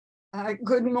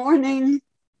Good morning,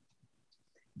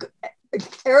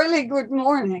 early good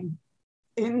morning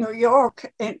in New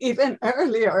York, and even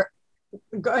earlier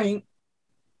going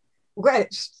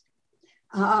west.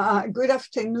 Good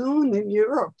afternoon in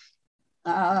Europe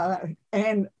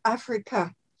and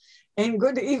Africa, and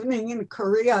good evening in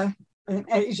Korea and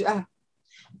Asia,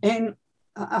 and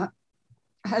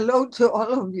hello to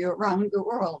all of you around the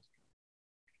world.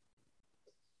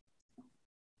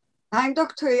 I'm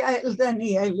Dr. Yael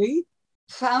Danieli,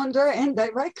 founder and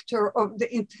director of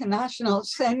the International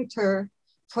Center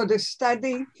for the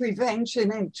Study,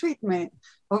 Prevention, and Treatment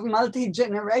of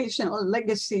Multi-Generational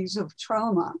Legacies of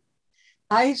Trauma,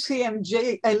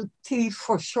 ICMGLT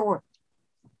for short.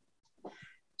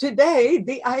 Today,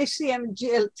 the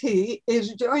ICMGLT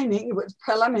is joining with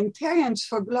Parliamentarians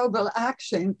for Global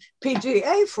Action,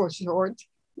 PGA for short,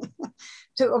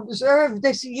 to observe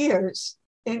this year's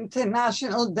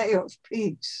International Day of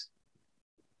Peace.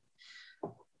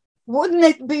 Wouldn't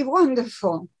it be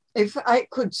wonderful if I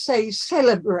could say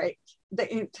celebrate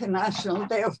the International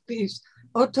Day of Peace,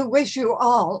 or to wish you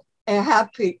all a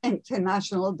happy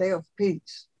International Day of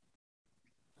Peace?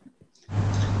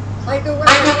 By the way,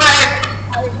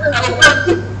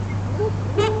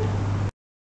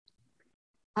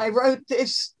 I wrote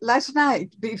this last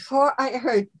night before I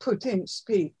heard Putin's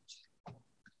speech.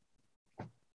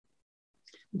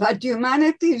 But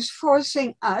humanity is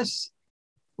forcing us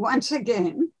once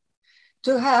again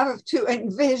to have to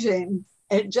envision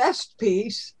a just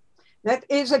peace that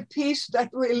is a peace that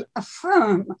will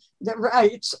affirm the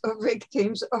rights of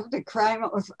victims of the crime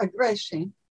of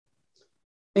aggression.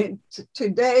 And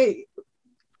today,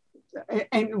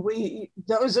 and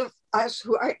those of us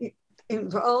who are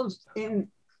involved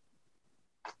in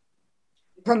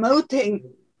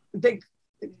promoting the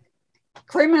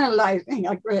criminalizing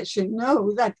aggression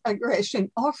know that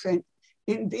aggression often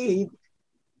indeed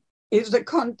is the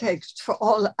context for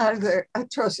all other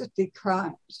atrocity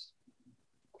crimes.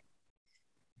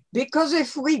 Because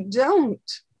if we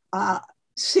don't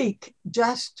seek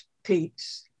just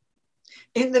peace,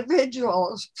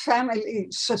 individuals,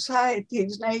 families,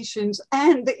 societies, nations,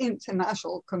 and the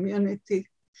international community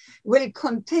will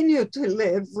continue to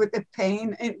live with the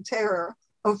pain and terror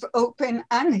of open,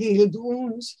 unhealed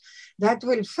wounds that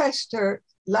will fester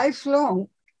lifelong,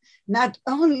 not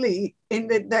only in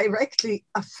the directly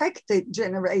affected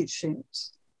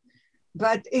generations,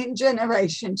 but in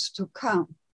generations to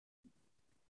come.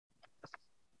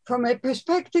 From a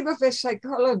perspective of a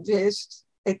psychologist,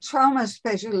 a trauma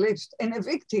specialist, and a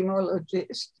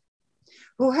victimologist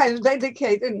who has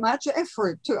dedicated much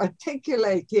effort to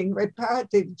articulating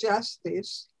reparative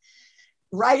justice,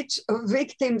 rights of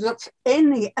victims of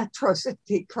any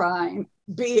atrocity crime,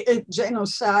 be it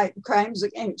genocide, crimes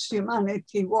against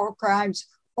humanity, war crimes,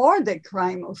 or the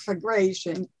crime of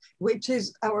aggression, which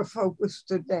is our focus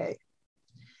today.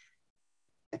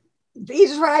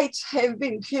 These rights have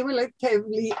been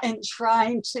cumulatively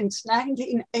enshrined since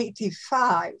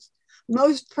 1985,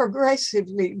 most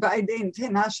progressively by the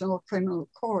International Criminal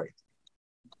Court.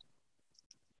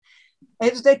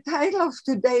 As the title of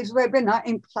today's webinar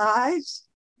implies,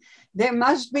 there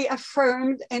must be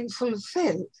affirmed and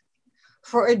fulfilled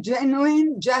for a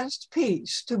genuine, just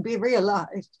peace to be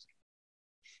realized.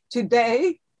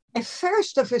 Today, a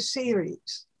first of a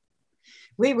series,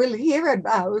 we will hear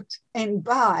about and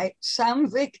by some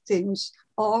victims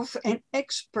of and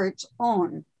experts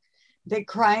on the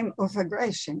crime of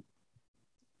aggression.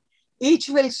 Each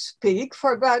will speak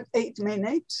for about 8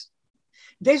 minutes.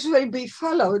 This will be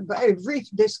followed by a brief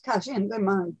discussion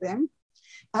among them,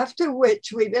 after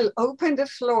which we will open the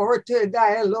floor to a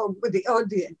dialogue with the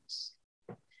audience.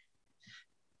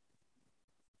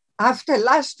 After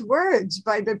last words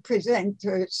by the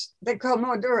presenters, the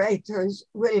co-moderators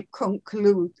will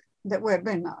conclude the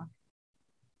webinar.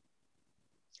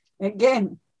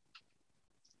 Again,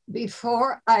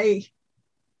 before I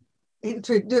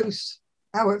introduce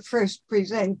our first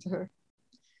presenter,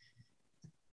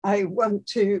 I want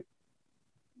to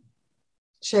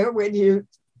share with you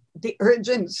the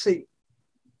urgency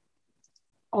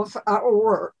of our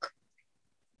work.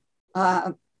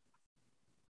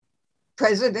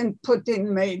 President Putin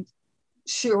made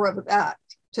sure of that,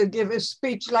 to give a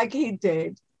speech like he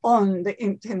did on the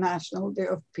International Day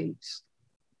of Peace.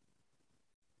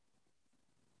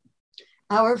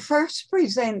 Our first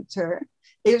presenter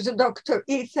is Dr.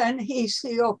 Ethan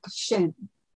Hee-seok Shin.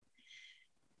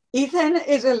 Ethan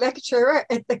is a lecturer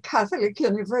at the Catholic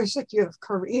University of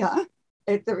Korea,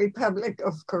 at the Republic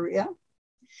of Korea.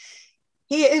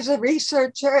 He is a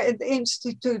researcher at the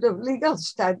Institute of Legal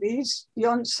Studies,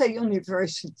 Yonsei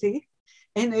University,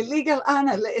 and a legal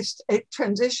analyst at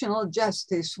Transitional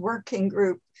Justice Working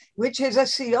Group, which is a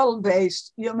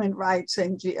Seoul-based human rights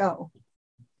NGO.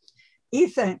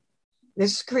 Ethan, the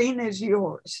screen is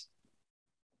yours.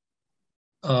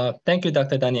 Thank you,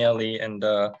 Dr. Danieli and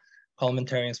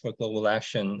Parliamentarians for Global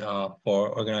Action for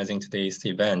organizing today's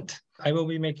event. I will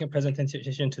be making a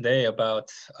presentation today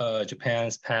about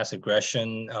Japan's past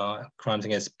aggression, crimes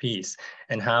against peace,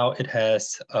 and how it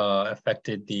has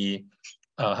affected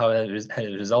how it has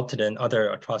resulted in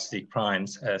other atrocity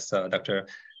crimes, as Dr.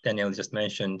 Danieli just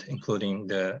mentioned, including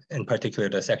in particular,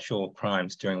 the sexual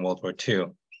crimes during World War II.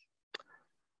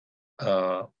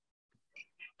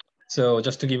 So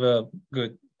just to give a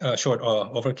good short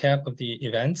overcap of the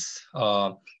events,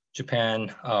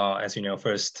 Japan, as you know,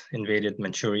 first invaded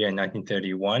Manchuria in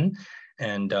 1931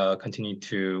 and continued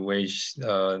to wage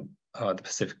the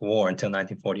Pacific War until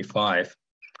 1945.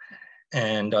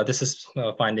 And this is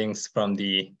findings from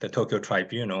the Tokyo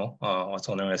Tribunal,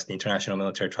 also known as the International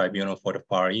Military Tribunal for the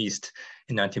Far East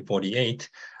in 1948,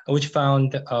 which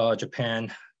found Japan,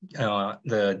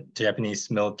 the Japanese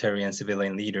military and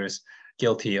civilian leaders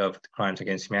guilty of crimes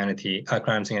against humanity,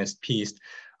 crimes against peace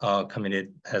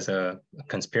committed as a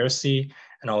conspiracy,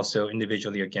 and also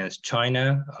individually against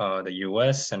China, the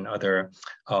US, and other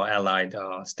allied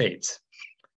states.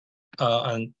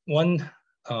 And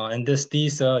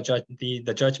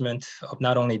the judgment of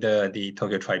not only the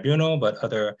Tokyo Tribunal, but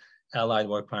other allied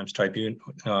war crimes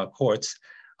courts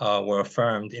were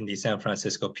affirmed in the San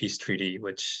Francisco Peace Treaty,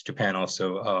 which Japan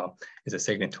also is a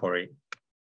signatory.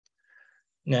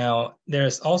 Now,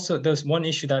 there's one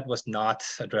issue that was not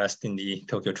addressed in the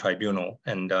Tokyo Tribunal,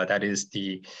 and that is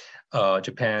the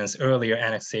Japan's earlier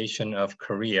annexation of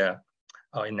Korea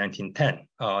in 1910.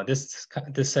 This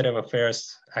set of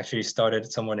affairs actually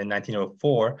started somewhere in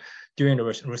 1904 during the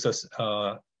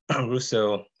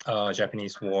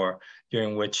Russo-Japanese War,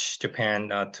 during which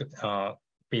Japan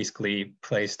basically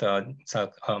placed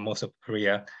most of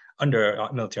Korea under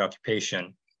military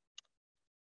occupation.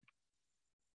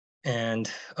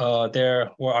 And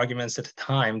there were arguments at the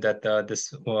time that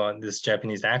this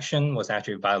Japanese action was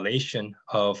actually a violation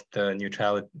of the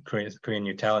Korean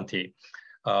neutrality.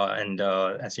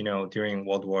 As you know, during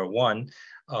World War I,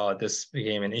 this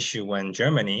became an issue when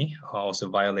Germany also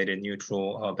violated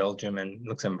neutral Belgium and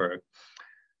Luxembourg.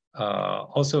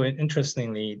 Also,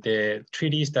 interestingly, the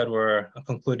treaties that were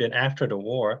concluded after the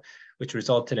war, which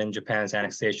resulted in Japan's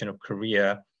annexation of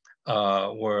Korea,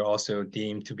 were also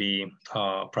deemed to be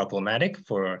problematic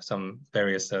for some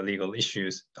various legal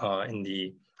issues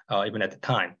even at the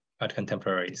time, at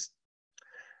contemporaries.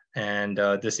 And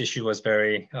this issue was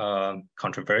very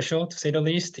controversial, to say the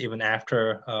least, even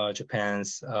after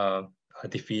Japan's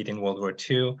defeat in World War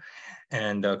II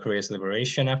and Korea's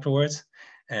liberation afterwards.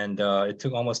 And it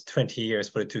took almost 20 years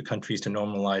for the two countries to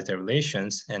normalize their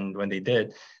relations. And when they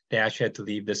did, they actually had to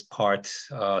leave this part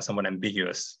somewhat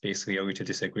ambiguous, basically agree to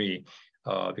disagree,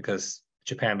 because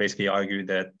Japan basically argued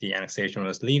that the annexation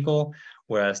was legal,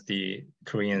 whereas the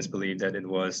Koreans believed that it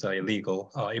was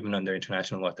illegal, even under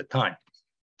international law at the time.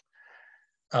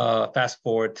 Fast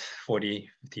forward 50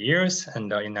 years,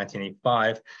 and in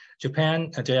 1985,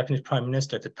 the Japanese Prime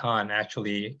Minister at the time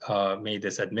actually made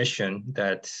this admission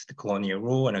that the colonial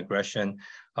rule and aggression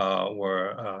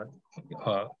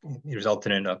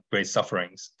resulted in great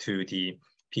sufferings to the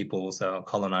peoples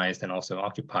colonized and also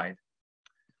occupied.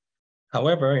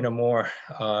 However, in a more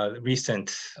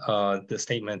recent the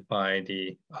statement by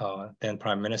the then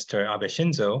Prime Minister Abe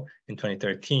Shinzo in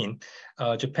 2013,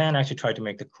 Japan actually tried to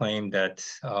make the claim that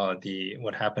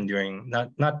what happened during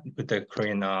not with the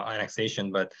Korean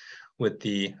annexation, but with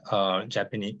the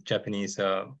Japanese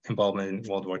involvement in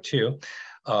World War II,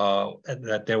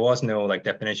 that there was no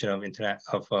definition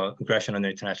of aggression under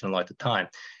international law at the time.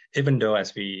 Even though,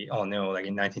 as we all know,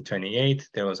 in 1928,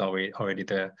 there was already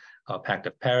the Pact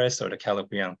of Paris, or the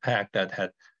Calabrian Pact, that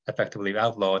had effectively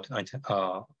outlawed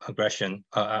aggression,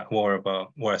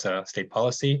 war as a state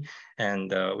policy,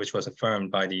 and which was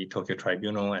affirmed by the Tokyo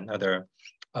Tribunal and other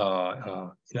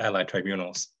allied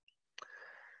tribunals.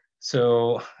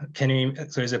 So,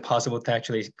 is it possible to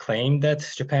actually claim that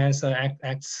Japan's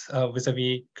acts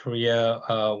vis-a-vis Korea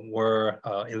were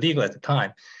illegal at the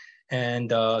time?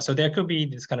 And so there could be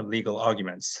this kind of legal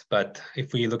arguments, but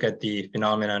if we look at the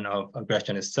phenomenon of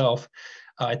aggression itself,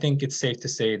 I think it's safe to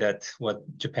say that what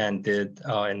Japan did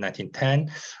in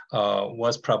 1910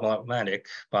 was problematic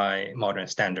by modern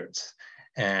standards.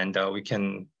 And we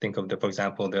can think of, for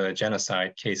example, the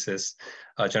genocide cases,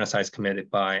 genocides committed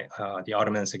by the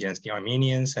Ottomans against the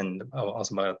Armenians, and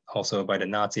also by the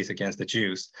Nazis against the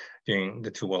Jews during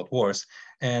the two world wars.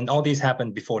 And all these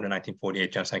happened before the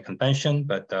 1948 Genocide Convention,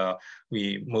 but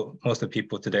most of the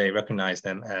people today recognize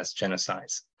them as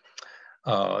genocides.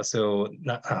 So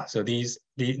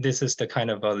this is the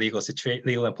kind of legal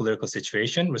and political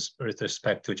situation with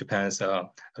respect to Japan's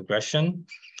aggression.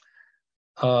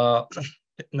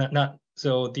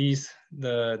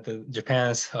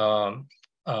 Japan's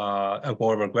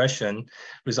war of aggression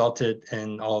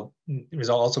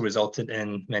also resulted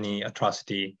in many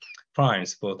atrocity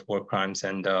crimes, both war crimes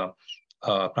and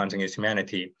crimes against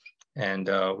humanity. And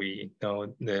we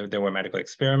know there were medical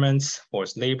experiments,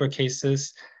 forced labor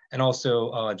cases, and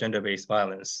also gender-based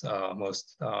violence,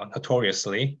 most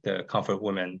notoriously the comfort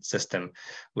women system,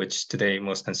 which today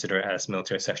most consider as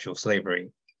military sexual slavery.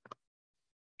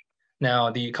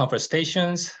 Now, the comfort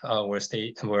stations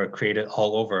were created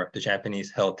all over the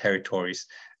Japanese-held territories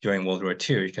during World War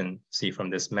II. You can see from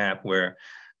this map where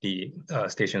the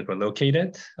stations were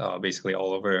located, basically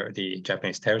all over the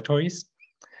Japanese territories.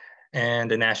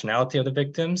 And the nationality of the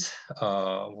victims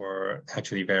were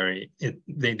actually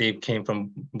they came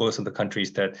from most of the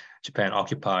countries that Japan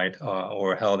occupied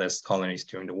or held as colonies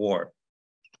during the war.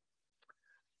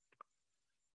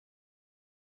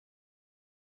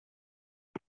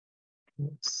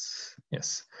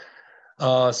 Yes.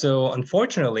 So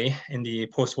unfortunately, in the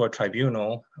post-war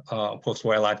tribunal,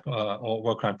 post-war Allied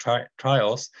war crime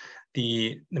trials,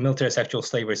 the military sexual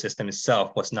slavery system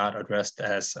itself was not addressed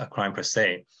as a crime per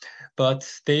se, but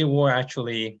they were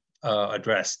actually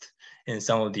addressed in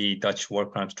some of the Dutch war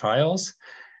crimes trials,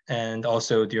 and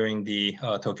also during the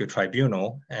Tokyo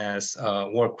Tribunal as a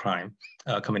war crime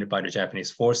committed by the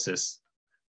Japanese forces.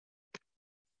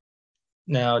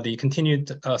 Now, the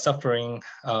continued suffering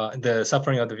of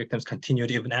the victims continued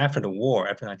even after the war,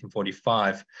 after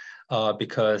 1945,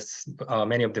 because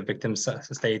many of the victims'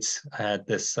 states had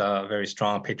this very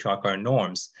strong patriarchal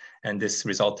norms, and this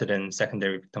resulted in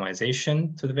secondary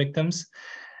victimization to the victims.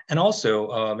 And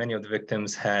also, many of the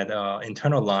victims had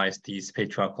internalized these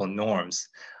patriarchal norms,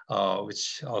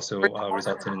 which also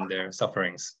resulted in their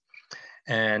sufferings.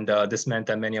 And this meant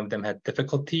that many of them had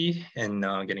difficulty in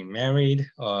getting married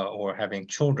or having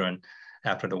children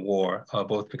after the war,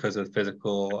 both because of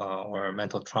physical or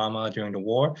mental trauma during the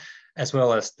war, as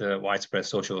well as the widespread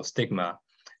social stigma.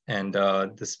 And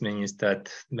this means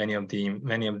that many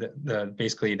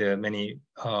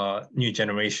new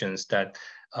generations that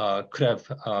could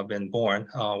have been born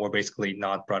were basically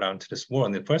not brought out into this world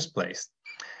in the first place.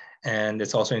 And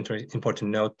it's also important to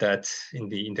note that in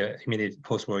the immediate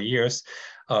post-war years,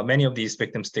 many of these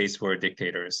victim states were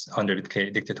dictators under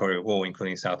dictatorial rule,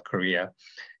 including South Korea.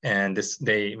 And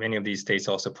many of these states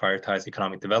also prioritized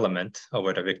economic development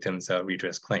over the victims'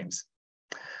 redress claims.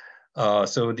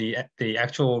 So the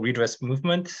actual redress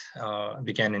movement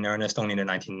began in earnest only in the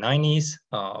 1990s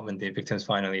when the victims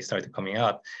finally started coming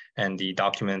out and the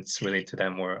documents related to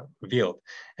them were revealed.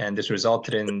 And this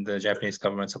resulted in the Japanese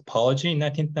government's apology in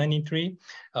 1993,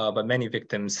 but many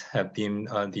victims have deemed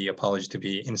the apology to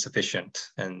be insufficient,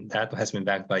 and that has been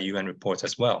backed by UN reports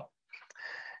as well.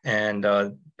 And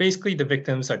basically, the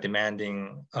victims are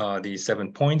demanding these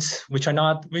 7 points, which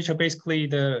are basically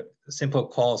the simple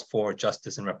calls for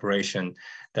justice and reparation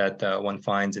that one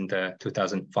finds in the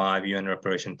 2005 UN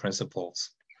Reparation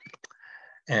Principles.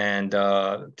 And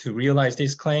to realize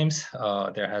these claims,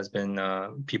 there has been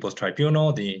People's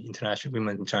Tribunal, the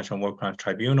Women's International War Crimes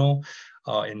Tribunal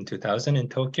in 2000 in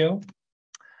Tokyo.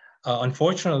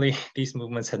 Unfortunately, these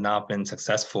movements had not been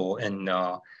successful in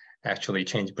actually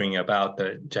bringing about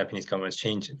the Japanese government's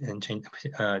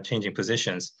changing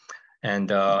positions. And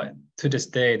to this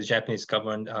day, the Japanese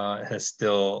government has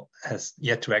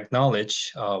yet to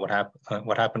acknowledge what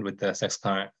happened with the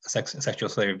sexual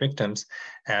slavery victims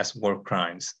as war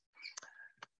crimes.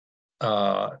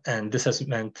 And this has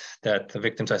meant that the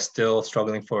victims are still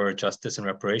struggling for justice and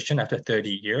reparation after 30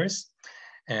 years.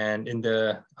 And in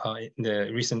the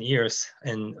recent years,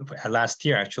 last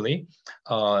year actually,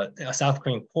 a South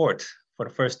Korean court for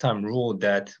the first time ruled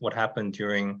that what happened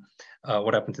to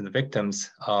the victims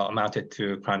amounted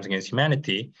to crimes against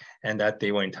humanity, and that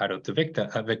they were entitled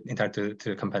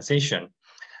to compensation.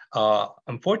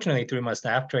 Unfortunately, 3 months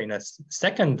after, in a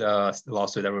second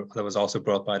lawsuit that was also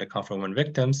brought by the Comfort Women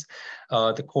victims,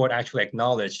 the court actually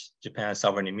acknowledged Japan's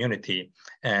sovereign immunity,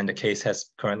 and the case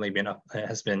has currently been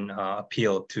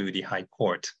appealed to the High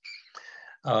Court.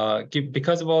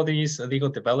 Because of all these legal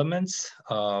developments,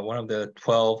 one of the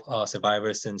 12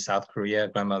 survivors in South Korea,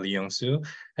 Grandma Lee Young-soo,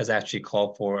 has actually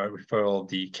called for a referral of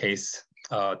the case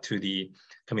to the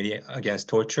Committee Against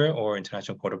Torture or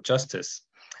International Court of Justice.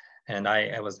 And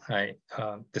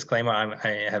disclaimer, I've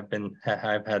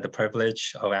had the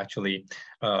privilege of actually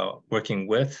working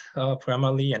with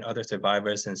primarily and other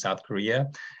survivors in South Korea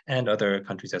and other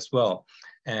countries as well.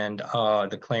 And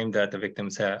the claim that the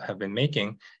victims have been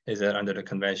making is that under the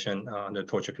convention, under the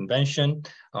Torture Convention,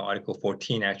 Article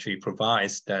 14 actually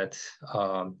provides that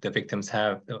the victims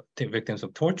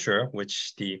of torture,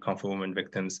 which the Kung Fu Women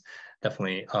victims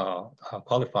definitely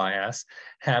qualify as,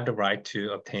 have the right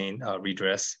to obtain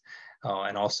redress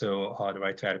and also the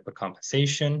right to adequate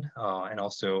compensation and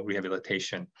also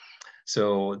rehabilitation.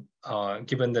 So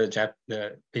given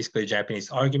basically Japanese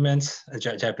arguments,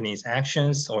 Japanese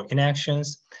actions or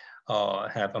inactions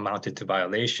have amounted to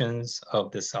violations of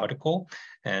this article.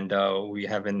 And we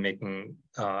have been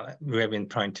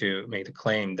trying to make the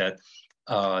claim that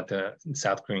the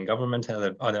South Korean government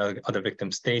and other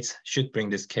victim states should bring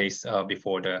this case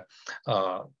before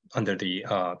under the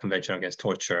Convention Against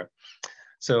Torture.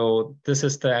 So this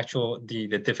is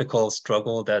the difficult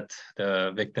struggle that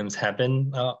the victims have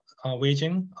been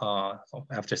waging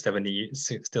after 70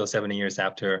 years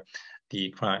after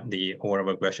the war of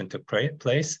aggression took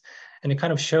place. And it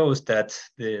kind of shows that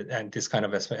this kind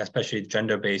of, especially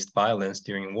gender-based violence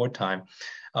during wartime,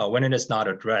 when it is not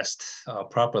addressed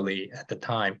properly at the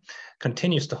time,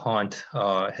 continues to haunt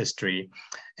history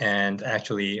and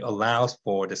actually allows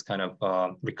for this kind of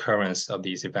recurrence of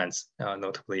these events,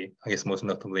 notably, I guess most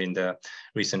notably in the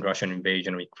recent Russian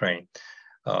invasion of Ukraine.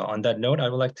 On that note, I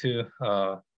would like to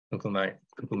conclude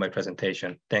my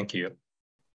presentation. Thank you.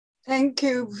 Thank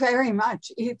you very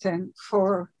much, Ethan,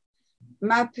 for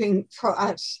mapping for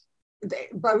us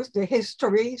both the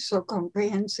history so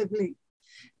comprehensively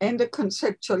and the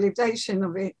conceptualization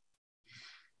of it,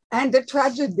 and the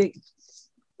tragedy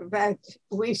that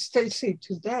we still see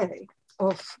today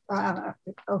of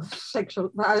sexual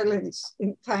violence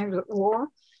in times of war.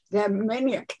 There are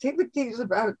many activities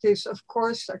about this, of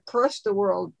course, across the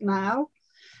world now.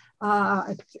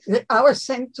 Our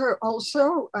center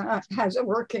also has a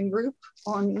working group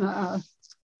on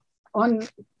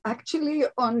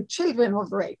children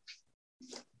of rape,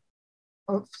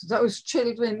 of those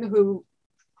children who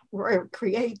were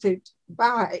created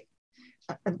by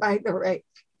the rape,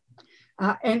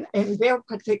 and their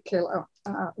particular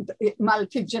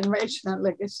multi-generational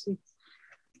legacy.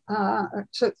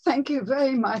 So thank you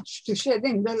very much for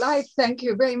shedding the light. Thank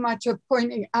you very much for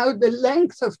pointing out the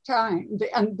length of time, the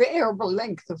unbearable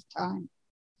length of time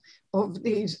of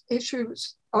these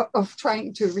issues of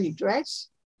trying to redress.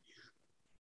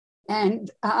 And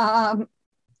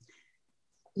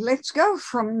let's go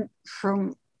from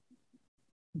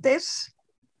this.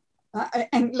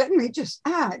 And let me just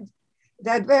add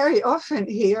that very often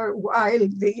here, while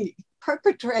the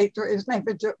perpetrator is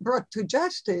never brought to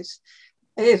justice,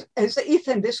 as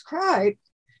Ethan described,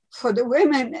 for the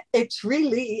women, it's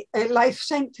really a life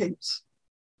sentence.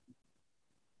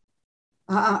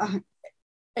 And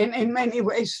in many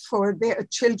ways for their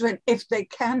children, if they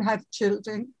can have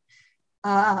children.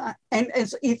 And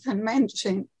as Ethan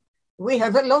mentioned, we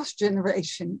have a lost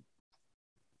generation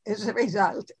as a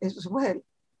result as well.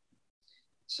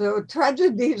 So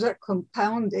tragedies are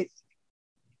compounded.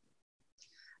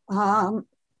 Let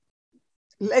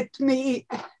me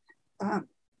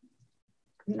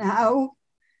now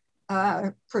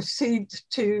proceed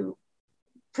to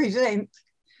present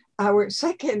our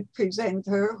second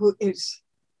presenter, who is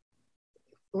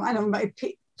one of my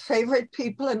favorite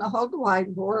people in the whole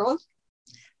wide world,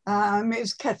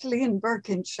 Ms. Kathleen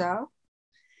Birkinshaw.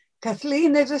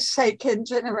 Kathleen is a second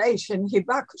generation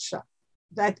hibakusha,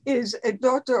 that is a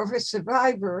daughter of a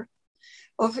survivor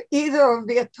of either of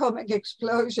the atomic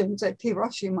explosions at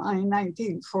Hiroshima in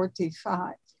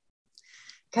 1945.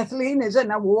 Kathleen is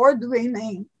an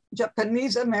award-winning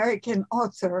Japanese-American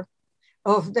author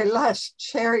of The Last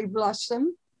Cherry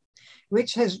Blossom,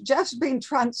 which has just been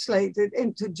translated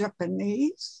into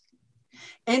Japanese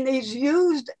and is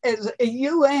used as a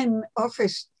UN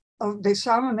Office of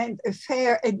Disarmament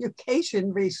Affair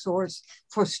education resource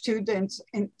for students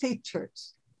and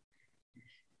teachers.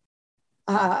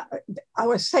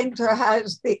 Our center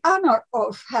has the honor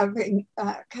of having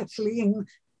Kathleen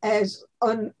as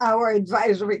on our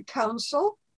advisory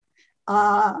council.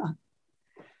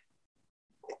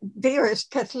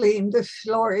 Dearest Kathleen, the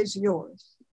floor is yours.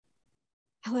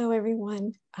 Hello,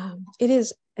 everyone. It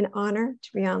is an honor to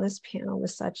be on this panel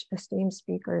with such esteemed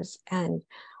speakers, and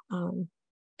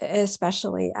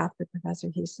especially after Professor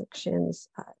Hee-Suk Shin's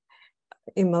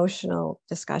emotional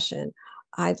discussion.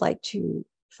 I'd like to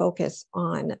focus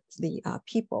on the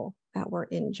people that were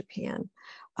in Japan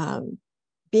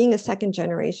being a second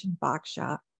generation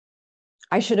Baksha,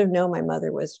 I should have known my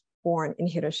mother was born in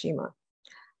Hiroshima,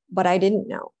 but I didn't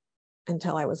know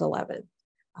until I was 11.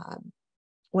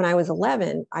 When I was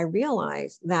 11, I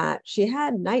realized that she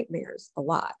had nightmares a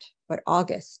lot, but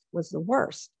August was the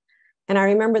worst. And I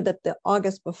remember that the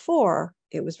August before,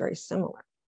 it was very similar.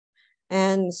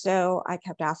 And so I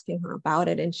kept asking her about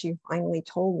it. And she finally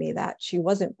told me that she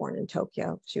wasn't born in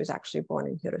Tokyo. She was actually born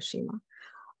in Hiroshima.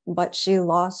 But she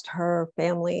lost her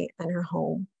family and her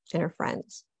home and her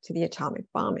friends to the atomic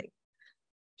bombing.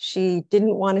 She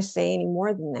didn't want to say any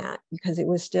more than that because it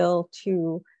was still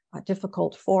too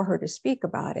difficult for her to speak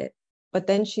about it. But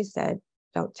then she said,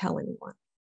 don't tell anyone.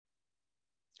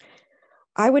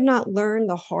 I would not learn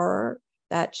the horror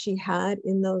that she had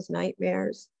in those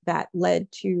nightmares that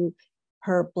led to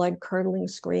her blood-curdling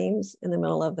screams in the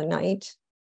middle of the night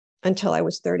until I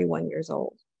was 31 years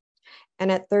old.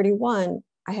 And at 31,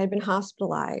 I had been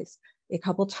hospitalized a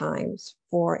couple times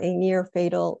for a near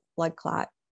fatal blood clot.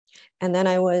 And then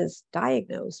I was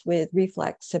diagnosed with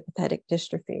reflex sympathetic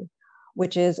dystrophy,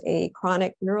 which is a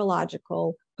chronic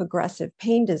neurological progressive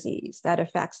pain disease that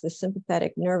affects the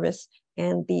sympathetic nervous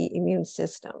and the immune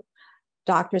system.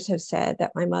 Doctors have said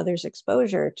that my mother's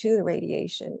exposure to the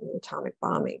radiation and atomic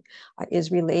bombing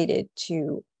is related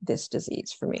to this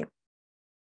disease for me.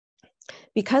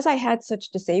 Because I had such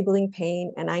disabling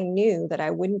pain and I knew that I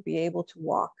wouldn't be able to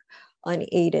walk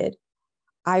unaided,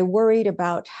 I worried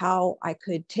about how I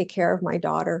could take care of my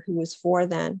daughter, who was 4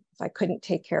 then, if I couldn't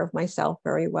take care of myself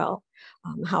very well,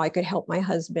 how I could help my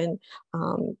husband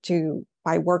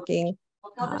by working.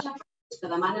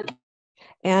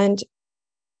 And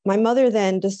my mother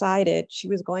then decided she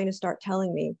was going to start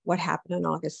telling me what happened on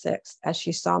August 6th as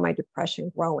she saw my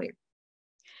depression growing.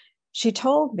 She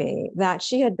told me that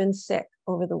she had been sick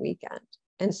over the weekend.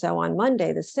 And so on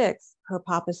Monday, the 6th, her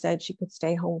papa said she could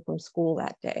stay home from school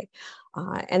that day.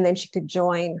 And then she could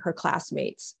join her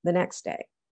classmates the next day.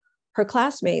 Her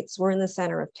classmates were in the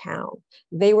center of town.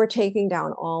 They were taking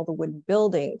down all the wooden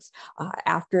buildings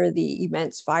after the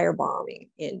immense firebombing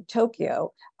in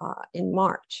Tokyo in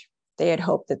March. They had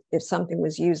hoped that if something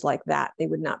was used like that, they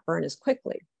would not burn as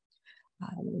quickly.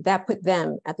 That put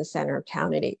them at the center of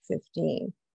town at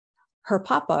 8:15. Her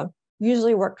papa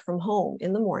usually worked from home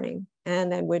in the morning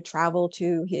and then would travel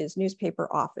to his newspaper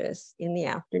office in the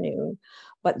afternoon.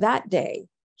 But that day,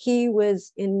 he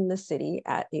was in the city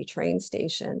at a train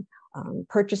station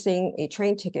purchasing a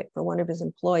train ticket for one of his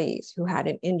employees who had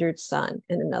an injured son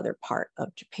in another part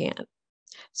of Japan.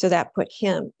 So that put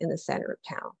him in the center of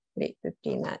town at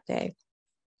 8:15 that day.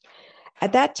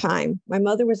 At that time, my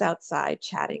mother was outside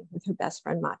chatting with her best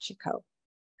friend Machiko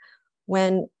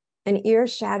when an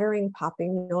ear-shattering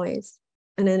popping noise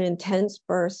and an intense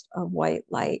burst of white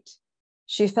light.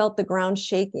 She felt the ground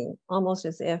shaking, almost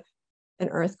as if an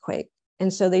earthquake.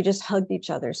 And so they just hugged each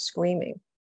other, screaming.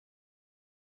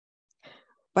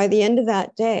 By the end of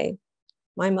that day,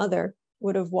 my mother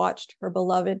would have watched her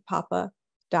beloved papa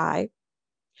die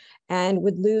and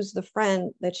would lose the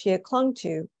friend that she had clung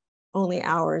to only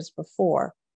hours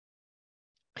before.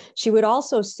 She would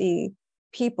also see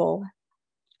people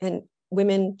and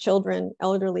women, children,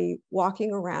 elderly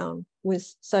walking around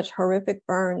with such horrific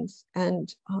burns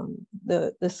and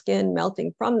the skin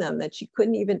melting from them that she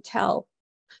couldn't even tell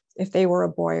if they were a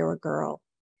boy or a girl.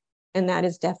 And that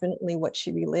is definitely what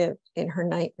she relived in her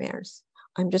nightmares.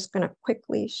 I'm just going to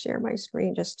quickly share my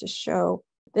screen just to show.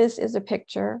 This is a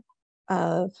picture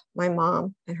of my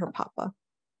mom and her papa.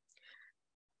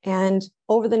 And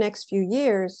over the next few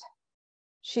years,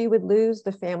 she would lose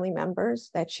the family members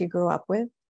that she grew up with.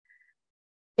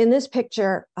 In this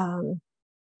picture,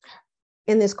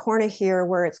 in this corner here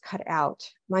where it's cut out,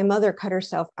 my mother cut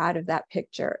herself out of that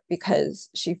picture because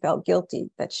she felt guilty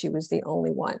that she was the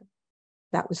only one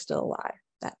that was still alive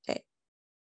that day.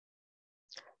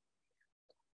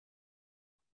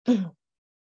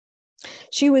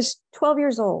 She was 12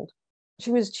 years old.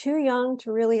 She was too young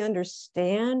to really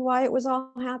understand why it was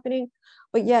all happening,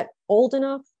 but yet old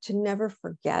enough to never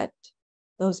forget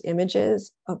those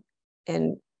images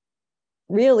and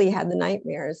really had the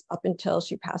nightmares up until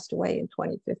she passed away in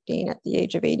 2015 at the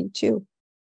age of 82.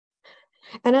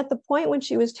 And at the point when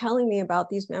she was telling me about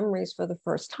these memories for the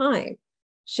first time,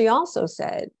 she also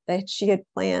said that she had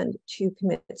planned to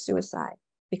commit suicide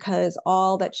because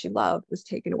all that she loved was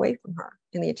taken away from her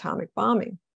in the atomic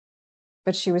bombing.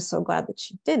 But she was so glad that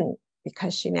she didn't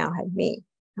because she now had me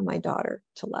and my daughter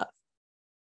to love.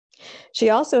 She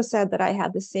also said that I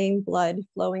had the same blood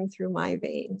flowing through my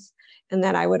veins and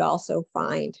that I would also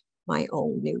find my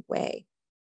own new way.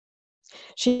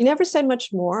 She never said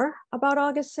much more about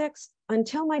August 6th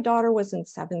until my daughter was in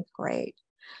 7th grade.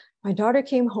 My daughter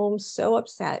came home so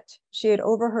upset. She had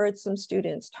overheard some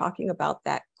students talking about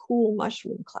that cool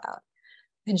mushroom cloud.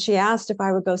 And she asked if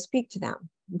I would go speak to them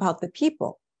about the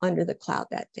people under the cloud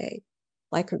that day,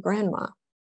 like her grandma.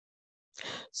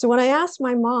 So when I asked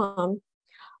my mom,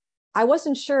 I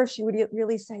wasn't sure if she would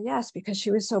really say yes because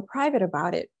she was so private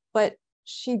about it, but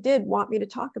she did want me to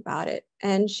talk about it.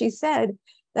 And she said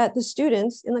that the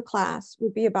students in the class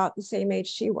would be about the same age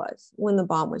she was when the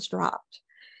bomb was dropped,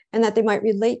 and that they might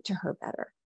relate to her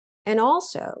better. And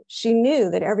also, she knew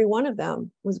that every one of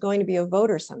them was going to be a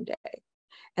voter someday,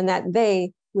 and that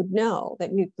they would know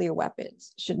that nuclear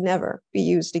weapons should never be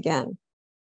used again.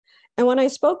 And when I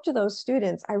spoke to those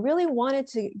students, I really wanted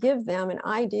to give them an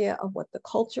idea of what the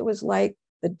culture was like,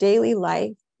 the daily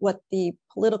life, what the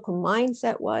political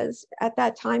mindset was at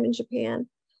that time in Japan.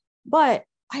 But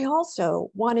I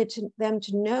also wanted them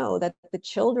to know that the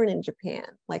children in Japan,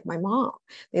 like my mom,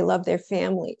 they love their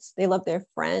families, they love their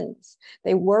friends,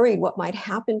 they worried what might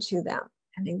happen to them,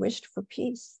 and they wished for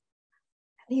peace.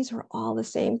 And these were all the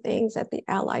same things that the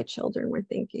Allied children were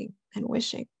thinking and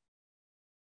wishing.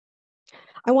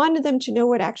 I wanted them to know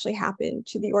what actually happened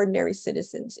to the ordinary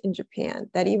citizens in Japan,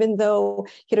 that even though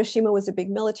Hiroshima was a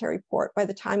big military port, by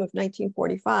the time of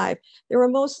 1945, there were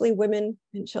mostly women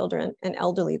and children and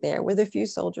elderly there, with a few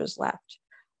soldiers left.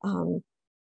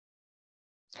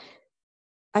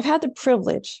 I've had the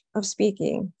privilege of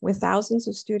speaking with thousands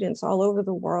of students all over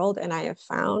the world, and I have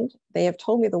found they have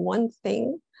told me the one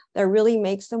thing that really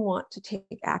makes them want to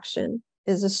take action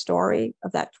is a story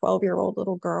of that 12-year-old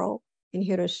little girl in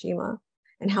Hiroshima,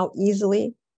 and how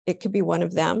easily it could be one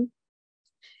of them.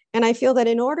 And I feel that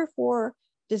in order for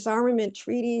disarmament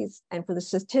treaties and for the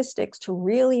statistics to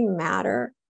really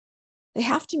matter, they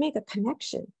have to make a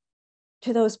connection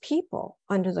to those people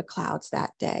under the clouds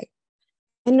that day.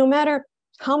 And no matter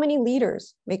how many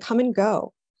leaders may come and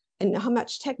go, and how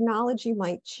much technology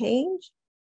might change,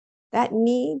 that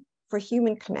need for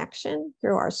human connection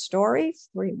through our stories,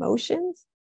 through emotions,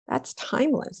 that's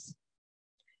timeless.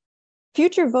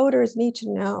 Future voters need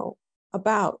to know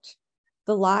about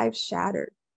the lives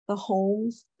shattered, the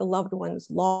homes, the loved ones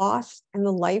lost, and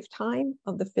the lifetime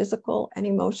of the physical and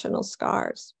emotional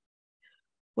scars.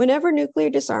 Whenever nuclear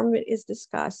disarmament is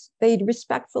discussed, they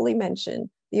respectfully mention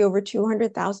the over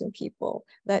 200,000 people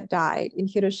that died in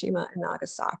Hiroshima and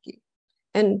Nagasaki.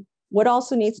 And what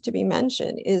also needs to be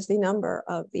mentioned is the number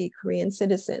of the Korean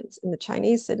citizens and the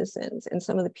Chinese citizens and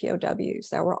some of the POWs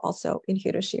that were also in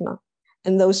Hiroshima.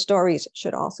 And those stories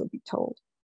should also be told.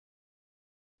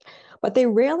 But they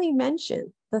rarely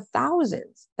mention the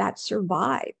thousands that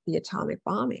survived the atomic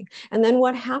bombing, and then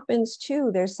what happens to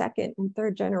their second and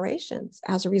third generations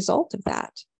as a result of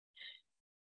that.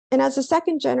 And as a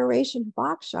second generation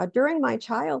Baksha, during my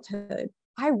childhood,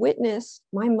 I witnessed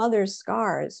my mother's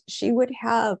scars. She would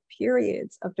have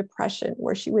periods of depression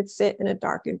where she would sit in a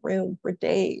darkened room for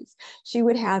days. She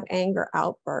would have anger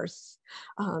outbursts.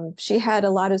 She had a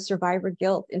lot of survivor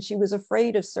guilt, and she was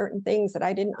afraid of certain things that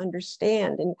I didn't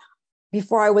understand. And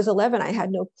before I was 11, I had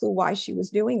no clue why she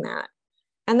was doing that.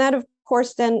 And that, of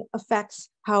course, then affects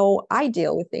how I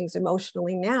deal with things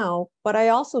emotionally now, but I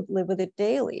also live with it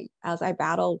daily as I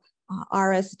battle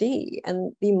RSD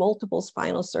and the multiple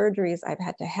spinal surgeries I've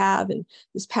had to have, and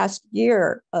this past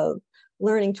year of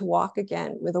learning to walk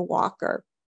again with a walker.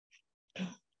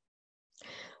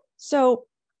 So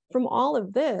from all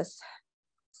of this,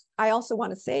 I also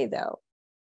want to say, though,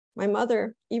 my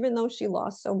mother, even though she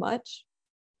lost so much,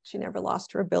 she never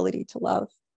lost her ability to love.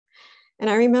 And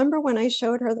I remember when I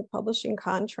showed her the publishing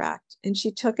contract, and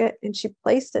she took it and she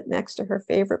placed it next to her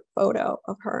favorite photo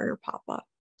of her and her papa.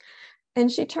 And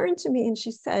she turned to me and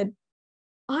she said,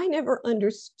 I never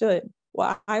understood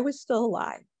why I was still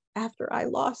alive after I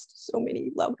lost so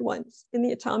many loved ones in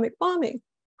the atomic bombing.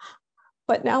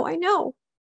 But now I know.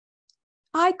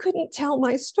 I couldn't tell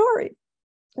my story,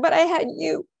 but I had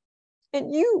you,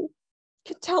 and you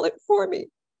could tell it for me.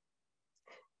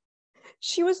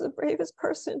 She was the bravest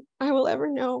person I will ever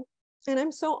know. And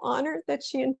I'm so honored that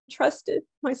she entrusted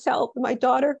myself and my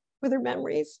daughter with her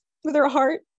memories, with her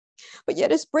heart. But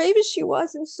yet, as brave as she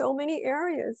was in so many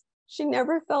areas, she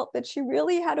never felt that she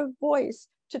really had a voice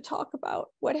to talk about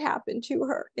what happened to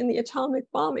her in the atomic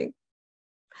bombing,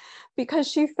 because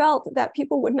she felt that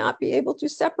people would not be able to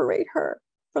separate her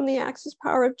from the Axis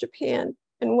power of Japan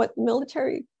and what the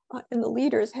military and the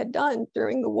leaders had done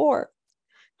during the war.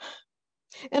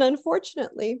 And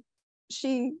unfortunately,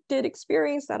 she did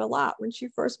experience that a lot when she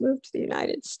first moved to the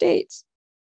United States.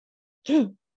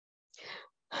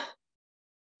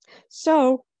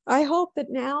 So I hope that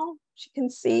now she can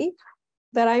see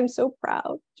that I'm so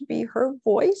proud to be her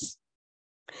voice,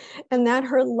 and that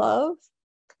her love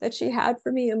that she had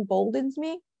for me emboldens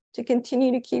me to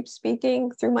continue to keep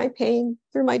speaking through my pain,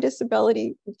 through my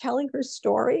disability, telling her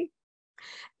story.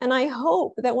 And I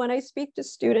hope that when I speak to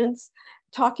students,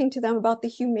 talking to them about the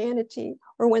humanity,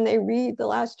 or when they read The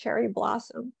Last Cherry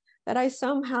Blossom, that I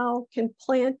somehow can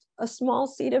plant a small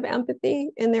seed of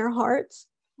empathy in their hearts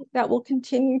that will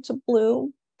continue to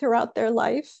bloom throughout their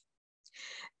life.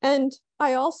 And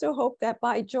I also hope that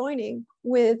by joining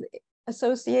with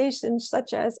associations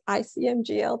such as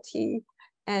ICMGLT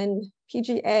and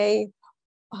PGA,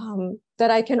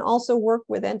 that I can also work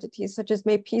with entities such as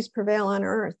May Peace Prevail on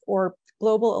Earth or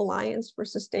Global Alliance for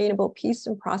Sustainable Peace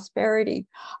and Prosperity.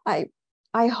 I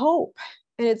hope,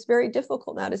 and it's very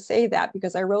difficult now to say that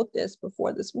because I wrote this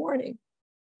before this morning,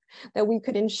 that we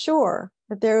could ensure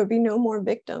that there would be no more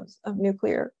victims of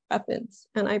nuclear weapons.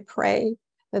 And I pray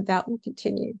that that will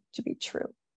continue to be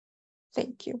true.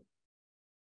 Thank you.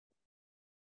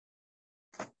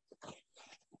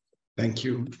 Thank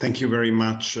you. Thank you very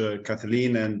much,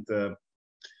 Kathleen. And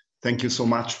thank you so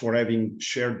much for having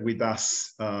shared with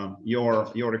us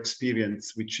your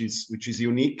experience, which is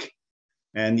unique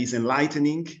and is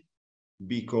enlightening,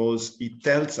 because it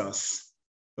tells us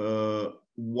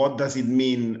what does it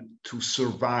mean to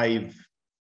survive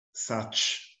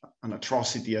such an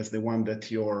atrocity as the one that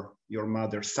your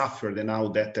mother suffered, and how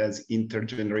that has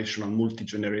intergenerational,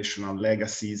 multi-generational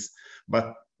legacies.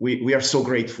 But we are so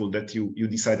grateful that you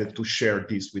decided to share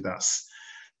this with us.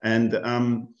 And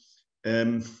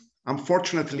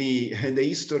unfortunately, the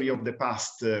history of the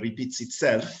past repeats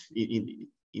itself in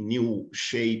new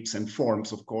shapes and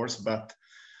forms, of course. But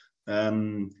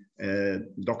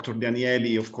Dr.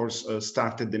 Danieli, of course,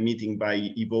 started the meeting by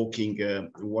evoking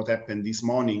what happened this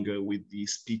morning with the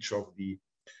speech of the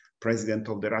President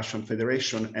of the Russian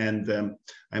Federation. And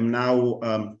I'm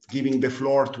now giving the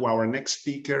floor to our next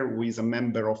speaker, who is a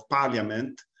member of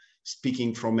Parliament,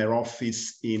 speaking from her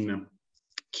office in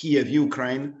Kiev,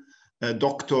 Ukraine,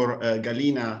 Dr.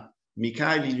 Galina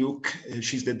Mikhailiuk.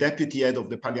 She's the Deputy Head of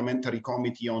the Parliamentary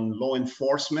Committee on Law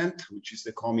Enforcement, which is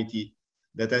the committee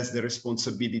that has the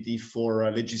responsibility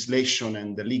for legislation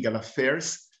and the legal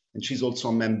affairs. And she's also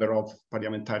a member of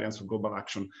Parliamentarians for Global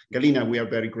Action. Galina, we are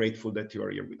very grateful that you are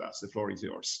here with us. The floor is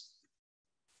yours.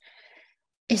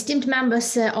 Esteemed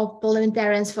members of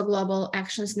Parliamentarians for Global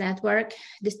Actions Network,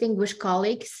 distinguished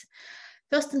colleagues,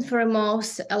 first and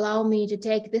foremost, allow me to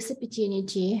take this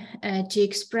opportunity to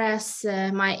express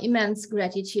my immense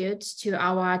gratitude to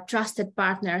our trusted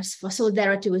partners for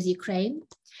solidarity with Ukraine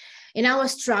in our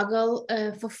struggle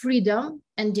for freedom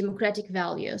and democratic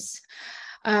values.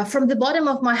 From the bottom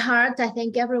of my heart, I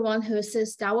thank everyone who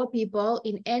assists our people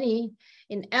in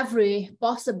every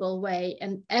possible way,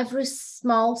 and every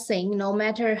small thing, no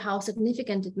matter how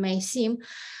significant it may seem,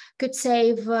 could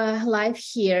save life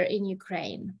here in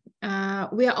Ukraine.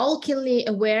 We are all keenly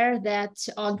aware that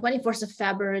on 24th of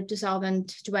February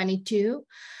 2022,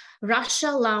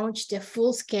 Russia launched a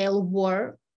full-scale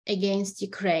war against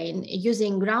Ukraine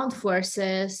using ground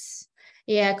forces,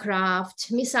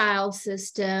 aircraft, missile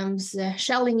systems,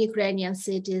 shelling Ukrainian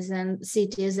cities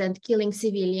and killing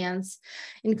civilians,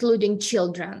 including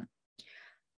children.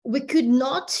 We could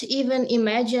not even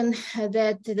imagine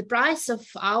that the price of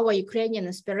our Ukrainian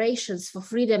aspirations for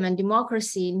freedom and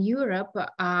democracy in Europe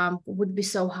would be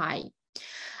so high.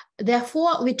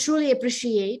 Therefore, we truly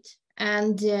appreciate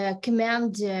and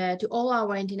commend to all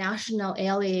our international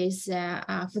allies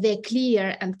for their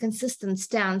clear and consistent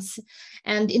stance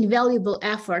and invaluable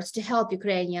efforts to help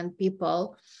Ukrainian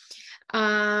people.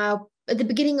 At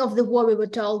the beginning of the war, we were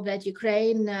told that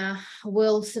Ukraine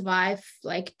will survive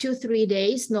like 2-3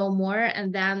 days, no more,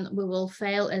 and then we will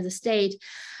fail as a state.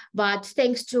 But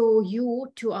thanks to you,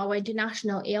 to our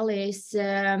international allies,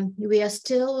 we are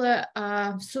still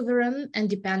sovereign and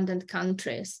dependent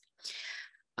countries.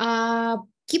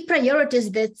 Key priorities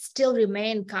that still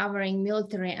remain covering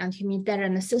military and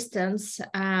humanitarian assistance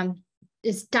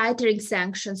is tightening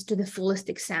sanctions to the fullest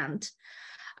extent.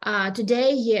 Today,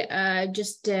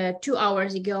 just 2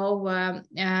 hours ago,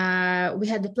 we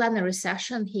had the plenary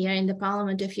session here in the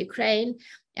Parliament of Ukraine,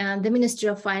 and the Ministry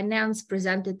of Finance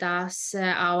presented us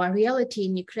our reality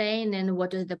in Ukraine and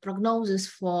what is the prognosis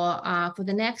for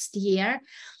the next year.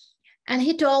 And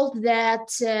he told that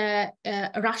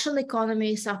Russian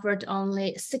economy suffered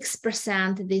only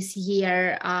 6% this year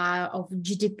of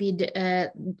GDP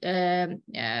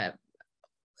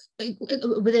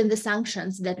within the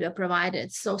sanctions that were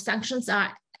provided. So sanctions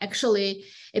are actually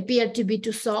appear to be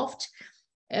too soft,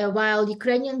 while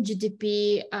Ukrainian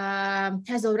GDP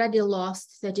has already lost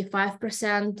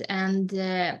 35%, and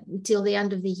till the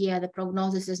end of the year, the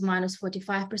prognosis is minus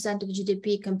 45% of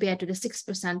GDP compared to the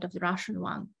 6% of the Russian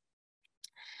one.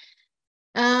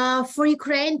 For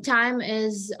Ukraine, time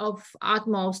is of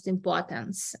utmost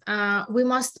importance. We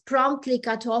must promptly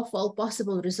cut off all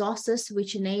possible resources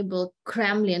which enable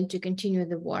Kremlin to continue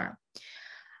the war.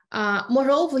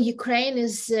 Moreover, Ukraine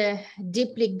is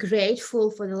deeply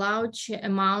grateful for the large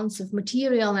amounts of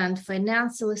material and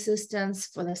financial assistance,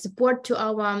 for the support to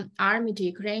our army, to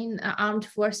Ukraine armed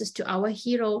forces, to our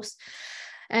heroes.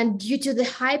 And due to the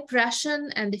high pressure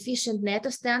and efficient NATO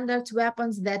standards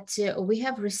weapons that we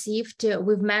have received,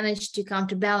 we've managed to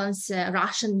counterbalance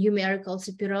Russian numerical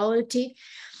superiority.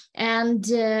 And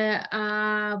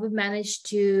we've managed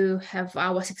to have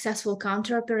our successful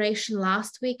counter operation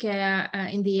last week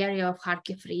in the area of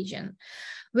Kharkiv region.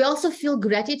 We also feel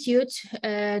gratitude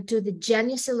to the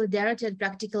genuine solidarity and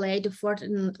practical aid of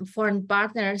foreign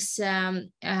partners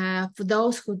for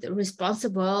those who are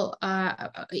responsible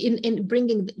in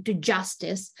bringing to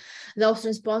justice those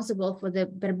responsible for the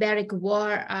barbaric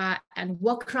war and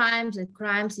war crimes and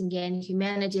crimes against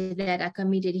humanity that are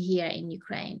committed here in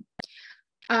Ukraine.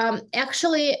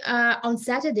 On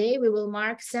Saturday, we will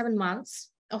mark 7 months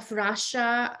of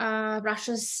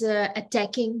Russia's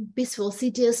attacking peaceful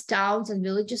cities, towns, and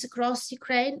villages across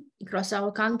Ukraine, across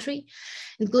our country,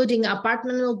 including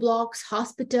apartment blocks,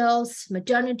 hospitals,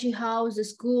 maternity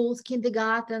houses, schools,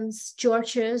 kindergartens,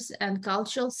 churches, and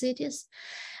cultural cities.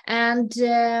 And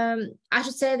I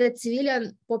should say that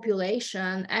civilian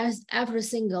population, as every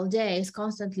single day, is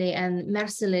constantly and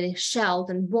mercilessly shelled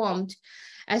and bombed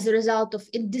as a result of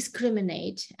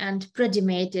indiscriminate and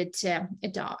premeditated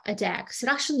attacks.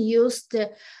 Russia used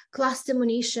cluster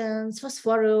munitions,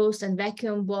 phosphorus, and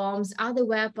vacuum bombs, other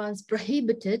weapons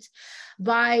prohibited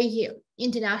by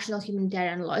international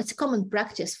humanitarian law. It's a common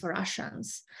practice for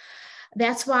Russians.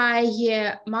 That's why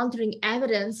monitoring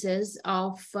evidences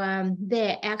of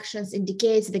their actions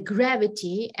indicates the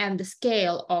gravity and the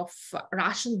scale of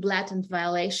Russian blatant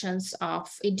violations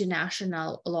of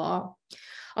international law.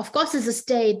 Of course, as a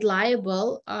state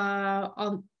liable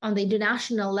on the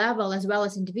international level as well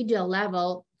as individual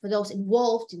level for those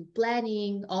involved in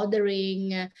planning,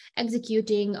 ordering,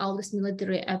 executing all these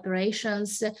military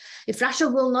operations. If Russia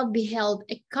will not be held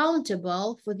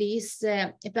accountable for these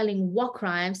appalling war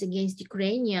crimes against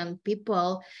Ukrainian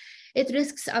people, it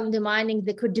risks undermining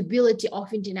the credibility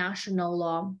of international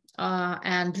law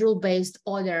and rule-based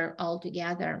order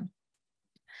altogether.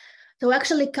 So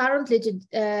actually currently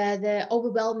the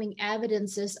overwhelming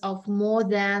evidences of more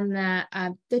than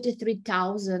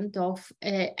 33,000 of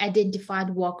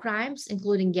identified war crimes,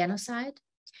 including genocide.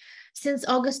 Since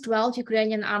August 12,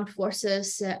 Ukrainian armed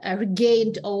forces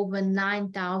regained over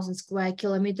 9,000 square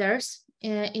kilometers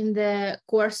in the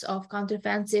course of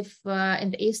counteroffensive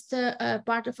in the east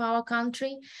part of our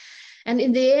country. And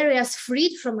in the areas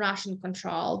freed from Russian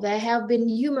control, there have been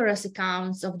numerous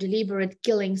accounts of deliberate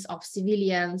killings of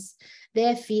civilians,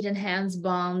 their feet and hands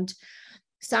bound,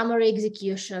 summary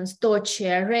executions,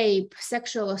 torture, rape,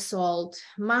 sexual assault,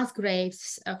 mass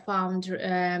graves found,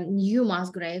 new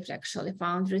mass graves actually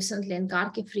found recently in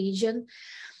Kharkiv region.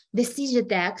 The siege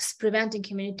attacks preventing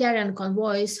humanitarian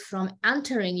convoys from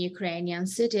entering Ukrainian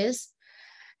cities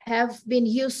have been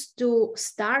used to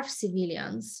starve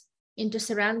civilians into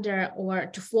surrender or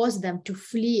to force them to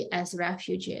flee as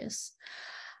refugees.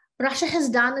 Russia has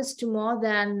done this to more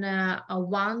than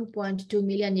 1.2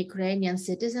 million Ukrainian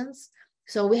citizens.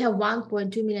 So we have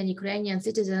 1.2 million Ukrainian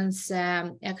citizens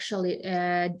actually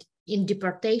in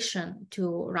deportation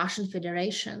to Russian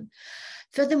Federation.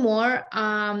 Furthermore,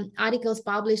 articles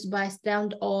published by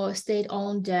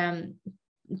state-owned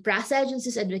press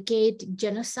agencies advocate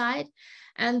genocide,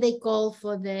 and they call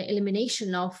for the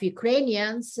elimination of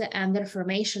Ukrainians and the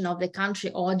reformation of the country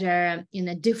order in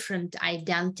a different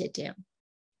identity.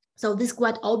 So this is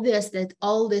quite obvious that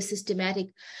all the systematic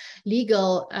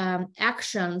legal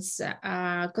actions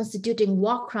constituting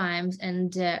war crimes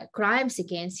and crimes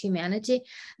against humanity,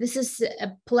 this is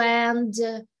a planned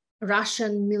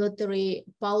Russian military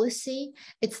policy.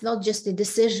 It's not just a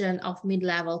decision of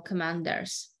mid-level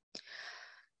commanders.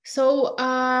 So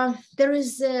there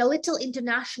is a little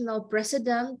international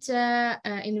precedent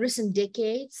in recent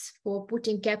decades for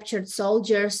putting captured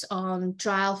soldiers on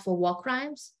trial for war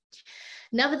crimes.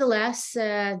 Nevertheless,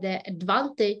 the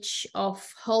advantage of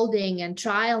holding a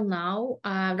trial now,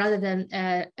 rather than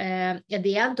at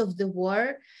the end of the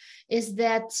war, is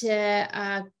that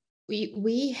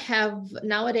we have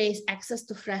nowadays access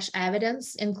to fresh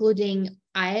evidence, including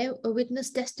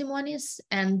eyewitness testimonies,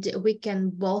 and we can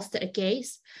bolster a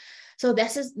case. So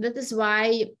that is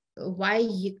why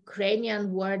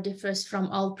Ukrainian war differs from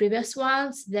all previous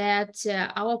ones, that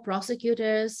our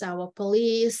prosecutors, our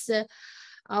police,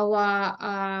 Our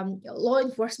law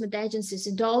enforcement agencies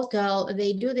in total,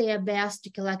 they do their best to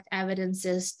collect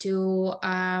evidences, to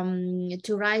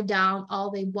write down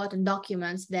all the important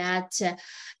documents that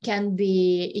can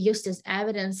be used as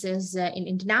evidences in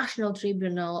international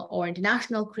tribunal or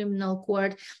international criminal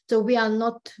court. So we are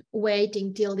not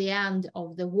waiting till the end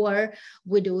of the war,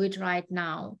 we do it right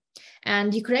now.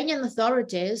 And Ukrainian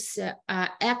authorities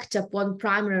act upon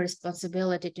primary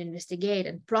responsibility to investigate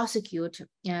and prosecute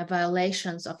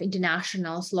violations of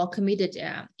international law committed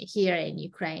here in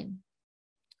Ukraine.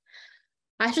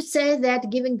 I should say that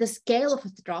given the scale of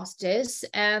atrocities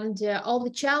and all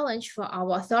the challenge for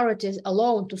our authorities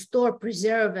alone to store,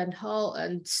 preserve, and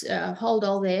hold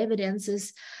all the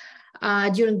evidences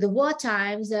during the war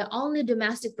times, only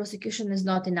domestic prosecution is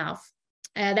not enough.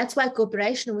 That's why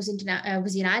cooperation with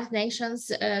the United Nations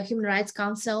Human Rights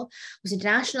Council, with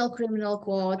International Criminal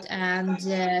Court, and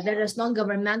various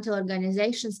non-governmental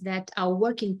organizations that are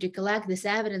working to collect this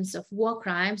evidence of war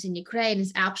crimes in Ukraine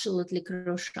is absolutely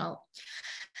crucial.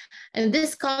 In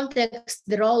this context,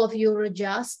 the role of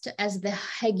Eurojust as the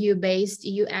Hague-based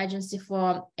EU agency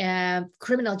for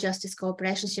criminal justice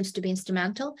cooperation seems to be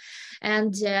instrumental.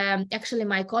 And actually,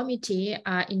 my committee,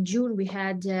 in June, we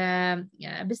had a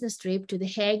business trip to The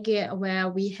Hague, where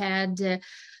we had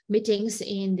meetings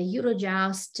in the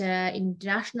Eurojust,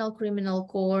 International Criminal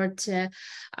Court, in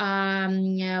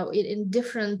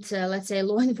different, let's say,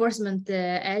 law enforcement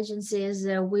agencies.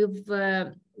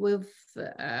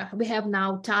 We have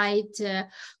now tight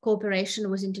cooperation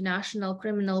with International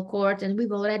Criminal Court, and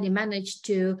we've already managed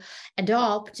to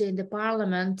adopt in the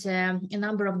Parliament a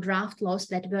number of draft laws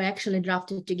that were actually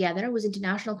drafted together with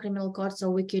International Criminal Court, so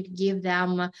we could give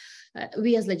them,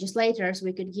 we as legislators,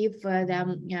 we could give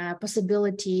them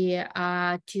possibility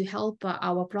to help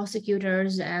our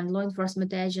prosecutors and law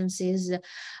enforcement agencies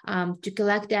to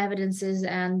collect evidences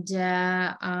and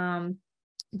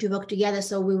to work together,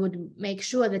 so we would make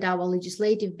sure that our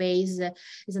legislative base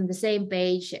is on the same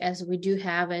page as we do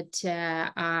have it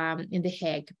in The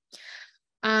Hague.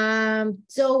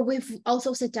 So we've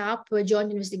also set up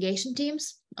joint investigation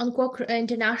teams on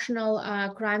international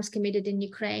crimes committed in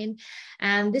Ukraine.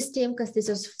 And this team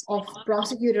consists of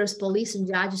prosecutors, police, and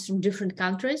judges from different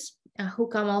countries who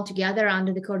come all together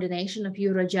under the coordination of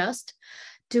Eurojust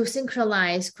to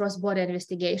synchronize cross-border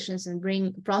investigations and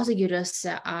bring prosecutors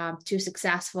to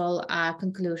successful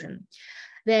conclusion.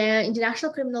 The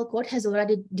International Criminal Court has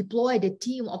already deployed a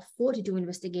team of 42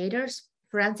 investigators,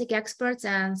 forensic experts,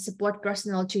 and support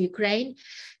personnel to Ukraine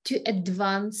to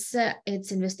advance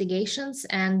its investigations,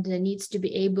 and needs to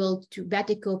be able to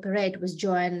better cooperate with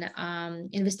joint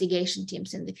investigation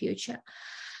teams in the future.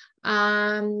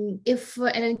 If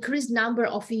an increased number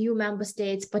of EU member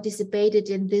states participated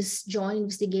in this joint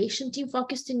investigation team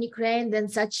focused in Ukraine, then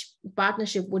such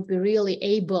partnership would be really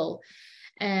able,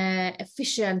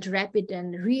 efficient, rapid,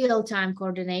 and real-time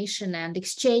coordination and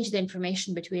exchange the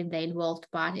information between the involved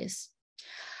parties.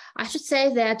 I should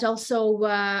say that also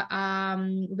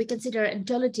we consider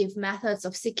alternative methods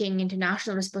of seeking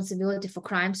international responsibility for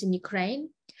crimes in Ukraine.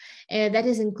 That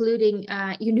is including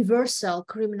universal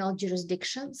criminal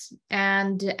jurisdictions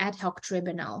and ad hoc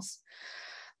tribunals.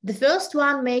 The first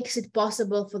one makes it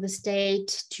possible for the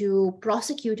state to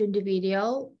prosecute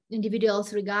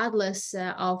individuals regardless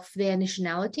of their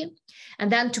nationality,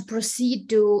 and then to proceed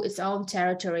to its own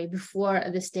territory before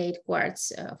the state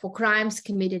courts for crimes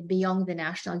committed beyond the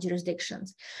national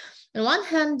jurisdictions. On one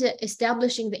hand,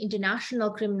 establishing the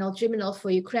International Criminal Tribunal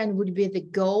for Ukraine would be the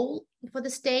goal for the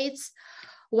states,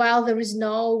 while there is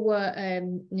no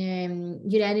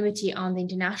unanimity on the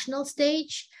international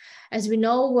stage. As we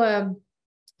know,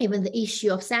 even the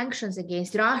issue of sanctions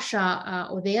against Russia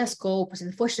or their scope is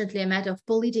unfortunately a matter of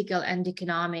political and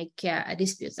economic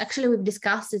disputes. Actually, we've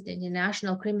discussed it in the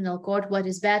International Criminal Court, what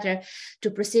is better to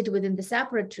proceed within the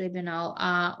separate tribunal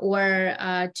or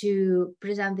to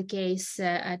present the case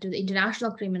to the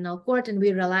International Criminal Court, and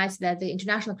we realized that the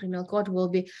International Criminal Court will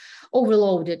be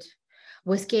overloaded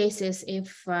with cases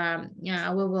if we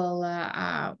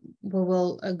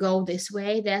will go this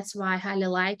way. That's why highly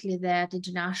likely that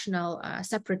international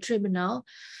separate tribunal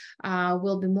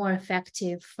will be more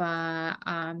effective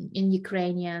in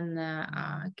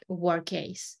Ukrainian war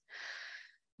case.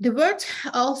 The world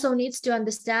also needs to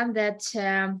understand that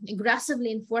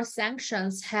aggressively enforced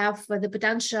sanctions have the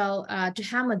potential to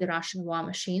hammer the Russian war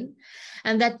machine,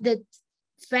 and that the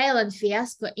fail and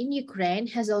fiasco in Ukraine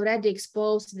has already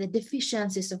exposed the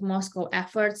deficiencies of Moscow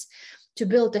efforts to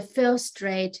build a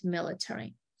first-rate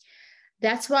military.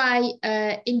 That's why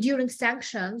enduring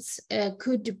sanctions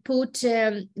could put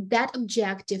that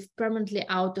objective permanently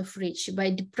out of reach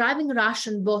by depriving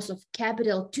Russia both of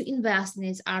capital to invest in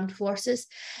its armed forces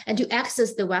and to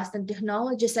access the Western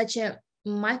technology, such a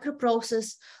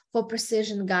microprocess for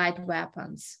precision guide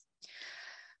weapons.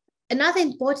 Another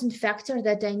important factor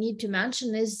that I need to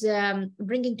mention is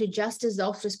bringing to justice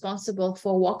those responsible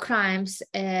for war crimes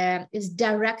is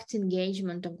direct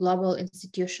engagement of global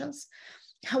institutions.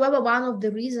 However, one of the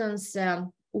reasons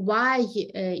why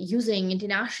using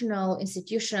international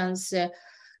institutions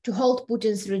to hold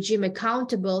Putin's regime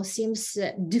accountable seems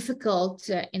difficult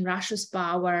in Russia's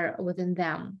power within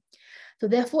them. So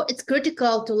therefore, it's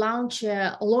critical to launch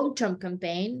a long-term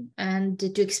campaign and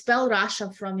to expel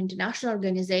Russia from international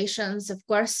organizations, of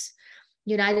course,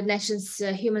 United Nations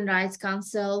Human Rights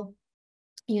Council,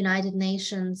 United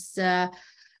Nations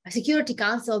Security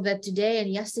Council, that today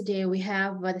and yesterday we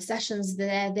have the sessions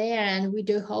there, and we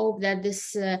do hope that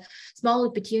this small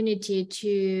opportunity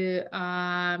to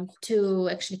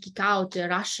actually kick out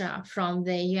Russia from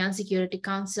the UN Security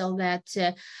Council, that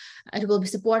it will be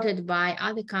supported by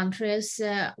other countries.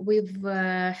 We've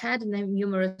had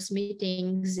numerous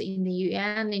meetings in the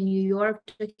UN in New York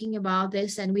talking about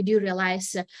this, and we do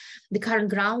realize the current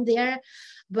ground there.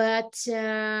 But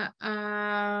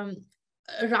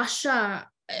Russia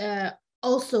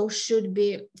also should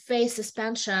face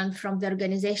suspension from the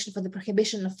Organization for the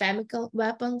Prohibition of Chemical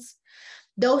Weapons.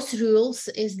 Those rules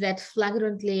is that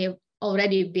flagrantly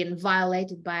already been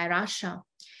violated by Russia.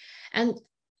 And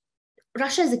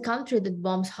Russia is a country that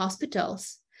bombs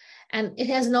hospitals, and it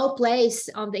has no place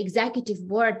on the executive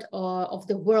board of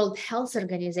the World Health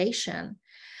Organization.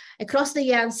 Across the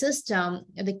UN system,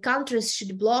 the countries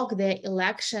should block the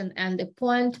election and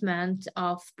appointment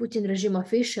of Putin regime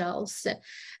officials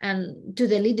and to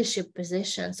the leadership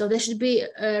position. So they should be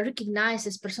recognized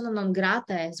as persona non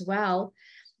grata as well.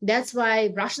 That's why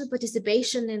Russian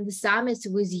participation in the summits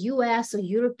with US or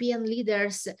European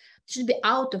leaders should be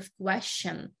out of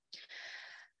question.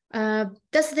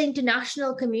 Thus, the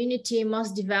international community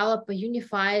must develop a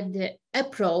unified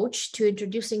approach to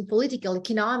introducing political,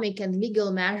 economic, and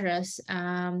legal measures,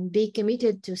 be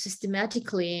committed to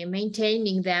systematically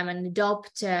maintaining them, and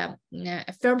adopt a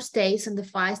firm stance in the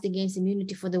fight against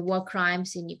immunity for the war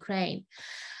crimes in Ukraine.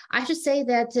 I should say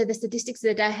that the statistics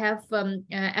that I have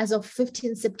as of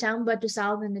 15 September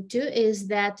 2002 is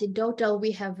that in total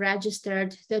we have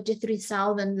registered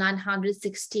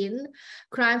 33,916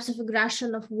 crimes of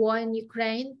aggression of war in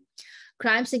Ukraine,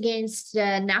 crimes against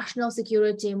national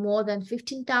security more than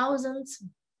 15,000.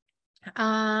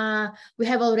 We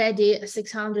have already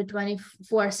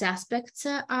 624 suspects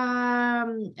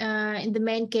in the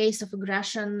main case of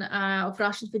aggression of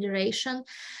Russian Federation.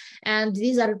 And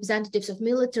these are representatives of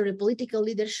military, political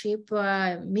leadership,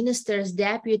 ministers,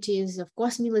 deputies, of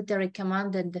course, military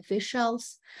command and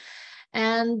officials.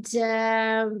 And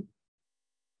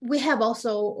we have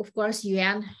also, of course,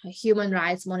 UN Human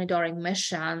Rights Monitoring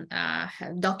Mission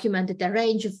have documented a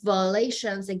range of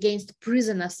violations against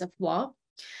prisoners of war.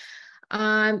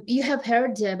 You have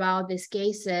heard about these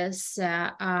cases.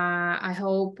 I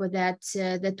hope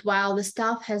that while the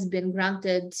staff has been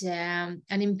granted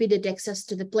unimpeded access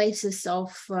to the places of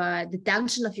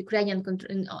detention of Ukrainian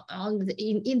in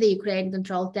the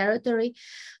Ukraine-controlled territory,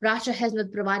 Russia has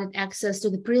not provided access to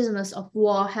the prisoners of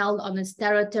war held on its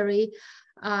territory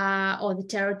or the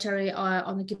territory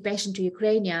on occupation to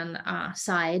Ukrainian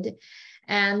side.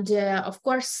 And of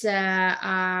course,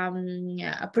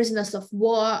 prisoners of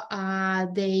war,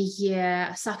 they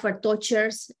suffer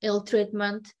tortures, ill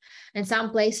treatment. In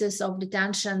some places of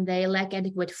detention, they lack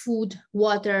adequate food,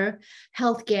 water,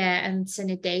 healthcare, and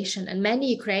sanitation. And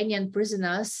many Ukrainian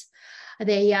prisoners,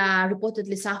 they are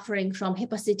reportedly suffering from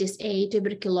hepatitis A,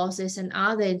 tuberculosis, and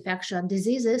other infectious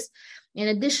diseases. And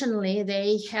additionally,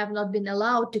 they have not been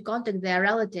allowed to contact their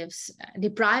relatives,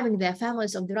 depriving their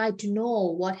families of the right to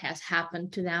know what has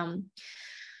happened to them.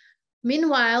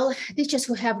 Meanwhile, teachers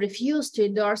who have refused to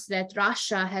endorse that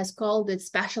Russia has called it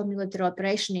special military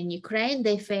operation in Ukraine,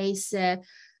 they face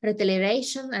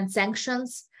retaliation and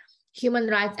sanctions. Human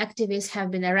rights activists have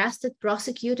been arrested,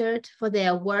 prosecuted for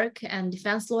their work, and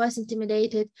defense lawyers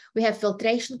intimidated. We have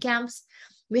filtration camps.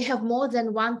 We have more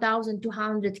than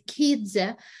 1,200 kids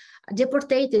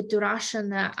deported to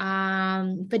Russian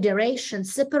Federation,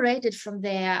 separated from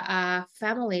their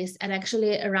families. And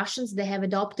actually, Russians, they have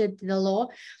adopted the law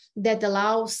that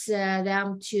allows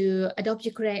them to adopt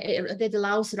that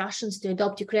allows Russians to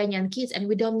adopt Ukrainian kids. And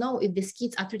we don't know if these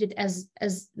kids are treated as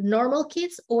normal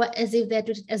kids or as if they're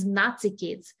treated as Nazi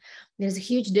kids. There's a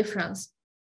huge difference.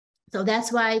 So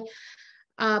that's why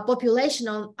population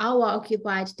on our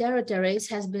occupied territories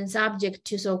has been subject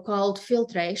to so-called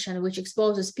filtration, which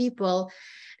exposes people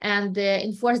and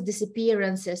enforced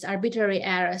disappearances, arbitrary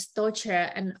arrest, torture,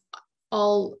 and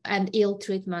ill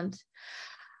treatment.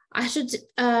 I should say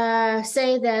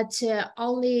that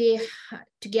only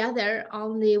together,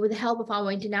 only with the help of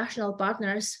our international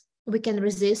partners, we can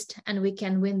resist and we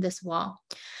can win this war.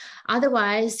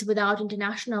 Otherwise, without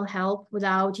international help,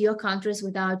 without your countries,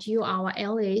 without you, our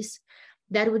allies,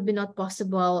 that would be not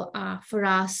possible for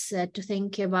us to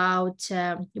think about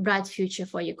a bright future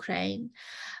for Ukraine.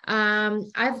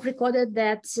 I've recorded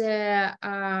that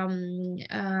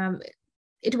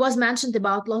it was mentioned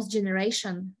about lost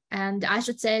generation, and I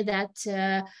should say that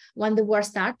when the war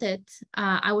started,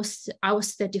 I was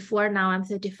 34. Now I'm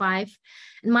 35,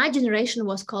 and my generation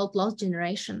was called lost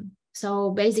generation.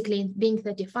 So basically, being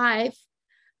 35.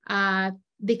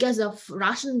 Because of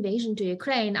Russian invasion to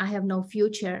Ukraine, I have no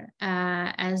future,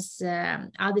 as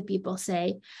other people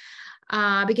say,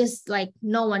 because like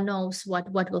no one knows what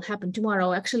will happen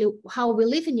tomorrow. Actually, how we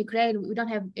live in Ukraine, we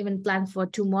don't have even plan for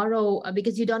tomorrow,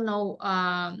 because you don't know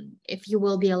if you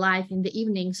will be alive in the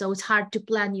evening. So it's hard to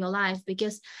plan your life,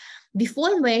 because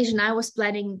before invasion, I was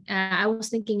planning, I was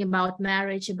thinking about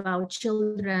marriage, about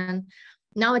children.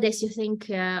 Nowadays, you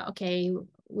think, okay,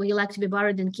 would you like to be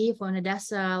buried in Kiev or in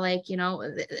Odessa? Like, you know,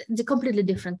 the completely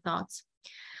different thoughts.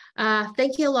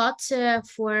 Thank you a lot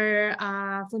for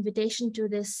invitation to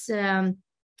this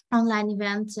online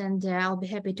event, and I'll be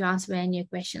happy to answer any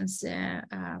questions.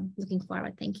 Looking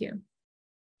forward. Thank you.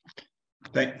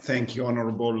 Thank you,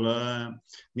 Honorable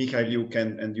Mikhail. You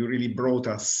really brought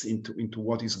us into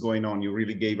what is going on. You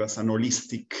really gave us an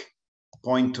holistic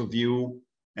point of view,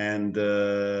 and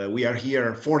we are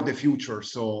here for the future.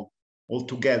 So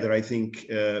altogether, I think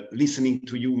listening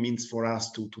to you means for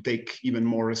us to take even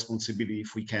more responsibility,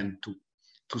 if we can,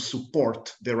 to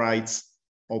support the rights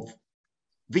of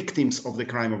victims of the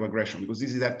crime of aggression, because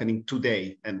this is happening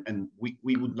today, and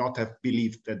we would not have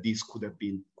believed that this could have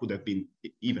been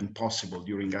even possible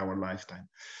during our lifetime.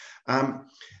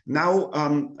 Now,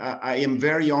 I am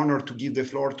very honored to give the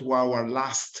floor to our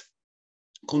last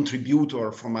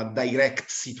contributor from a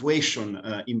direct situation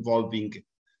involving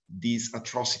these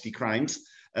atrocity crimes,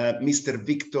 Mr.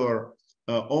 Victor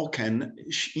Oken.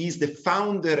 He is the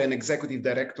founder and executive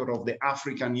director of the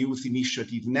African Youth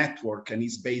Initiative Network, and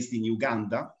is based in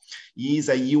Uganda. He is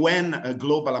a UN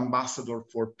Global Ambassador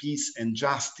for Peace and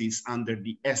Justice under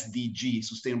the SDG,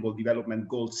 Sustainable Development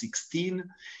Goal 16.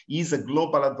 He is a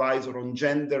global advisor on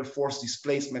gender, forced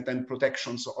displacement and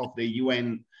protections of the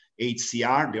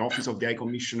UNHCR, the Office of the High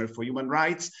Commissioner for Human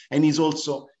Rights, and he's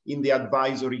also in the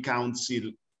Advisory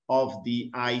Council of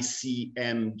the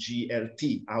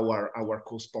ICMGLT, our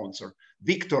co-sponsor.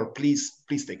 Victor, please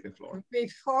take the floor.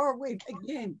 Before we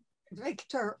begin,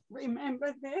 Victor,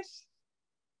 remember this?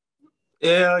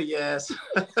 Yeah, yes.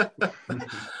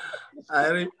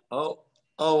 Oh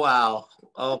wow.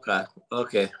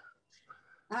 Okay.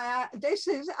 This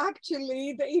is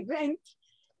actually the event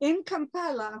in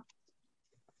Kampala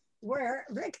where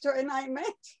Victor and I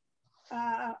met.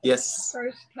 Yes.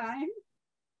 First time.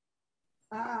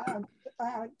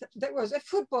 There was a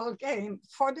football game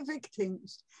for the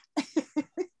victims.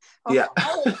 Yeah.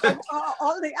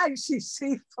 all the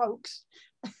ICC folks.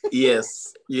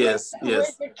 Yes. With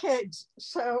the kids.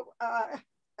 So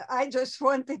I just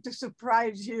wanted to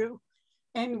surprise you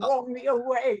and warm me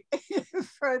away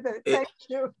further. Thank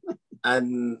you.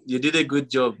 And you did a good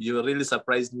job. You really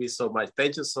surprised me so much.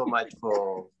 Thank you so much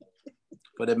for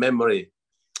the memory.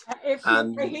 If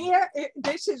you're here,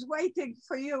 this is waiting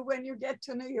for you when you get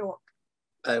to New York.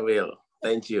 I will.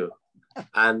 Thank you.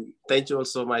 And thank you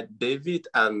also, my David,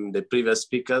 and the previous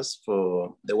speakers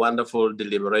for the wonderful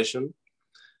deliberation.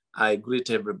 I greet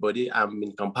everybody. I'm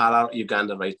in Kampala,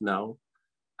 Uganda right now.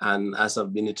 And as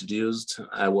I've been introduced,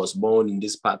 I was born in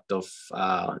this part of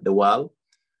the world.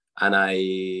 And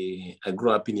I grew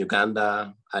up in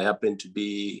Uganda. I happen to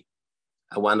be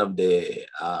one of the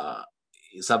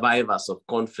survivors of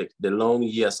conflict, the long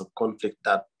years of conflict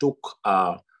that took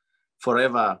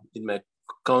forever in my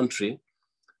country.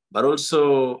 But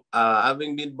also,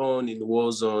 having been born in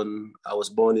war zone, I was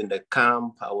born in the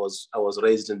camp. I was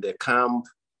raised in the camp.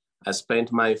 I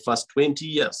spent my first 20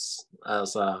 years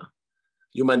as a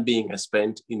human being. I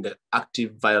spent in the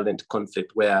active violent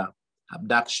conflict where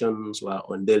abductions were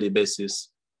on daily basis,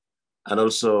 and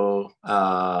also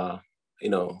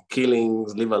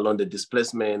killings, leave alone the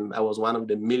displacement. I was one of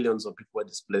the millions of people who were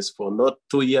displaced for not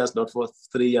 2 years, not for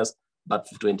 3 years, but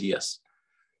for 20 years.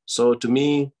 So to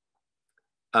me,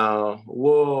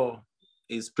 war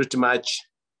is pretty much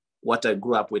what I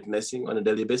grew up witnessing on a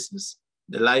daily basis.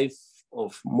 The life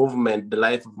of movement, the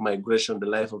life of migration, the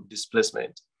life of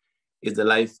displacement is the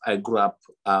life I grew up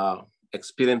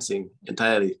experiencing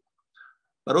entirely.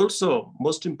 But also,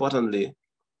 most importantly,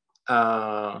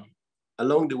 along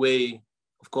the way,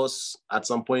 of course, at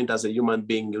some point as a human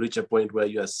being, you reach a point where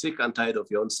you are sick and tired of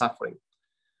your own suffering.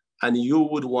 And you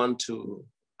would want to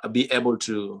be able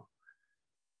to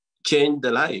change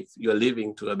the life you're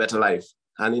living to a better life.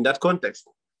 And in that context,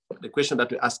 the question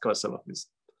that we ask ourselves is,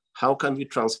 how can we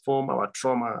transform our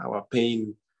trauma, our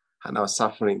pain, and our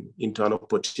suffering into an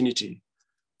opportunity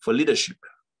for leadership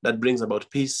that brings about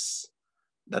peace,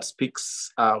 that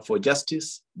speaks for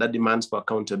justice, that demands for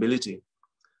accountability?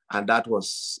 And that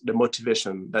was the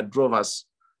motivation that drove us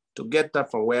to get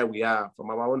up from where we are, from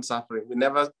our own suffering. We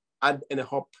never had any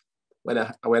hope. When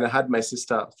I had my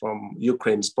sister from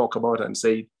Ukraine spoke about and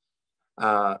said,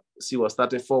 she was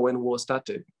 34 when war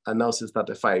started, and now she's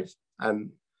 35.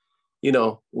 And, you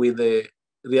know, with the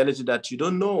reality that you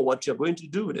don't know what you're going to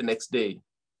do the next day,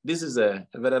 this is a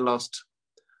very lost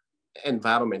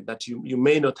environment that you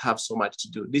may not have so much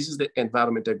to do. This is the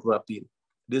environment I grew up in.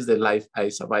 This is the life I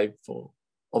survived for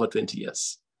over 20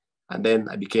 years. And then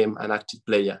I became an active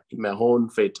player in my own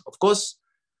fate. Of course,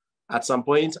 at some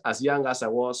point, as young as I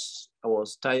was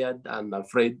tired and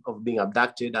afraid of being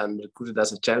abducted and recruited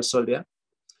as a child soldier.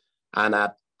 And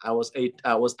I was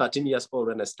 13 years old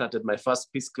when I started my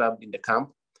first peace club in the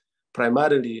camp,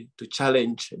 primarily to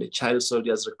challenge the child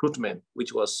soldiers recruitment,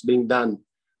 which was being done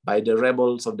by the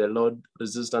rebels of the Lord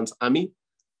Resistance Army,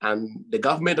 and the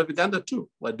government of Uganda too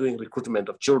were doing recruitment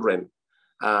of children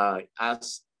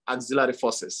as auxiliary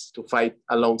forces to fight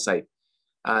alongside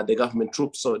the government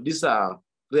troops. So these are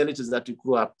realities that we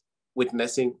grew up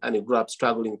witnessing and we grew up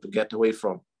struggling to get away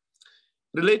from.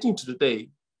 Relating to today,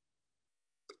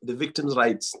 the victims'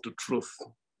 rights to truth,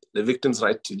 the victims'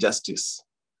 right to justice,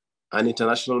 and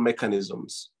international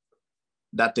mechanisms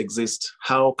that exist,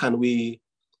 how can we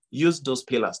use those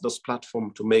pillars, those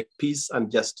platforms to make peace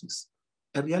and justice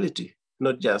a reality,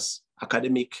 not just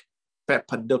academic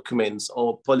paper documents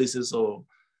or policies or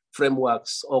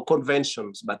frameworks or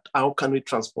conventions, but how can we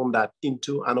transform that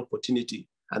into an opportunity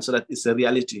and so that it's a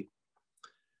reality?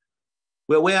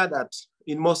 We're aware that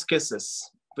in most cases,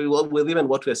 with even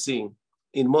what we're seeing,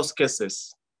 in most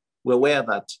cases, we're aware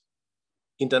that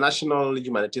international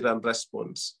humanitarian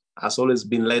response has always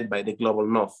been led by the global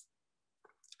north.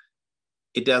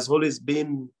 It has always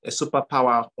been a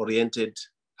superpower-oriented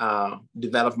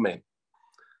development.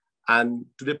 And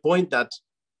to the point that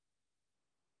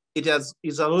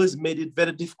it's always made it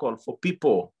very difficult for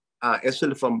people,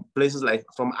 especially from places like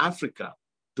from Africa,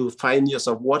 to find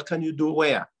yourself. What can you do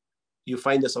where? You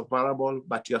find yourself vulnerable,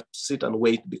 but you have to sit and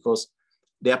wait because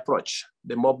the approach,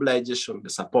 the mobilization, the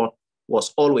support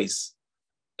was always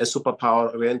a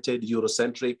superpower-oriented,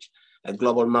 Eurocentric, a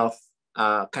global north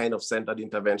kind of centered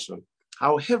intervention.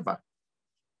 However,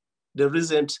 the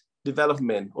recent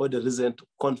development or the recent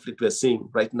conflict we're seeing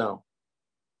right now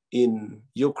in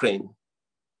Ukraine,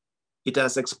 it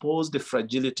has exposed the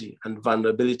fragility and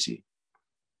vulnerability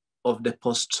of the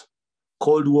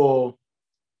post-Cold War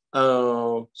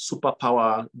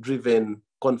superpower-driven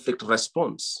conflict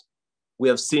response. We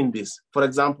have seen this. For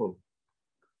example,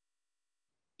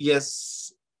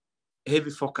 yes,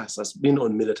 heavy focus has been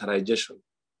on militarization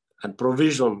and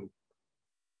provision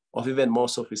of even more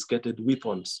sophisticated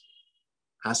weapons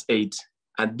as aid.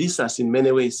 And this has in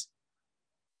many ways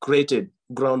created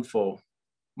ground for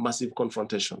massive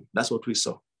confrontation. That's what we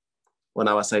saw on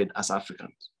our side as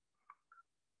Africans.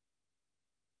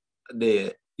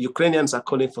 The Ukrainians are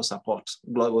calling for support,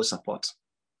 global support,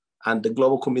 and the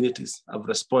global communities have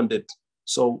responded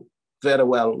so very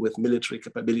well with military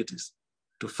capabilities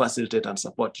to facilitate and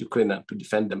support Ukraine to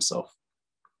defend themselves.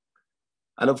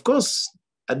 And of course,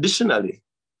 additionally,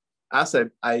 as I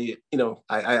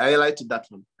highlighted that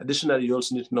one. Additionally, you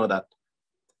also need to know that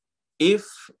if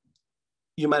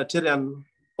humanitarian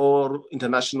or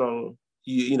international,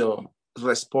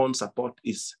 response support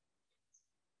is,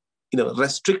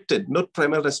 restricted, not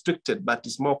primarily restricted, but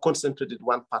is more concentrated in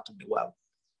one part of the world,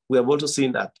 we have also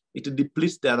seen that it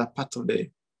depletes the other parts of the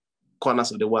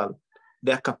corners of the world,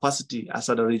 their capacity as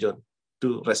other region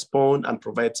to respond and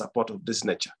provide support of this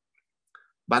nature.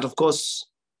 But of course,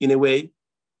 in a way,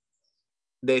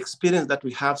 the experience that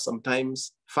we have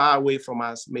sometimes far away from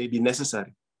us may be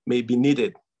necessary, may be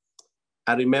needed.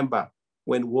 I remember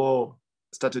when war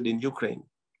started in Ukraine,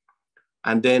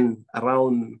 and then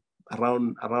around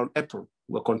April,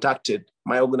 we were contacted,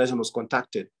 my organization was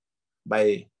contacted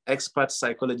by expert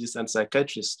psychologists and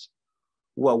psychiatrists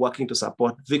who are working to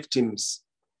support victims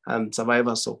and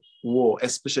survivors of war,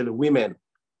 especially women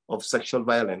of sexual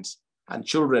violence and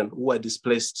children who are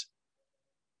displaced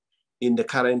in the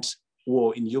current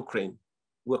war in Ukraine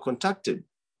were contacted.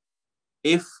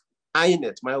 If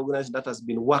INET, my organization that has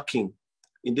been working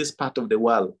in this part of the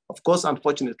world, of course,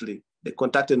 unfortunately, they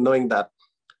contacted knowing that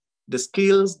the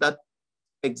skills that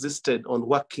existed on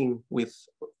working with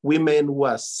women who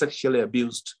are sexually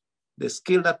abused, the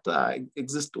skill that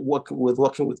exists working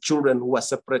with children who are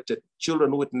separated,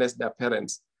 children who witnessed their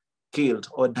parents killed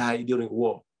or died during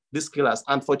war, this skill has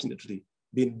unfortunately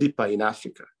been deeper in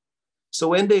Africa. So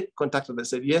when they contacted, they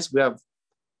said, yes, we have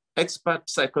expert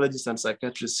psychologists and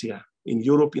psychiatrists here in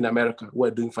Europe, in America, who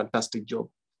are doing a fantastic job,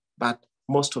 but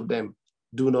most of them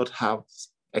do not have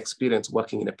experience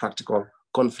working in a practical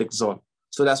conflict zone.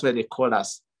 So that's why they called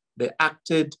us. They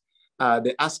acted,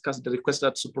 they asked us, they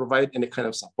requested us to provide any kind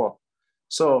of support.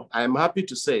 So I'm happy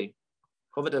to say,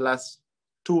 over the last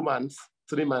 2 months,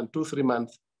 3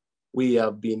 months, we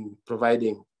have been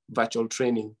providing virtual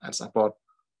training and support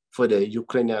for the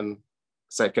Ukrainian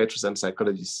psychiatrists and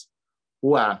psychologists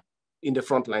who are in the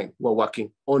front line, who are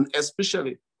working on,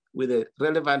 especially with the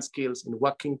relevant skills in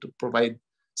working to provide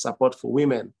support for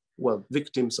women who are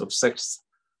victims of sex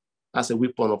as a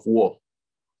weapon of war.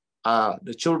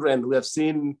 The children, we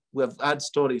have had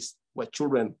stories where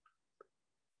children,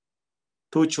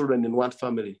 2 children in one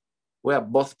family, where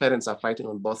both parents are fighting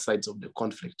on both sides of the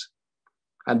conflict.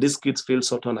 And these kids feel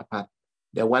so torn apart.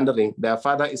 They're wondering, their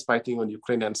father is fighting on the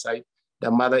Ukrainian side,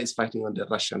 their mother is fighting on the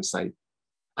Russian side,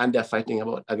 and they're fighting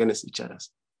against each other.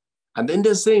 And then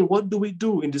they're saying, what do we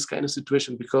do in this kind of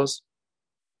situation? Because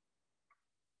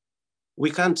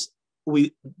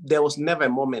there was never a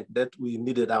moment that we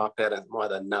needed our parents more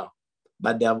than now,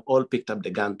 but they have all picked up the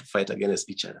gun to fight against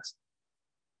each other.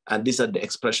 And these are the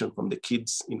expression from the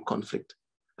kids in conflict.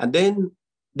 And then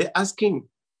we asked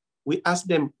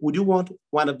them, would you want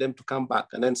one of them to come back?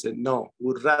 And then said, no,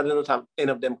 we'd rather not have any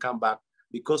of them come back,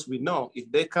 because we know if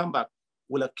they come back,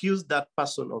 we'll accuse that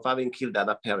person of having killed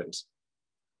other parents.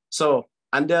 So,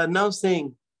 and they are now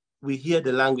saying, we hear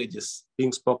the languages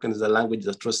being spoken as the languages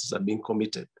atrocities are being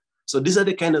committed. So these are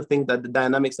the kind of things that the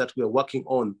dynamics that we are working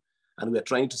on, and we are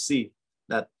trying to see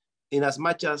that in as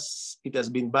much as it has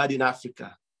been bad in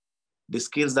Africa, the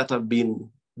skills that have been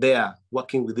there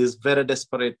working with these very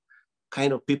desperate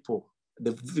kind of people,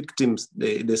 the victims,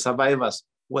 the survivors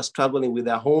who are struggling with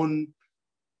their own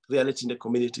reality in the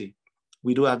community,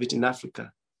 we do have it in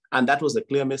Africa. And that was a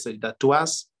clear message that to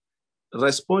us,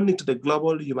 responding to the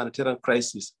global humanitarian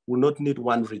crisis, we will not need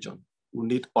one region. We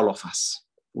need all of us.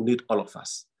 We need all of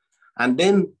us. And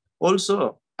then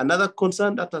also another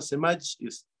concern that has emerged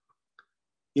is,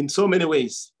 in so many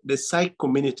ways, the psych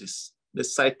communities, the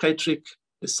psychiatric,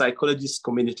 the psychologist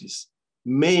communities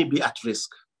may be at risk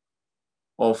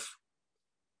of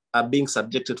being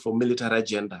subjected for military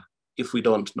agenda if we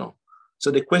don't know. So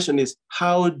the question is,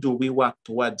 how do we work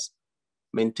towards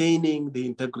maintaining the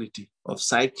integrity of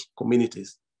psych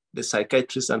communities, the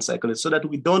psychiatrists and psychologists, so that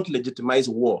we don't legitimize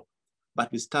war,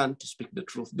 but we stand to speak the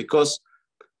truth? Because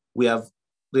we have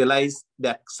realized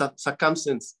that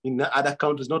circumstances in other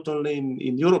countries, not only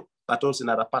in Europe, but also in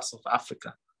other parts of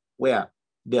Africa, where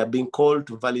they are being called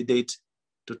to validate,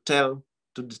 to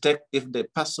detect if the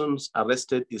persons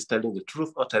arrested is telling the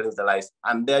truth or telling the lies.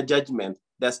 And their judgment,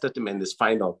 their statement is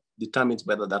final, determines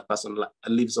whether that person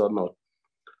lives or not.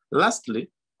 Lastly,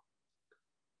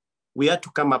 we had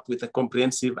to come up with a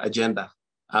comprehensive agenda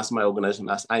as my organization,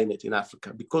 as INET in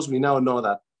Africa, because we now know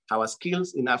that our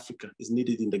skills in Africa is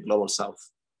needed in the global South.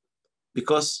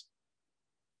 Because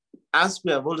as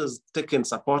we have always taken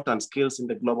support and skills in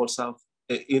the global South,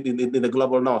 in the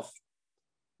global North,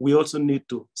 we also need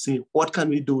to see what can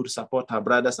we do to support our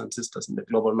brothers and sisters in the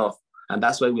global North. And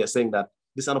that's why we are saying that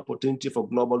this is an opportunity for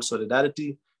global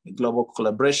solidarity, global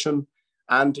collaboration.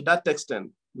 And to that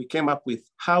extent, we came up with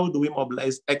how do we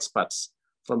mobilize experts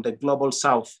from the global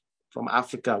South, from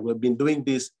Africa. We've been doing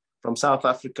this from South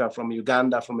Africa, from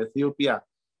Uganda, from Ethiopia,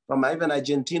 from even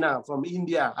Argentina, from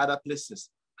India, other places.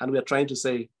 And we're trying to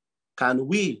say, can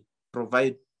we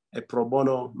provide a pro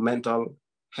bono mental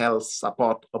health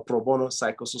support, a pro bono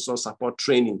psychosocial support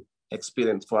training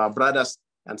experience for our brothers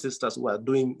and sisters who are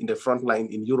doing in the front line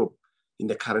in Europe in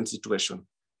the current situation?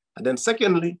 And then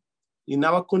secondly, in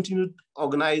our continued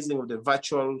organizing of the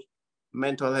virtual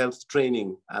mental health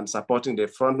training and supporting the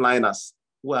frontliners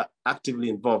who are actively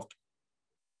involved,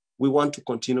 we want to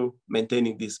continue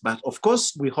maintaining this. But of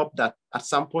course, we hope that at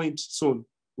some point soon,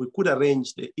 we could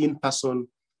arrange the in-person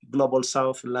Global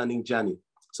South learning journey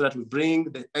so that we bring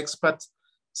the experts,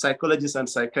 psychologists and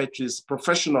psychiatrists,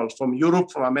 professionals from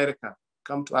Europe, from America,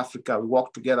 come to Africa. We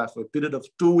work together for a period of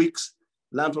 2 weeks,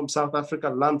 learn from South Africa,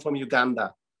 learn from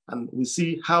Uganda, and we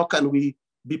see how can we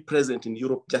be present in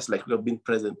Europe just like we have been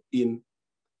present in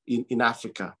in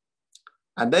Africa.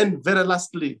 And then very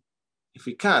lastly, if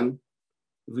we can,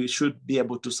 we should be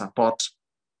able to support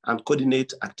and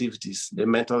coordinate activities, the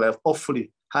mental health.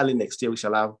 Hopefully, early next year, we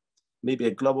shall have maybe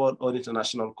a global or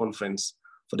international conference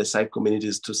for the site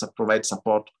communities to provide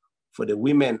support for the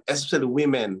women, especially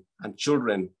women and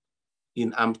children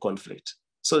in armed conflict.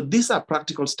 So these are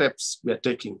practical steps we are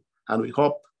taking, and we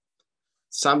hope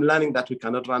some learning that we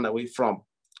cannot run away from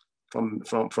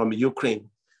Ukraine.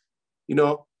 You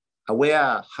know,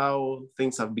 aware how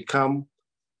things have become,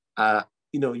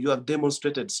 you know, you have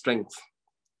demonstrated strength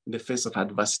in the face of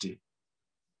adversity.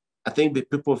 I think the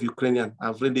people of Ukraine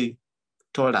have really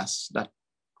told us that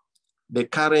the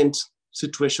current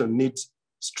situation needs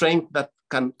strength that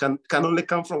can only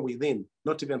come from within,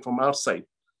 not even from outside.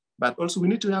 But also we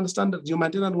need to understand that the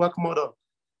humanitarian work model,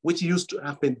 which used to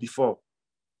happen before,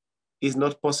 is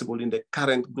not possible in the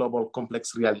current global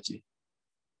complex reality.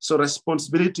 So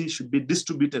responsibility should be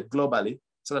distributed globally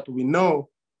so that we know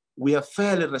we are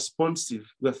fairly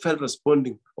responsive, we are fairly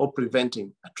responding or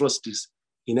preventing atrocities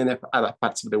in any other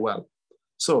parts of the world.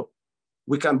 So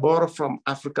we can borrow from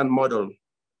African model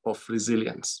of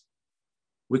resilience.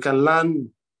 We can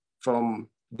learn from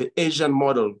the Asian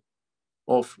model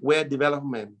of where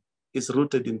development is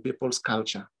rooted in people's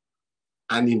culture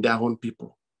and in their own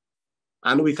people.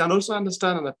 And we can also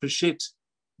understand and appreciate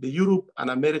the Europe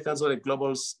and Americans or the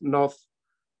global North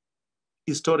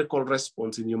historical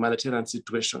response in humanitarian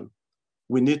situation.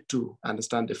 We need to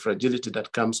understand the fragility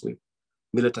that comes with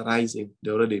militarizing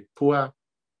the already poor,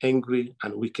 angry,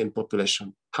 and weakened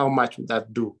population. How much would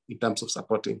that do in terms of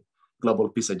supporting global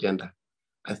peace agenda?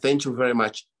 I thank you very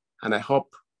much. And I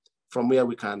hope from where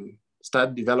we can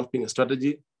start developing a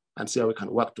strategy and see how we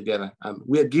can work together. And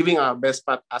we are giving our best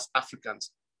part as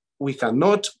Africans. We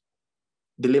cannot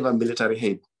deliver military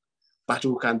aid, but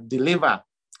we can deliver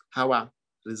our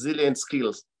resilient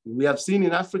skills. We have seen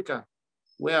in Africa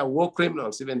where war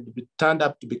criminals even turned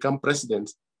up to become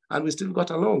presidents, and we still got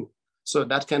along. So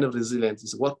that kind of resilience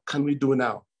is what can we do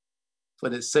now for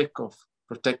the sake of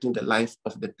protecting the life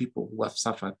of the people who have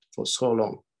suffered for so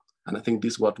long. And I think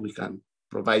this is what we can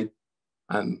provide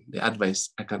and the advice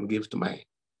I can give to my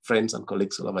friends and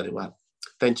colleagues all over the world.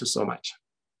 Thank you so much.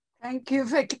 Thank you,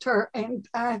 Victor. And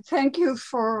thank you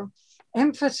for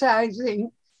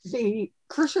emphasizing the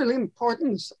crucial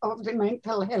importance of the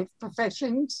mental health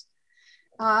professions.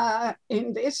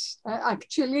 In this,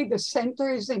 actually, the center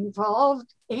is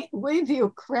involved with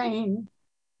Ukraine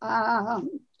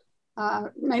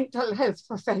mental health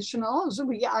professionals.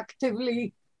 We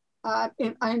actively are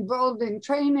involved in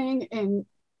training, in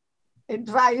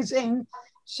advising,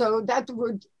 so that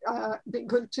would be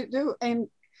good to do. And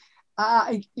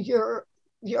your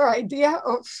idea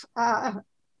of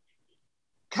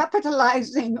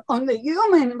capitalizing on the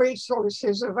human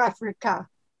resources of Africa.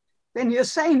 When you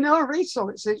say no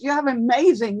resources, you have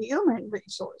amazing human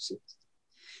resources.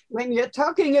 When you're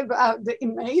talking about the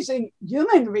amazing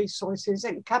human resources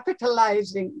and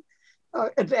capitalizing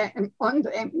on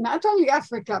them, not only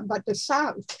Africa, but the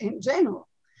South in general,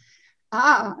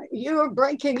 you're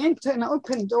breaking into an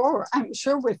open door, I'm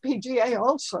sure with PGA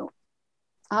also.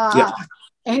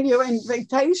 And your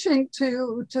invitation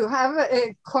to have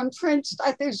a conference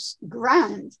that is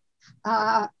grand.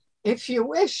 If you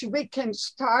wish, we can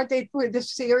start it with a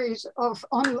series of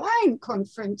online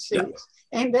conferences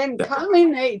and then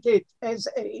culminate it as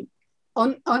a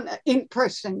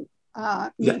in-person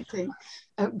meeting.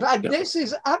 But this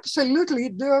is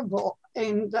absolutely doable.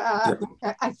 And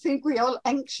I think we're all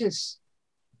anxious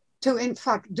to, in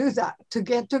fact, do that, to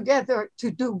get together to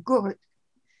do good.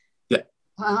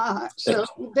 So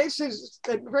this is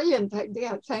a brilliant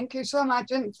idea. Thank you so much.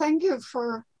 And thank you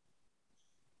for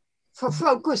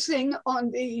focusing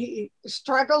on the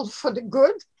struggle for the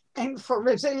good and for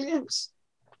resilience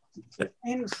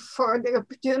and for the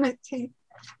opportunity.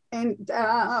 And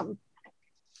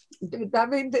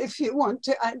David, if you want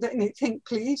to add anything,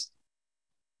 please.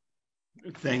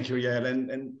 Thank you, Yael.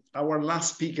 And our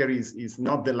last speaker is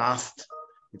not the last.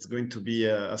 It's going to be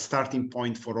a starting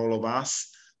point for all of us.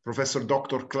 Professor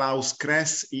Dr. Klaus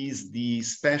Kress is the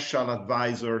special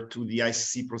advisor to the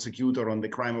ICC prosecutor on the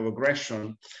crime of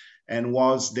aggression and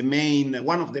was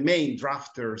one of the main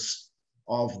drafters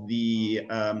of the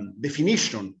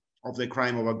definition of the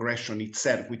crime of aggression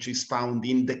itself, which is found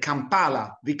in the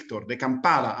Kampala, Victor, the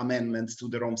Kampala amendments to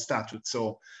the Rome Statute.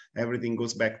 So everything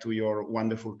goes back to your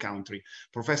wonderful country.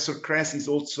 Professor Kress is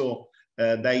also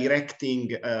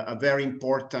directing a very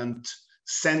important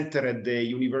center at the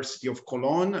University of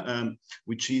Cologne,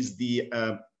 which is the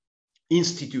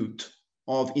Institute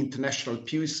of International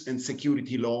Peace and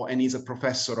Security Law, and is a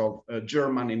professor of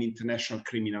German and international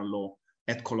criminal law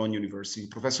at Cologne University.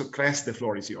 Professor Kress, the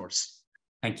floor is yours.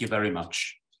 Thank you very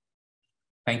much.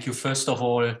 Thank you, first of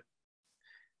all,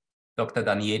 Dr.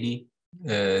 Danieli,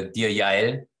 dear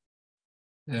Yael,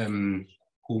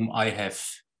 whom I have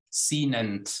seen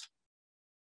and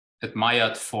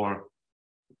admired for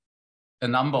a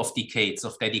number of decades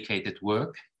of dedicated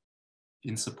work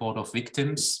in support of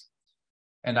victims.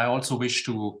 And I also wish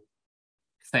to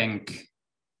thank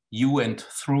you, and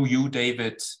through you,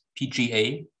 David,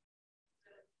 PGA.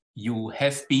 You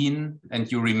have been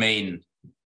and you remain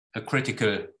a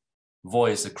critical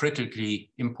voice, a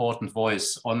critically important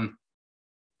voice on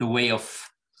the way of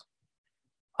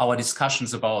our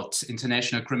discussions about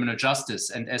international criminal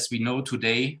justice. And as we know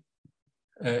today,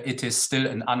 it is still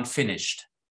an unfinished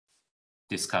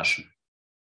discussion.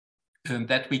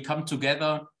 That we come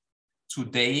together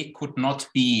today could not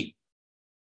be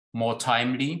more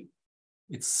timely.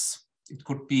 It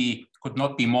could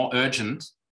not be more urgent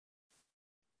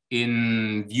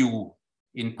in view,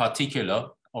 in particular,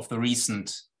 of the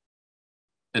recent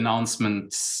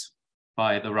announcements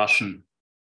by the Russian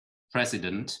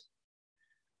president.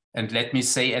 And let me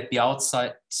say at the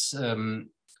outset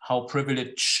how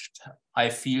privileged I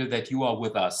feel that you are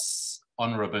with us,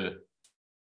 Honorable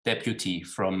Deputy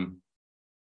from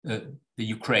the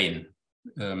Ukraine.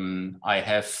 I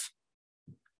have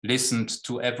listened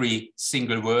to every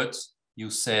single word you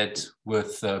said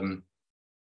with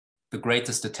the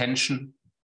greatest attention,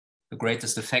 the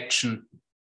greatest affection,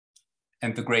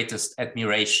 and the greatest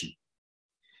admiration.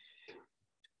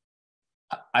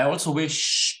 I also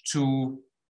wish to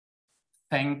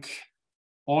thank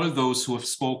all those who have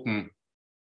spoken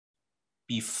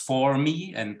before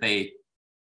me, and they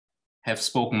have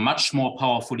spoken much more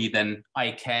powerfully than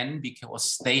I can,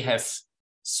 because they have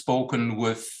spoken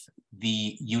with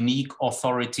the unique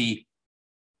authority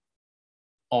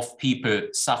of people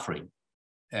suffering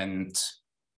and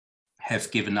have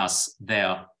given us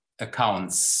their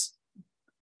accounts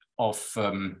of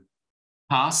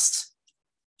past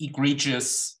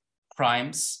egregious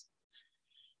crimes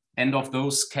and of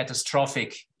those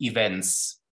catastrophic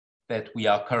events that we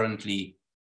are currently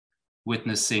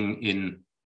witnessing in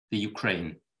the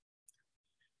Ukraine.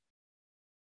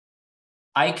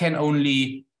 I can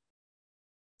only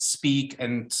speak,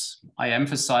 and I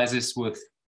emphasize this, with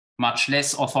much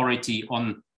less authority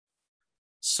on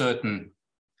certain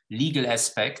legal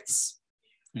aspects,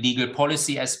 legal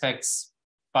policy aspects,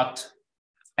 but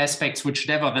aspects which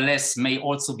nevertheless may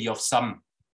also be of some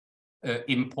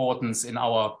importance in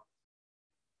our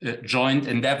joint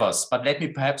endeavors. But let me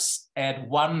perhaps add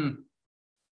one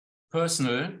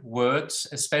personal word,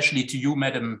 especially to you,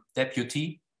 Madam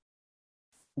Deputy.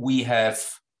 We have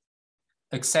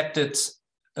accepted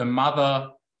a mother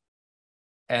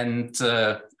and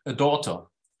a daughter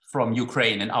from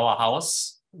Ukraine in our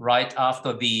house right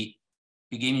after the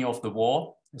beginning of the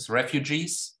war as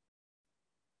refugees.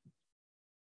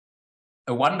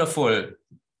 A wonderful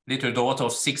little daughter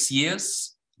of 6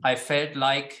 years. I felt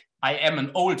like I am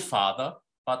an old father,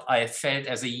 but I felt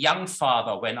as a young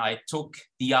father when I took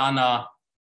Diana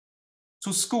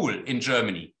to school in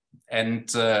Germany. And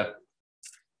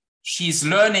she's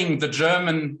learning the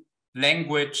German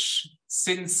language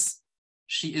since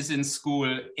she is in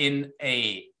school in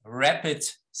a rapid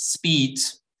speed,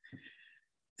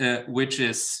 which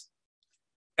is,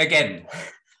 again,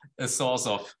 a source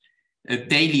of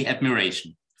daily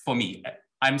admiration for me.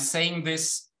 I'm saying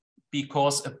this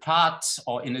because apart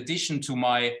or in addition to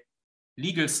my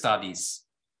legal studies,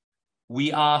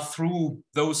 we are through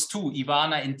those two,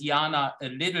 Ivana and Diana, a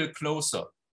little closer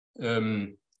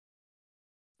to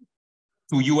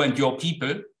you and your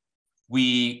people.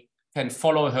 We can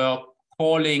follow her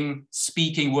calling,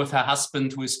 speaking with her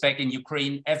husband who is back in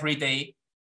Ukraine every day,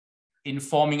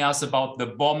 informing us about the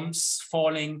bombs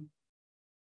falling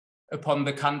upon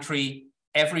the country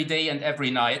every day and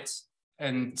every night.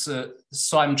 And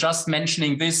so I'm just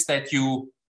mentioning this, that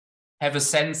you have a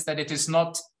sense that it is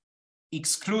not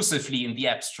exclusively in the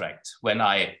abstract when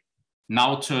I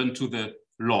now turn to the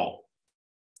law.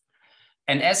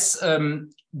 And as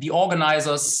the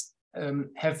organizers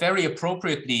have very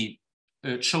appropriately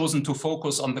chosen to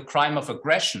focus on the crime of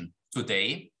aggression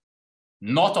today,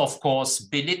 not of course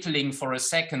belittling for a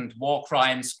second war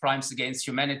crimes, crimes against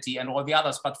humanity and all the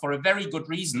others, but for a very good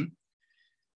reason,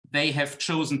 they have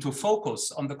chosen to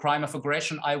focus on the crime of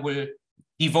aggression. I will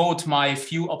devote my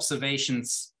few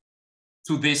observations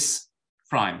to this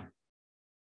crime.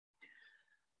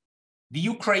 The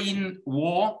Ukraine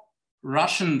war,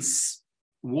 Russians'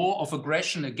 war of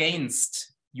aggression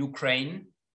against Ukraine,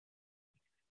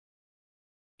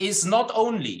 is not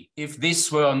only, if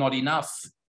this were not enough,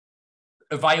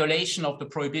 a violation of the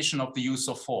prohibition of the use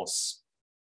of force.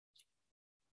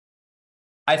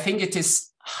 I think it is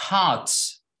hard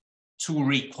to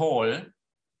recall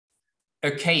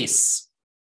a case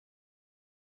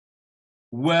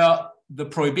where the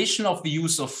prohibition of the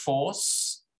use of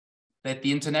force that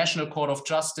the International Court of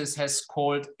Justice has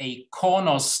called a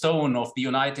cornerstone of the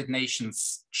United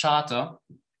Nations Charter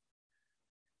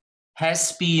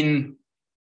has been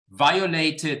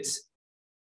violated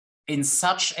in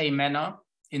such a manner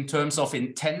in terms of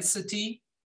intensity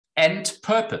and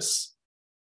purpose.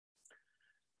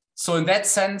 So in that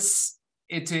sense,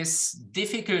 it is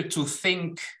difficult to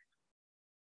think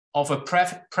of a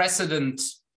precedent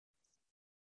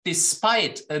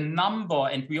despite a number,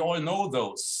 and we all know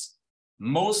those,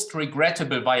 most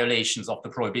regrettable violations of the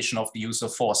prohibition of the use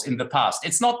of force in the past.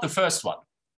 It's not the first one,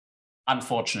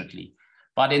 unfortunately.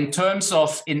 But in terms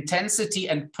of intensity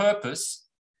and purpose,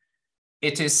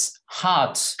 it is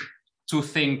hard to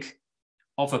think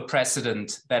of a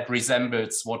precedent that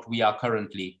resembles what we are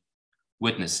currently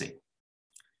witnessing.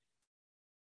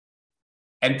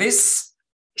 And this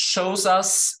shows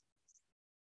us,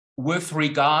 with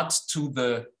regard to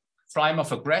the crime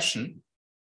of aggression,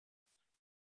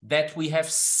 that we have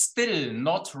still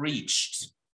not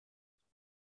reached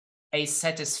a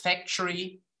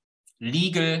satisfactory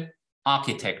legal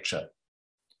architecture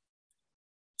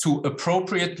to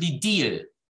appropriately deal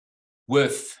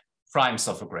with crimes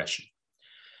of aggression.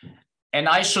 And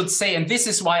I should say, and this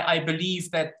is why I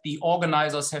believe that the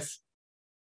organizers have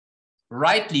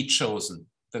rightly chosen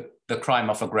the crime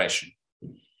of aggression,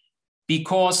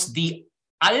 because the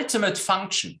ultimate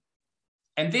function,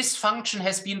 and this function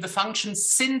has been the function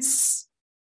since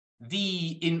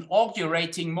the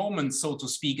inaugurating moment, so to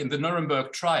speak, in the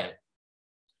Nuremberg trial.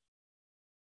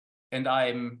 And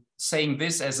I'm saying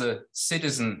this as a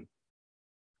citizen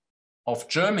of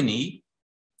Germany,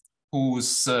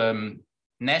 whose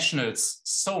nationals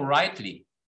so rightly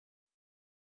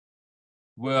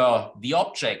were the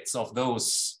objects of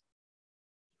those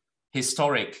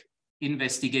historic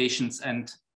investigations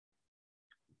and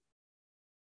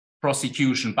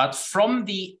prosecution. But from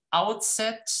the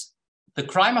outset, the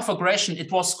crime of aggression,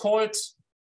 it was called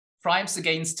crimes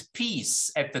against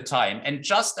peace at the time. And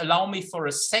just allow me for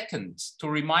a second to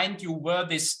remind you where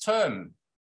this term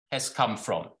has come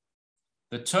from.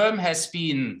 The term has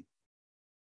been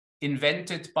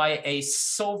invented by a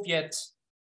Soviet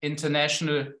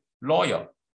international lawyer,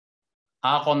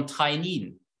 Aaron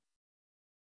Trainin.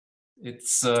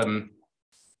 It's hard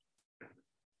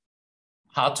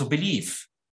to believe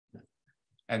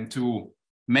and to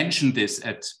mention this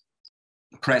at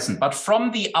present. But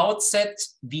from the outset,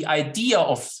 the idea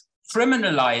of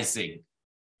criminalizing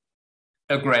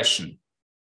aggression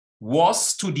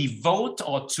was to devote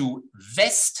or to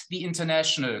vest the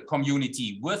international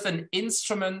community with an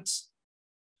instrument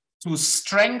to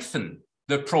strengthen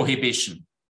the prohibition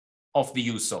of the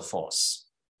use of force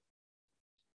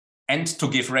and to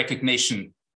give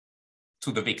recognition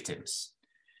to the victims.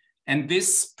 And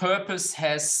this purpose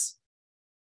has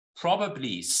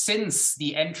probably, since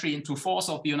the entry into force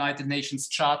of the United Nations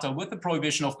Charter with the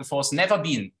prohibition of the force, never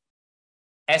been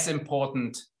as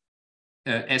important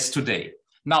as today.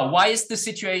 Now, why is the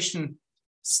situation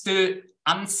still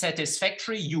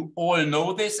unsatisfactory? You all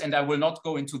know this, and I will not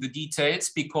go into the details,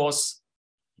 because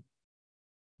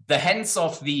the hands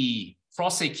of the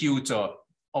prosecutor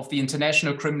of the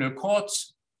International Criminal Court,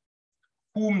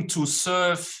 whom to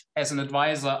serve as an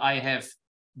advisor I have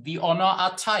the honor,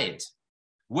 are tied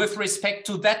with respect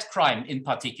to that crime in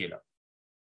particular,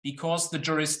 because the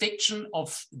jurisdiction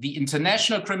of the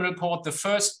International Criminal Court, the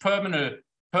first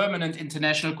permanent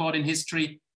international court in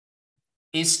history,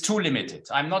 is too limited.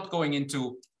 I'm not going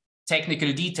into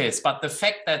technical details, but the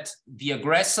fact that the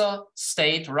aggressor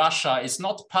state, Russia, is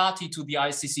not party to the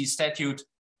ICC statute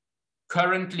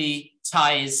currently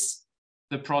ties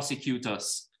the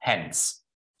prosecutor's hands.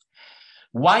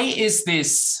 Why is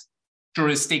this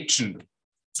jurisdiction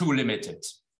too limited?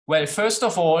 Well, first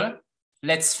of all,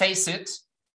 let's face it,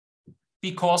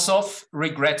 because of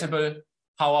regrettable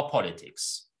power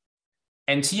politics.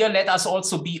 And here, let us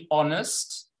also be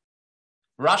honest,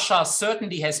 Russia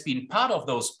certainly has been part of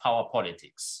those power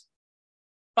politics,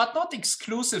 but not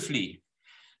exclusively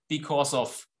because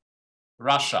of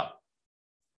Russia.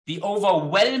 The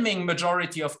overwhelming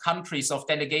majority of countries, of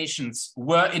delegations,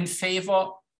 were in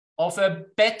favor of a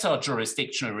better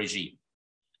jurisdictional regime.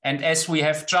 And as we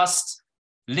have just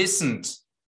listened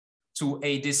to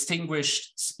a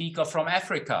distinguished speaker from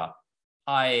Africa,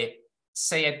 I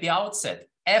say at the outset,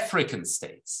 African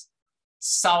states,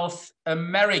 South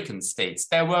American states,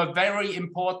 there were very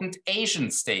important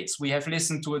Asian states. We have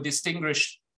listened to a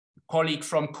distinguished colleague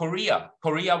from Korea.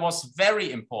 Korea was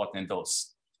very important in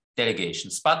those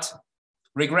delegations, but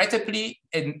regrettably,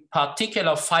 in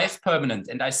particular, 5 permanent,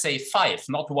 and I say 5,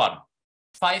 not 1,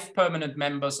 5 permanent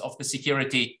members of the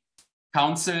Security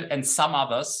Council and some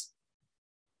others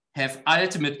have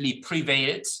ultimately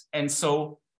prevailed, and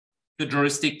so the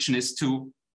jurisdiction is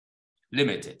too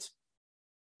limited.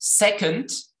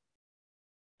 Second,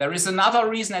 there is another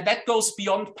reason, and that goes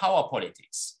beyond power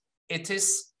politics. It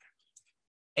is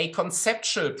a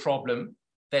conceptual problem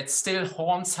that still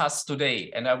haunts us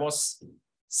today. And I was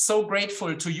so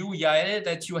grateful to you, Yael,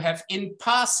 that you have in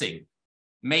passing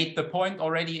made the point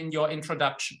already in your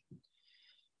introduction.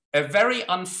 A very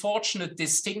unfortunate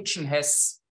distinction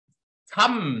has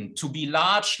come to be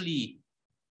largely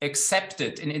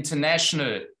accepted in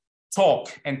international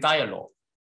talk and dialogue,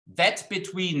 that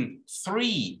between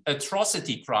 3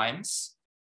 atrocity crimes,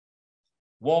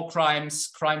 war crimes,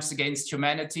 crimes against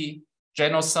humanity,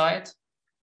 genocide,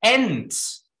 and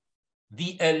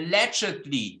the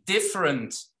allegedly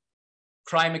different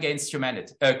crime against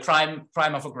humanity, crime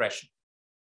of aggression.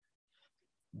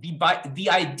 The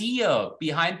idea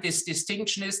behind this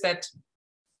distinction is that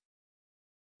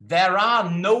there are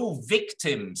no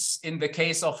victims in the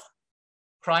case of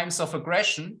crimes of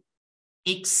aggression,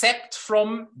 except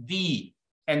from the,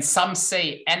 and some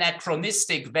say,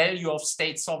 anachronistic value of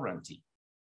state sovereignty.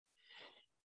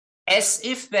 As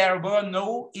if there were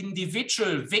no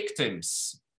individual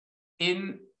victims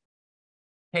in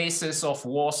cases of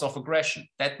wars of aggression.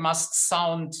 That must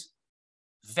sound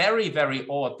very, very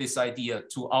odd, this idea,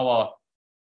 to our,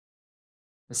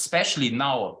 especially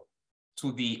now,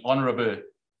 to the honorable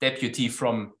deputy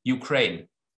from Ukraine.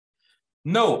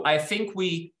 No, I think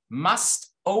we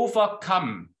must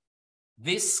overcome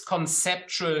this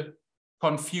conceptual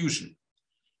confusion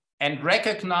and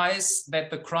recognize that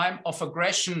the crime of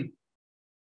aggression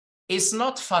is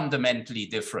not fundamentally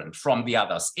different from the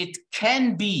others. It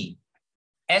can be,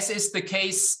 as is the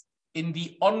case in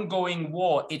the ongoing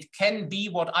war, it can be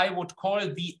what I would call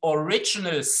the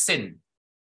original sin.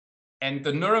 And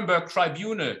the Nuremberg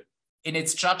Tribunal, in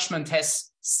its judgment,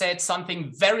 has said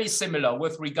something very similar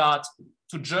with regard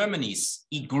to Germany's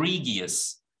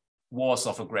egregious wars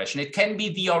of aggression. It can be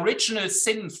the original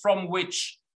sin from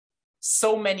which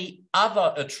so many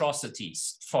other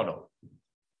atrocities follow.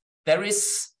 There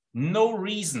is no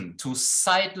reason to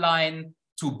sideline,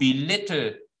 to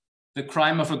belittle the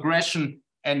crime of aggression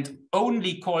and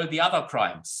only call the other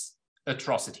crimes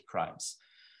atrocity crimes.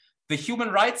 The Human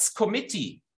Rights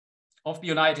Committee of the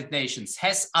United Nations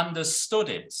has understood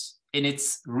it in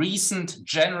its recent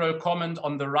general comment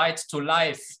on the right to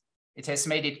life. It has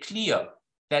made it clear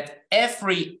that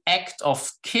every act of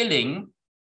killing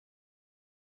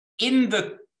in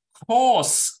the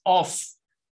course of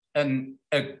an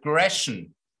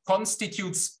aggression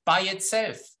constitutes by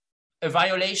itself a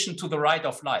violation to the right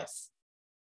of life.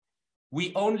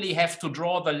 We only have to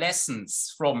draw the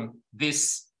lessons from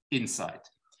this insight.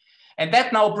 And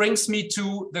that now brings me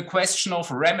to the question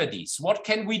of remedies. What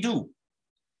can we do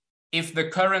if the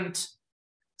current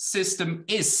system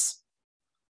is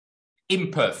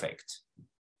imperfect?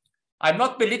 I'm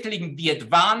not belittling the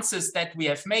advances that we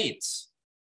have made,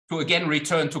 to again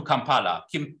return to Kampala.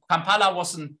 Kampala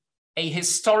was a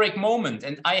historic moment,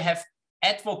 and I have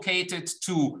advocated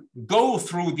to go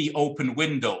through the open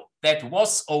window that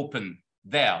was open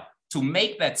there to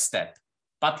make that step.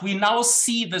 But we now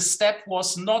see the step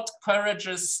was not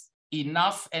courageous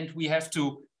enough, and we have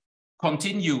to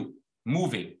continue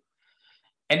moving.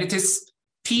 And it is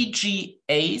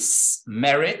PGA's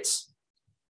merit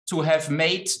to have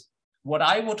made what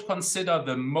I would consider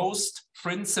the most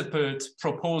principled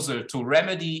proposal to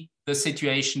remedy the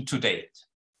situation to date.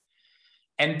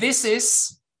 And this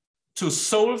is to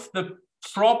solve the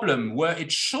problem where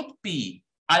it should be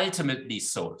ultimately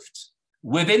solved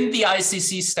within the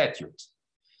ICC statute.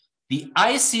 The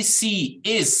ICC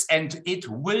is, and it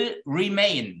will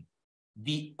remain,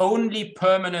 the only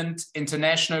permanent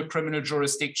international criminal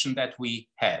jurisdiction that we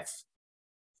have,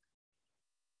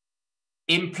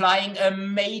 implying a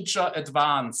major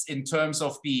advance in terms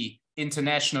of the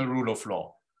international rule of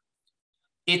law.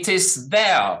 It is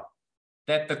there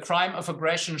that the crime of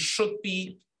aggression should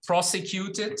be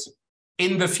prosecuted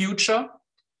in the future.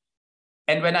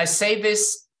 And when I say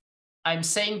this, I'm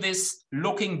saying this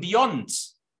looking beyond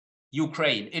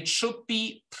Ukraine. It should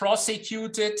be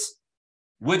prosecuted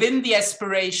within the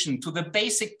aspiration to the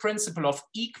basic principle of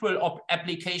equal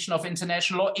application of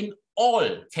international law in all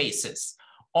cases.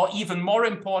 Or even more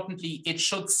importantly, it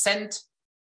should send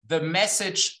the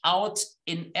message out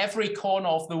in every corner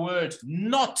of the world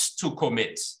not to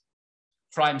commit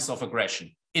crimes of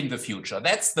aggression in the future.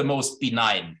 That's the most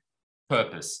benign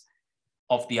purpose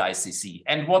of the ICC.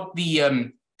 And what the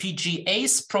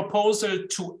PGA's proposal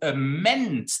to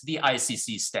amend the ICC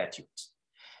statute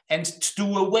and to do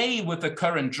away with the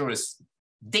current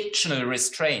jurisdictional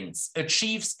restraints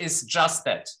achieves is just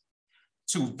that,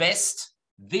 to vest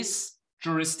this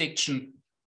jurisdiction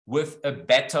with a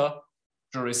better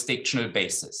jurisdictional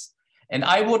basis. And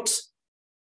I would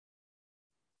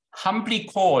humbly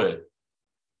call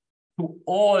to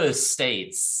all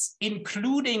states,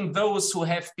 including those who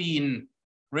have been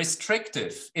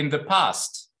restrictive in the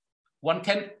past. One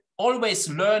can always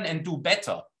learn and do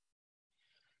better.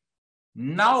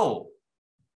 Now,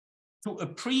 to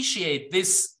appreciate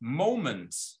this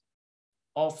moment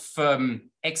of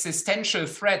existential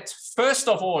threat, first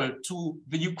of all to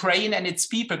the Ukraine and its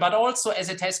people, but also, as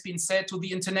it has been said, to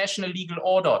the international legal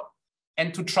order,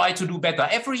 and to try to do better.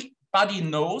 Everybody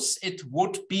knows it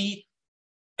would be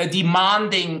a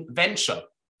demanding venture.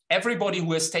 Everybody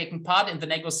who has taken part in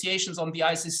the negotiations on the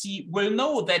ICC will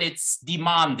know that it's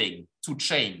demanding to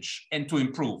change and to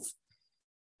improve.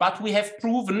 But we have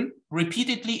proven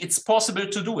repeatedly it's possible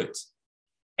to do it.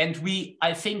 And we,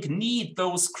 I think, need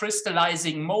those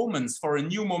crystallizing moments for a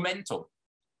new momentum.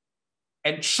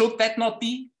 And should that not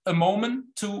be a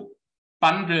moment to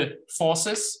bundle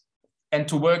forces and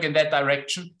to work in that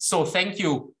direction? So thank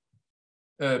you,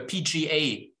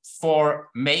 PGA, for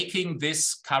making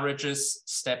this courageous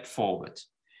step forward.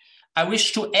 I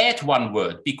wish to add one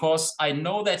word, because I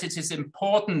know that it is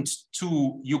important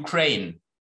to Ukraine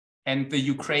and the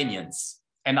Ukrainians,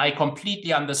 and I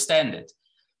completely understand it.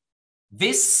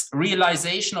 This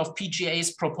realization of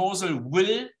PGA's proposal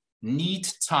will need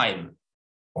time.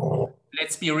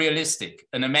 Let's be realistic.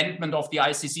 An amendment of the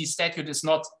ICC statute is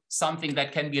not something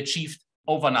that can be achieved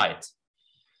overnight.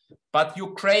 But the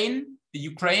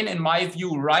Ukraine, in my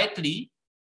view, rightly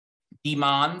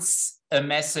demands a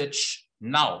message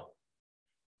now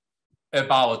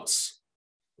about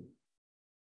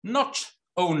not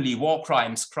only war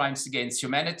crimes, crimes against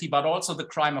humanity, but also the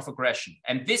crime of aggression.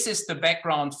 And this is the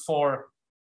background for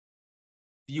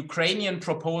the Ukrainian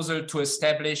proposal to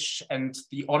establish, and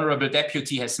the Honorable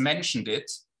Deputy has mentioned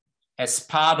it, as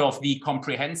part of the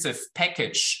comprehensive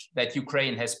package that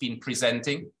Ukraine has been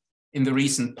presenting in the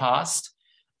recent past,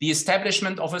 the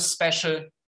establishment of a special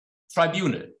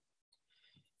tribunal.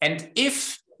 And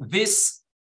if this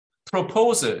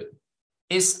proposal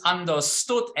is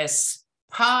understood as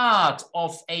part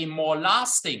of a more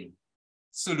lasting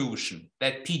solution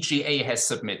that PGA has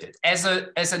submitted, as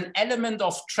an element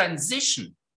of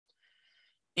transition,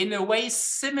 in a way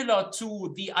similar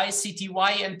to the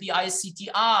ICTY and the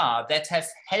ICTR that have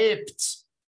helped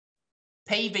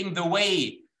paving the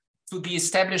way to the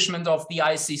establishment of the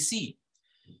ICC,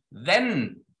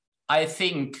 then I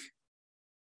think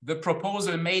the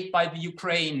proposal made by the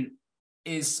Ukraine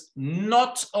is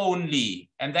not only,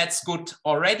 and that's good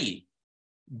already,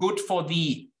 good for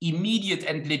the immediate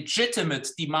and legitimate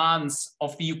demands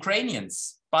of the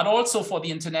Ukrainians, but also for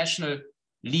the international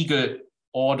legal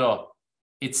order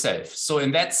itself. So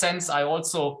in that sense, I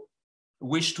also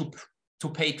wish to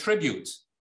pay tribute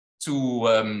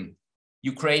to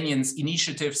Ukrainians'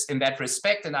 initiatives in that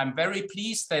respect. And I'm very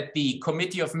pleased that the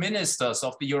Committee of Ministers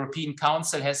of the European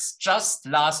Council has just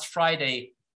last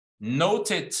Friday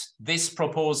noted this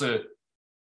proposal,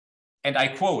 and I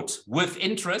quote, with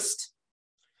interest.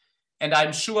 And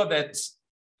I'm sure that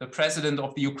the President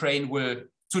of the Ukraine will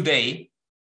today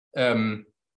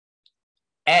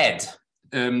add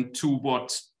to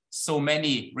what so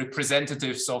many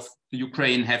representatives of the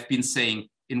Ukraine have been saying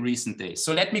in recent days.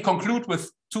 So let me conclude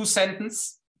with two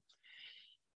sentences.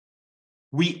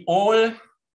 We all,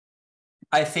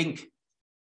 I think,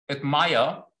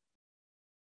 admire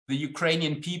the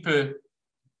Ukrainian people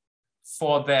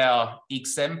for their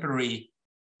exemplary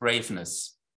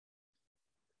braveness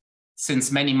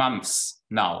since many months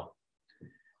now.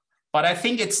 But I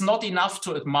think it's not enough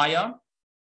to admire.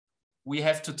 We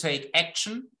have to take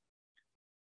action,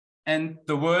 and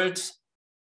the world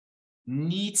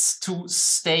needs to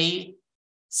stay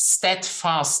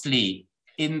steadfastly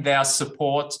in their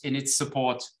support, in its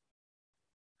support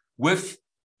with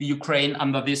the Ukraine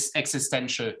under this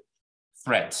existential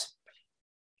threat.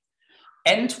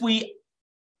 And we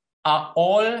are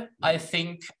all, I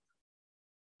think,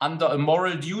 under a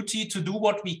moral duty to do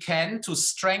what we can to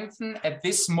strengthen at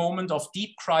this moment of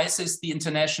deep crisis the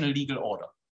international legal order.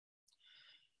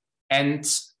 And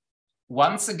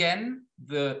once again,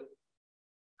 the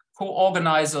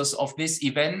co-organizers of this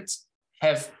event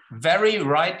have very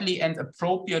rightly and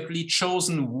appropriately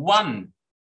chosen one,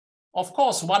 of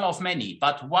course, one of many,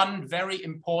 but one very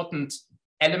important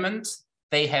element.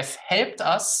 They have helped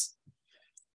us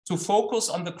to focus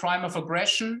on the crime of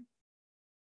aggression,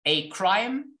 a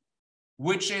crime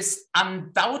which is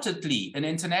undoubtedly an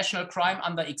international crime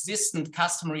under existent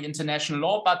customary international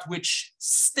law, but which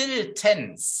still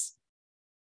tends,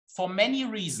 for many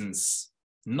reasons,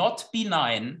 not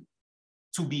benign,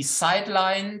 to be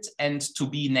sidelined and to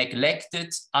be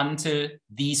neglected until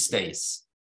these days.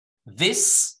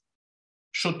 This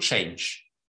should change.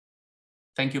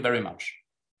 Thank you very much.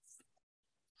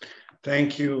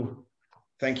 Thank you.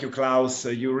 Thank you, Klaus.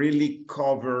 You really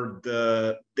covered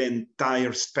the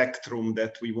entire spectrum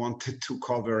that we wanted to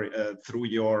cover through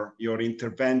your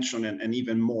intervention, and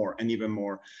even more, and even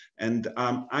more. And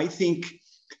I think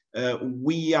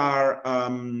we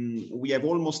have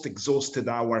almost exhausted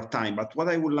our time, but what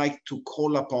I would like to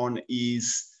call upon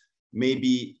is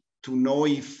maybe to know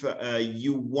if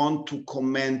you want to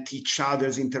comment each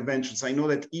other's interventions. I know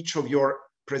that each of your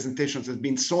presentations has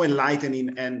been so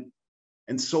enlightening and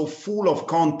so full of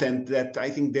content that I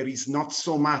think there is not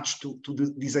so much to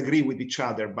disagree with each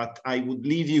other, but I would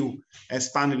leave you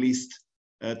as panelists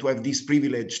to have this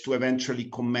privilege to eventually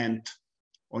comment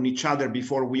on each other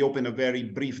before we open a very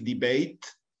brief debate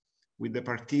with the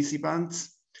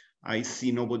participants. I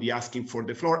see nobody asking for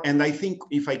the floor. And I think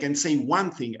if I can say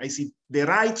one thing, I see the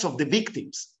rights of the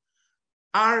victims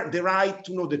are the right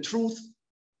to know the truth,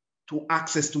 to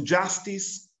access to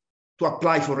justice, to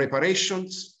apply for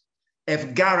reparations,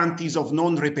 have guarantees of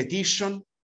non-repetition,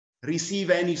 receive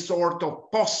any sort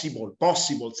of possible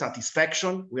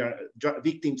satisfaction.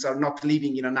 Victims are not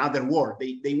living in another world.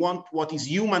 They want what is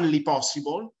humanly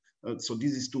possible. So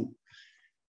this is true.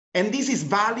 And this is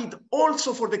valid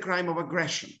also for the crime of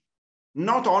aggression,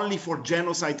 not only for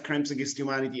genocide, crimes against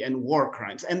humanity, and war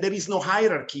crimes. And there is no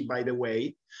hierarchy, by the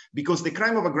way, because the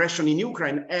crime of aggression in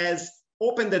Ukraine has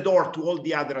opened the door to all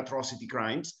the other atrocity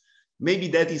crimes. Maybe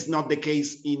that is not the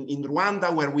case in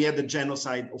Rwanda, where we had a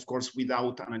genocide, of course,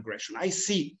 without an aggression. I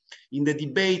see in the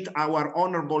debate our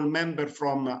honorable member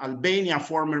from Albania,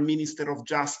 former Minister of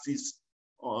Justice,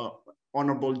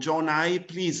 Honorable John I.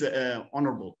 Please,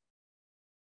 Honorable.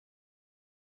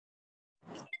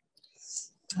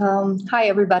 Hi,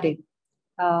 everybody.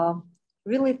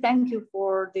 Really, thank you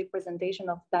for the presentation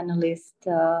of panelists.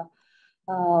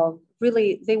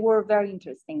 Really, they were very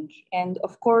interesting. And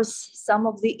of course, some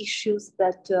of the issues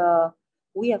that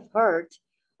we have heard,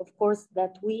 of course,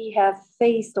 that we have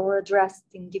faced or addressed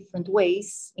in different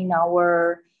ways in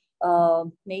our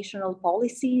national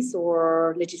policies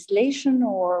or legislation,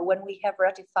 or when we have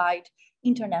ratified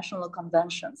international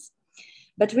conventions.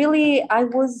 But really, I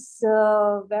was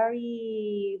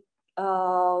very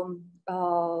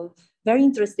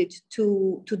interested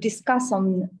to discuss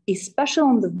on, especially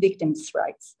on the victims'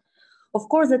 rights. Of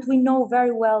course, that we know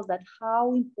very well that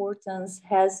how important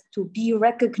has to be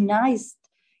recognized,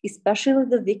 especially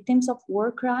the victims of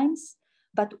war crimes,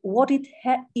 but what it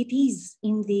is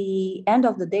in the end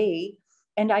of the day.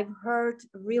 And I've heard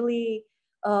really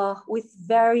with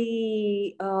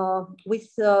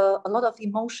a lot of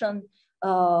emotion,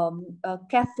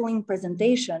 Kathleen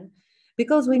presentation,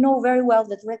 because we know very well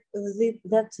that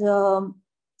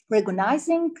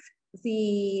recognizing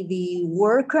the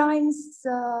war crimes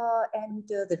and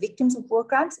the victims of war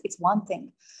crimes, it's one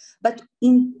thing. But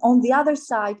on the other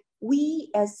side,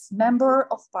 we as members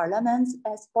of parliaments,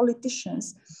 as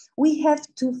politicians, we have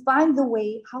to find the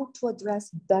way how to address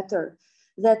better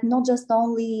that not just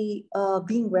only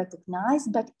being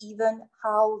recognized, but even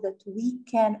how that we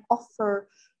can offer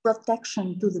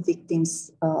protection to the victims'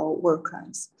 war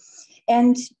crimes.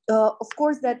 And of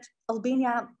course that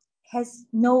Albania has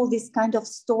this kind of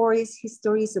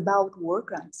histories about war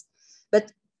crimes.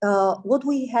 But what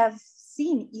we have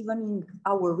seen even in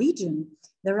our region,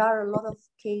 there are a lot of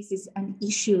cases and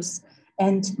issues,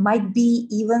 and might be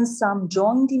even some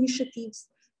joint initiatives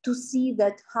to see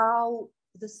that how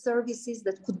the services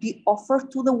that could be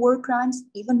offered to the war crimes,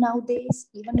 even nowadays,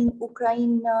 even in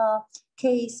Ukraine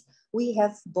case, we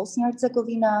have Bosnia and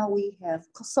Herzegovina, we have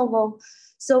Kosovo.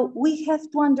 So we have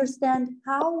to understand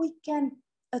how we can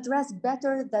address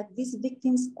better that these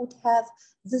victims could have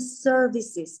the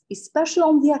services, especially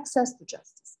on the access to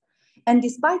justice. And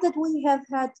despite that we have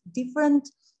had different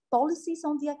policies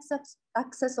on the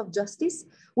access of justice,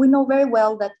 we know very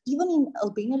well that even in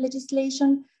Albanian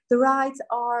legislation, the rights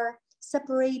are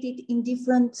separated in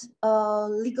different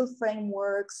legal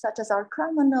frameworks, such as our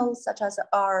criminal, such as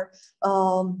our,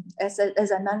 as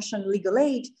I mentioned, legal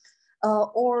aid,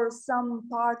 or some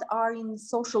part are in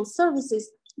social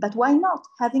services. But why not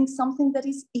having something that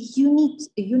is a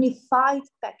unified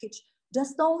package,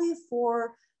 just only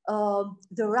for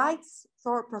the rights,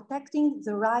 for protecting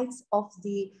the rights of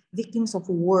the victims of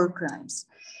war crimes?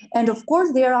 And of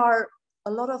course, there are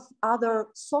a lot of other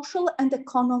social and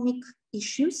economic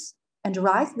issues and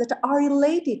rights that are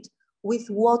related with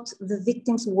what the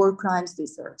victims of war crimes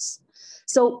deserves.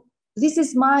 So this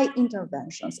is my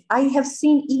interventions. I have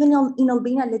seen even in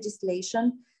Albania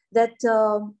legislation that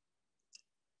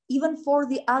even for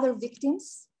the other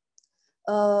victims,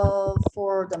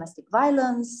 for domestic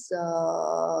violence,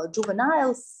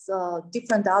 juveniles,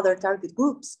 different other target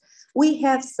groups, we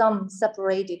have some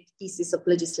separated pieces of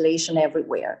legislation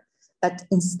everywhere. But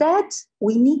instead,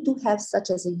 we need to have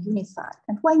such as a unified,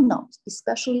 and why not?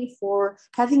 Especially for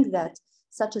having that,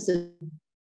 such as a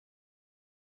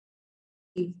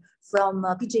from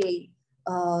PJA,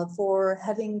 for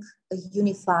having a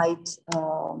unified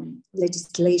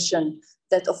legislation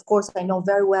that, of course, I know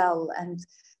very well, and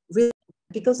really,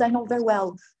 because I know very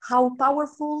well how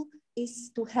powerful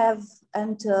is to have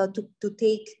and to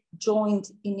take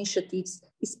joint initiatives,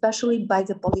 especially by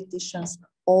the politicians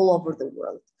all over the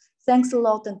world. Thanks a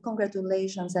lot and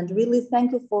congratulations, and really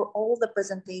thank you for all the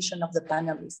presentation of the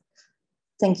panelists.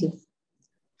 Thank you.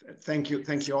 Thank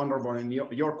you, Honorable. And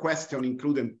your question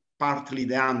included partly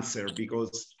the answer,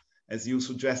 because as you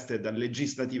suggested, a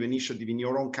legislative initiative in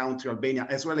your own country, Albania,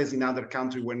 as well as in other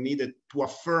countries, were needed to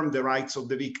affirm the rights of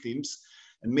the victims.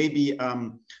 And maybe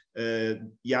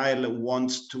Yael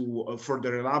wants to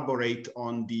further elaborate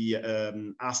on the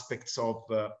aspects of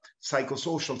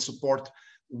psychosocial support.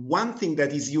 One thing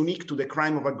that is unique to the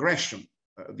crime of aggression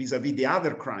vis-a-vis the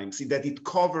other crimes is that it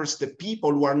covers the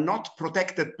people who are not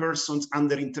protected persons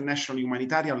under international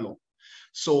humanitarian law.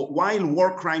 So while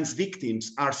war crimes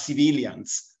victims are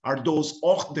civilians, are those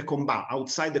hors de combat,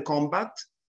 outside the combat,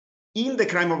 in the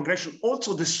crime of aggression,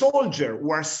 also the soldiers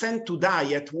who are sent to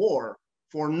die at war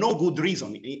for no good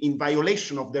reason, in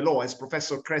violation of the law, as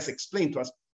Professor Kress explained to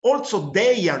us, also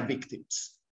they are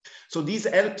victims. So this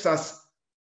helps us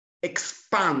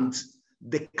expand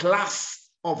the class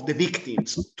of the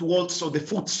victims to also the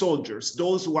foot soldiers,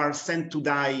 those who are sent to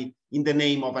die in the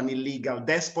name of an illegal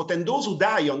despot, and those who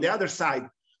die on the other side.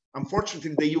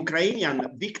 Unfortunately, the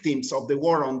Ukrainian victims of the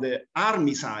war on the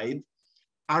army side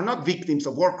are not victims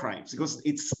of war crimes, because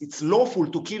it's lawful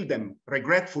to kill them,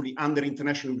 regretfully, under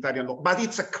international humanitarian law. But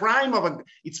it's a crime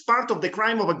it's part of the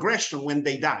crime of aggression when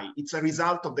they die. It's a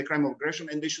result of the crime of aggression,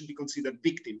 and they should be considered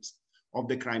victims of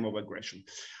the crime of aggression.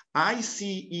 I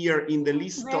see here in the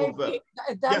list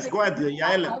yes, go ahead,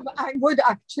 Yael. I would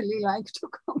actually like to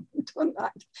comment on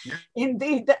that. Yeah.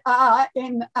 Indeed,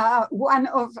 in one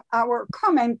of our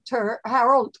commenter,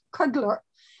 Harold Kudler,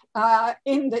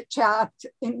 in the chat,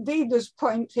 indeed is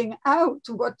pointing out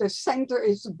what the center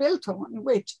is built on,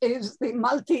 which is the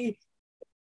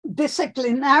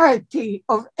multidisciplinarity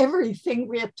of everything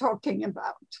we are talking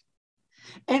about.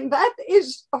 And that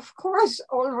is, of course,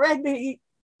 already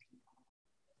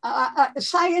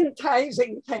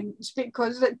scientizing things,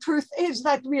 because the truth is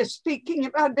that we are speaking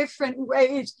about different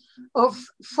ways of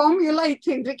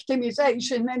formulating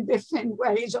victimization and different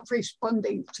ways of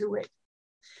responding to it.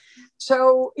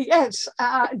 So yes,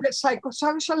 the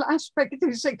psychosocial aspect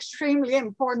is extremely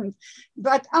important.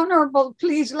 But Honorable,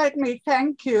 please let me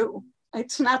thank you.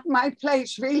 It's not my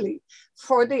place really,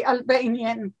 for the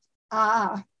Albanian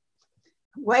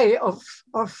way of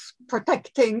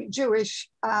protecting Jewish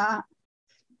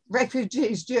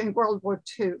refugees during World War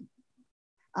II.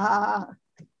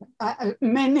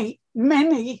 Many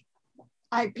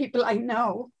people I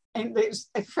know, and there's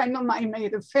a friend of mine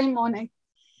made a film on it,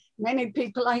 many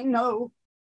people I know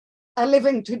are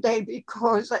living today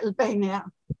because Albania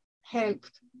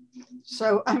helped.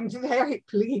 So I'm very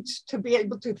pleased to be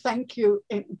able to thank you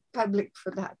in public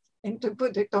for that and to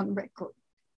put it on record.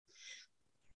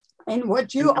 And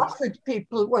what you offered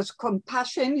people was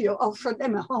compassion. You offered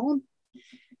them a home.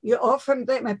 You offered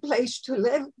them a place to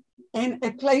live and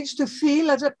a place to feel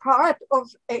as a part of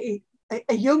a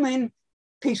human,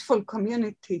 peaceful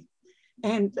community.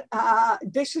 And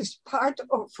this is part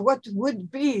of what would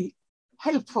be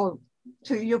helpful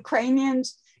to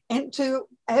Ukrainians and to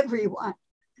everyone.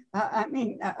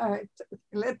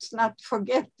 Let's not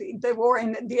forget the war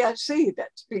in the DRC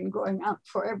that's been going on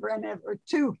forever and ever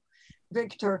too,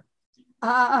 Victor.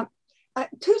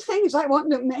 Two things I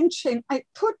want to mention. I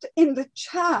put in the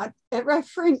chat a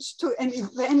reference to an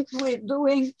event we're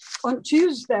doing on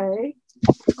Tuesday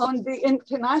on the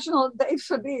International Day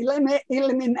for the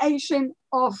Elimination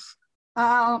of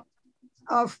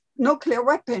Nuclear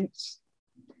Weapons.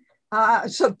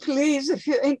 So please, if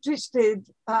you're interested,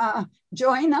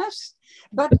 join us.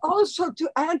 But also to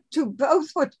add to both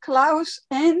what Klaus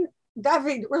and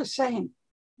David were saying.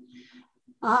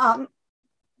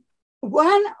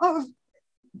 One of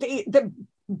the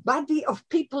body of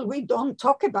people we don't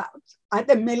talk about are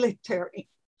the military.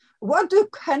 what do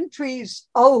countries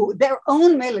owe their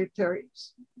own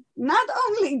militaries? Not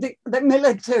only the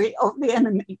military of the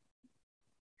enemy.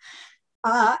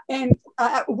 Our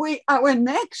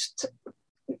next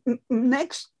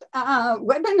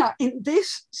webinar in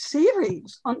this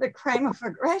series on the crime of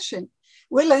aggression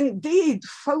will indeed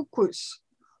focus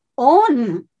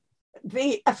on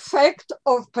the effect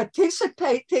of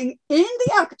participating in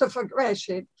the act of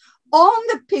aggression on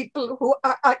the people who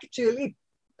are actually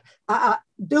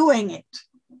doing it,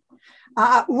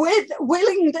 with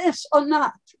willingness or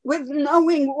not, with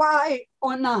knowing why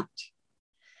or not,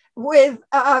 with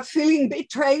feeling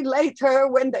betrayed later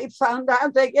when they found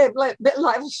out they gave their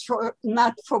lives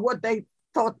not for what they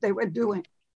thought they were doing.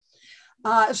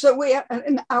 So we are,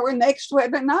 in our next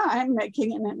webinar, I'm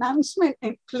making an announcement,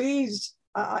 and please,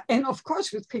 and of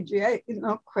course with PGA,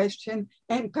 no question,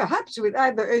 and perhaps with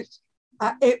others,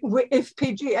 if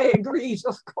PGA agrees,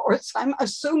 of course. I'm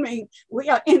assuming we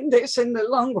are in this in the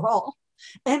long haul,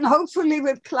 and hopefully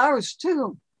with Klaus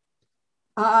too,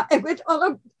 and with all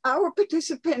of our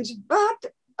participants,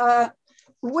 but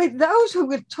with those who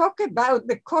will talk about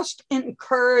the cost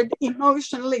incurred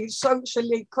emotionally,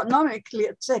 socially, economically,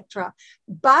 etc.,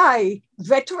 by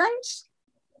veterans,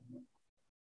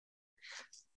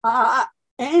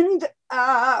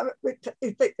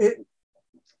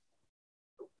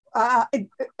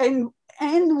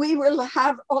 and we will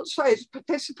have also as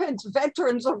participants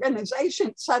veterans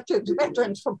organizations such as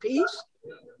Veterans for Peace.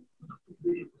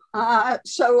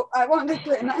 So I wanted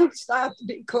to announce that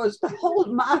because the whole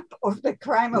map of the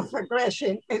crime of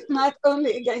aggression is not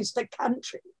only against a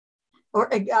country or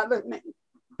a government.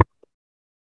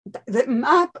 The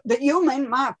map, the human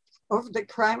map of the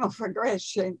crime of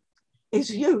aggression is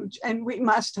huge, and we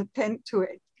must attend to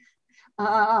it.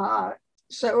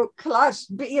 So Klaus,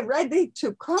 be ready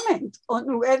to comment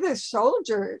on whether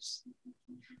soldiers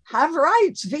have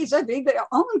rights vis-a-vis their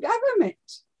own government,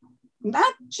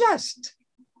 not just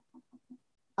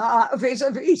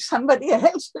vis-a-vis somebody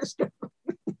else's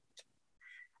government.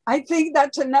 I think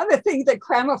that's another thing the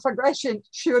crime of aggression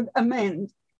should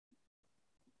amend,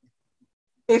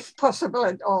 if possible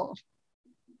at all.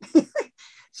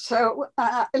 So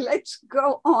let's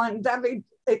go on. David,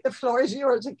 the floor is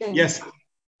yours again. Yes,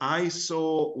 I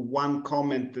saw one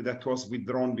comment that was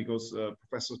withdrawn because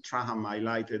Professor Traham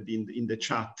highlighted in the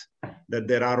chat that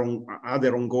there are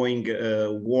other ongoing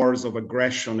wars of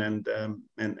aggression and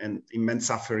immense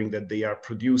suffering that they are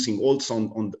producing also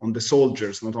on the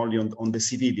soldiers, not only on the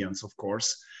civilians, of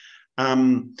course.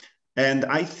 And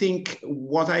I think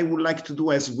what I would like to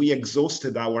do, as we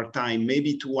exhausted our time,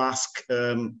 maybe to ask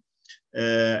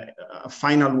a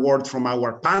final word from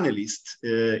our panelists,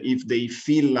 if they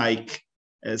feel like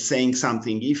saying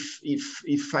something.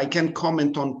 If I can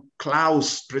comment on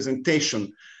Klaus'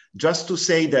 presentation, just to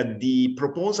say that the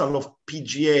proposal of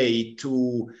PGA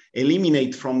to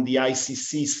eliminate from the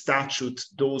ICC statute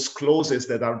those clauses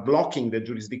that are blocking the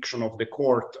jurisdiction of the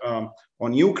court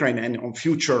on Ukraine and on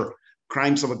future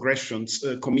crimes of aggressions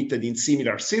committed in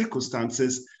similar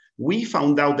circumstances, we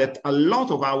found out that a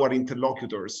lot of our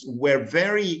interlocutors were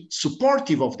very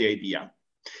supportive of the idea.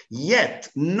 Yet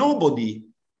nobody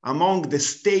among the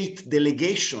state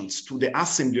delegations to the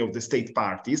Assembly of the State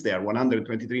Parties, there are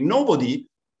 123, nobody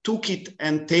took it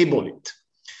and tabled it.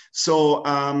 So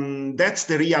that's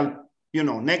the real,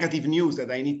 negative news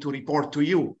that I need to report to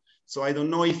you. So I don't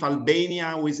know if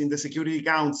Albania, who is in the Security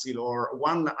Council, or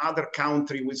one other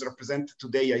country who is represented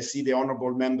today. I see the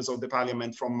honorable members of the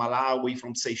parliament from Malawi,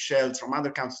 from Seychelles, from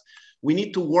other countries. We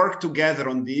need to work together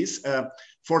on this.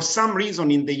 For some reason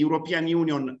in the European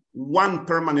Union, one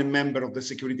permanent member of the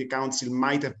Security Council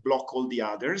might have blocked all the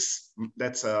others.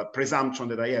 That's a presumption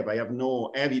that I have. I have no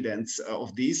evidence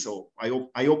of this, so I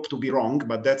hope to be wrong,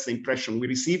 but that's the impression we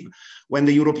received when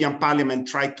the European Parliament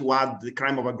tried to add the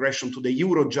crime of aggression to the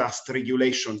Eurojust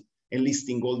regulation,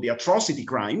 enlisting all the atrocity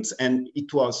crimes, and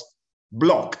it was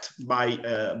blocked by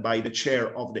the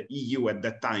chair of the EU at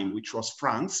that time, which was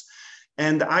France.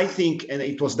 And I think, and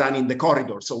it was done in the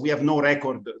corridor, so we have no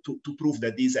record to prove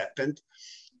that this happened.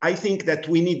 I think that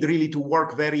we need really to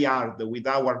work very hard with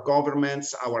our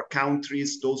governments, our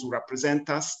countries, those who represent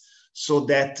us, so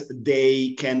that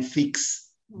they can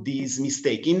fix this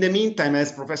mistake. In the meantime,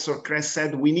 as Professor Kress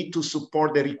said, we need to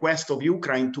support the request of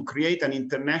Ukraine to create an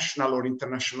international or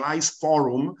internationalized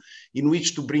forum in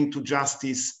which to bring to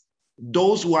justice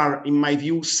those who are, in my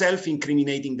view,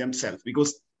 self-incriminating themselves.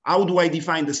 Because how do I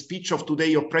define the speech of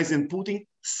today of President Putin?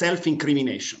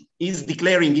 Self-incrimination. He's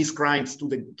declaring his crimes to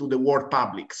the world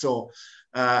public. So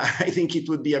I think it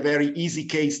would be a very easy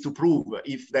case to prove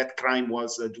if that crime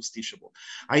was justiciable.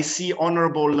 I see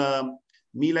Honorable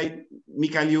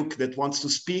Mikhailiuk that wants to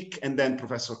speak, and then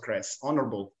Professor Kress.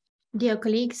 Honorable. Dear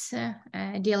colleagues,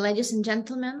 dear ladies and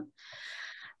gentlemen,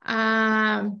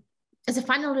 as a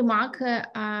final remark,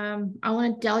 I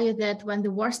want to tell you that when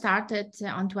the war started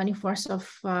on 24th of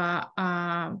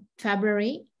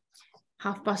February,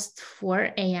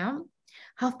 4:30 a.m.,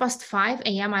 5:30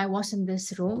 a.m., I was in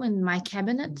this room in my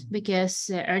cabinet because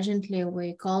urgently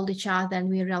we called each other and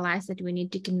we realized that we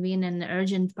need to convene an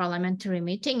urgent parliamentary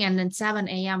meeting. And then 7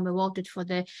 a.m. we voted for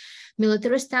the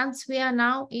military stance we are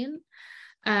now in.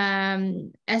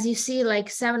 As you see,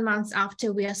 like 7 months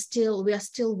after, we are still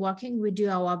working. We do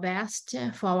our best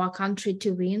for our country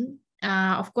to win.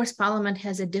 Of course, Parliament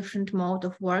has a different mode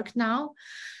of work now,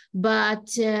 but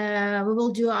we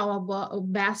will do our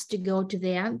best to go to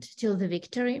the end, till the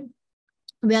victory.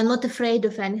 We are not afraid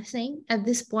of anything at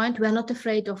this point. We are not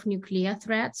afraid of nuclear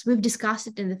threats. We've discussed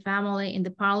it in the family, in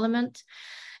the Parliament.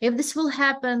 If this will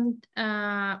happen,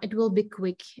 it will be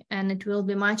quick and it will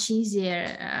be much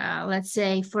easier, let's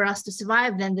say, for us to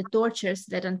survive than the tortures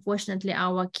that unfortunately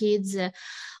our kids,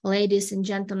 ladies and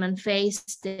gentlemen,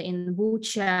 faced in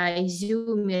Bucha,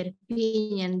 Izum,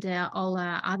 Irpin, and all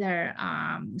other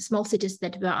small cities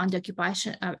that were under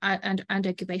occupation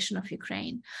of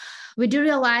Ukraine. We do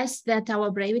realize that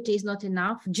our bravery is not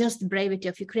enough, just bravery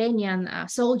of Ukrainian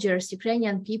soldiers,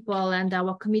 Ukrainian people, and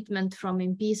our commitment from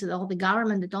MPs and all the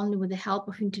government that only with the help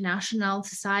of international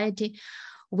society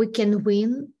we can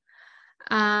win.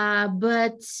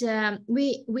 But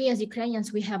we as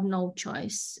Ukrainians, we have no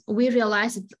choice. We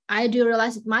realize that, I do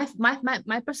realize that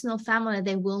my personal family,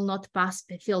 they will not pass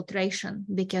filtration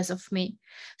because of me.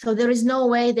 So there is no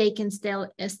way they can still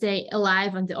stay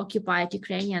alive on the occupied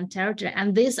Ukrainian territory.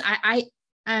 And this,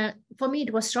 for me,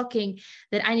 it was shocking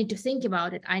that I need to think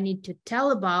about it. I need to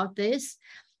tell about this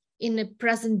in the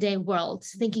present day world,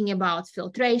 thinking about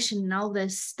filtration and all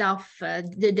this stuff,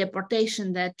 the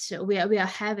deportation that we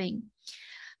are having.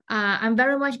 I'm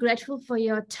very much grateful for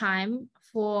your time,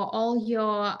 for all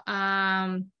your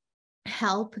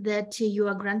help that you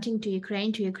are granting to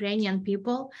Ukraine, to Ukrainian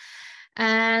people.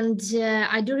 And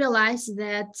I do realize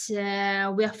that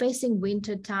we are facing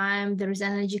winter time, there is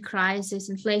energy crisis,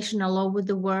 inflation all over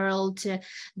the world,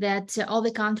 that all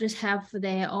the countries have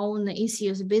their own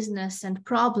issues, business and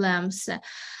problems.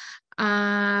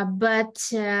 But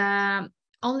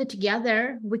only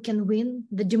together we can win,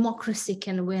 the democracy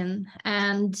can win.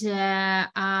 And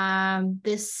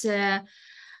this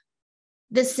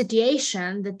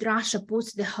situation that Russia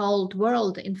puts the whole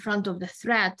world in front of the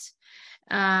threat,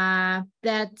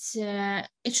 that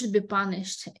it should be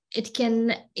punished. It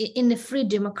can, in a free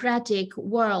democratic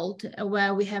world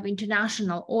where we have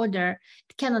international order,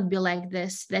 it cannot be like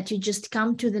this, that you just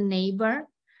come to the neighbor,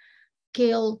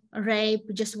 kill,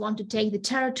 rape, just want to take the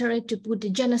territory, to put the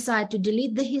genocide, to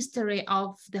delete the history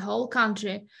of the whole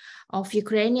country, of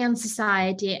Ukrainian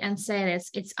society, and say that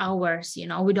it's ours, you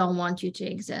know, we don't want you to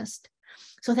exist.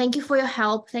 So thank you for your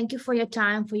help. Thank you for your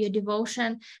time, for your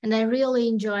devotion. And I really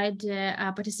enjoyed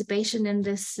participation in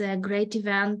this great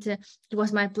event. It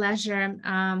was my pleasure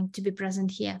to be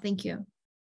present here. Thank you.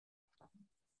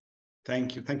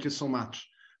 Thank you. Thank you so much.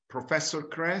 Professor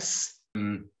Kress.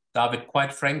 David,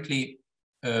 quite frankly,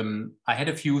 I had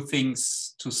a few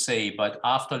things to say, but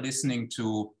after listening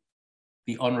to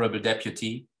the Honorable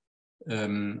Deputy,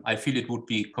 I feel it would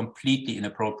be completely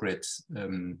inappropriate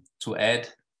to add.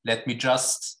 Let me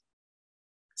just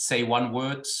say one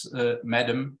word,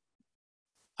 Madam.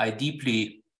 I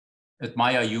deeply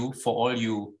admire you for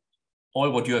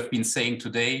all what you have been saying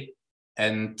today.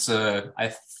 And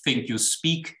I think you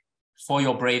speak for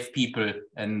your brave people,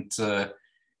 and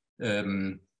there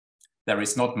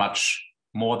is not much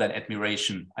more than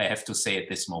admiration, I have to say at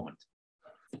this moment.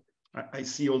 I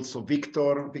see also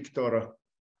Victor. Victor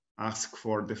asked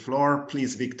for the floor.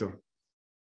 Please, Victor.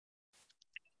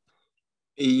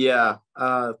 Yeah,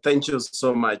 thank you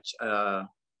so much, all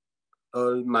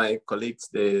my colleagues,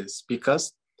 the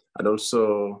speakers, and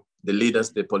also the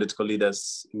leaders, the political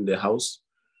leaders in the House.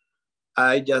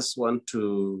 I just want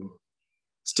to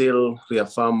still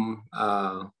reaffirm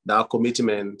our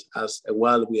commitment as a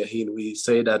world we are in. We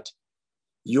say that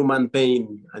human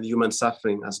pain and human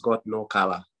suffering has got no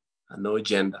color and no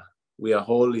gender. We are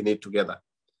all in it together.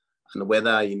 And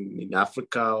whether in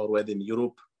Africa or whether in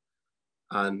Europe,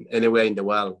 and anywhere in the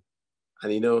world.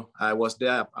 And you know, I was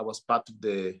there, I was part of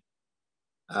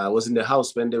I was in the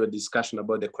House when there were discussion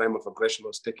about the crime of aggression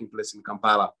was taking place in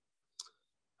Kampala.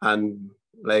 And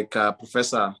like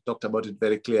Professor talked about it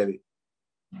very clearly.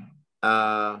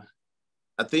 I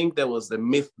think there was a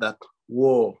myth that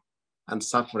war and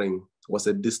suffering was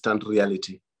a distant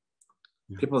reality.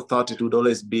 Yeah. People thought it would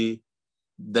always be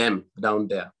them down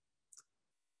there.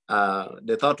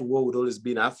 They thought war would always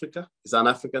be in Africa. It's an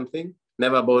African thing,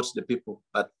 never about the people.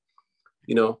 But,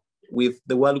 you know, with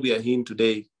the world we are in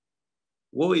today,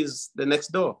 war is the next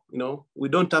door. You know, we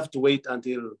don't have to wait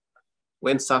until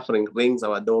when suffering rings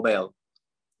our doorbell,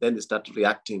 then they start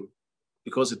reacting,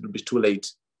 because it will be too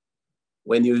late.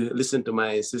 When you listen to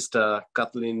my sister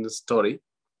Kathleen's story,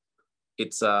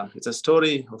 it's a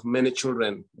story of many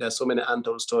children. There are so many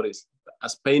untold stories,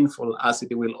 as painful as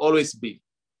it will always be.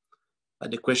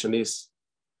 But the question is,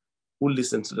 who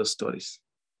listens to those stories?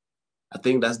 I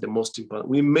think that's the most important.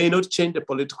 We may not change the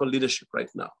political leadership right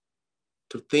now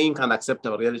to think and accept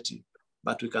our reality,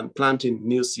 but we can plant in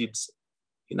new seeds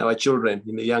in our children,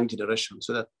 in the young generation,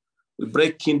 so that we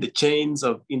break in the chains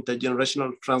of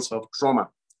intergenerational transfer of trauma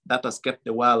that has kept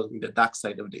the world in the dark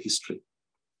side of the history.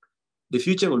 The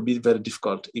future will be very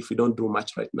difficult if we don't do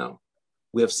much right now.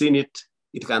 We have seen it,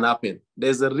 it can happen.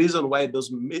 There's a reason why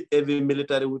those heavy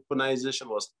military weaponization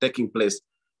was taking place.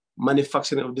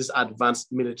 Manufacturing of this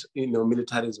advanced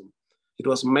militarism. It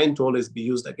was meant to always be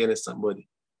used against somebody.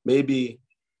 Maybe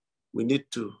we need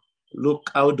to look,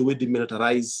 how do we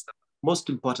demilitarize? Most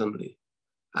importantly,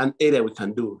 an area we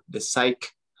can do, the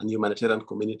psych and humanitarian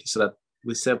community, so that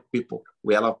we serve people,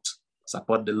 we help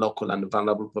support the local and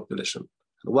vulnerable population,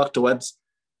 and work towards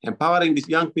empowering these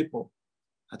young people.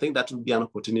 I think that would be an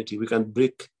opportunity. We can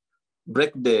break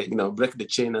the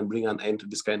chain and bring an end to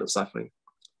this kind of suffering.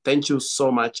 Thank you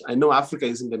so much. I know Africa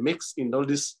is in the mix in all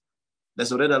this.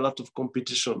 There's already a lot of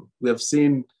competition. We have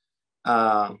seen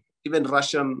even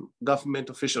Russian government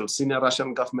officials, senior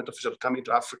Russian government officials coming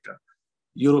to Africa.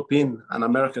 European and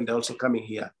American, they're also coming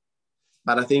here.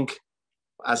 But I think,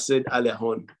 as said earlier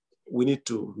on, we need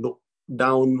to look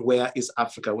down, where is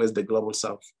Africa, where's the global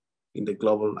South in the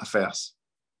global affairs.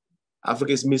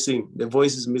 Africa is missing, the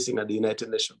voice is missing at the United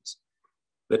Nations.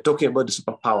 We're talking about the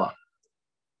superpower.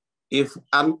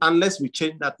 Unless we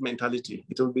change that mentality,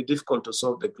 it will be difficult to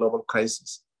solve the global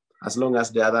crisis, as long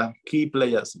as the other key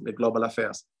players in the global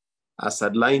affairs are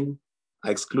sidelined,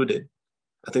 are excluded.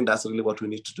 I think that's really what we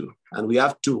need to do. And we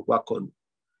have to work on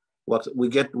what we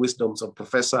get wisdoms of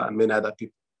Professor and many other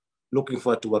people. Looking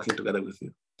forward to working together with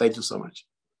you. Thank you so much.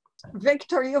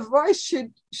 Victor, your voice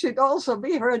should also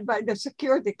be heard by the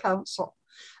Security Council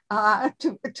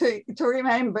to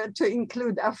remember to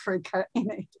include Africa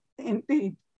in it,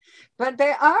 indeed. But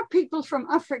there are people from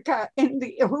Africa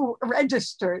who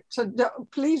registered, so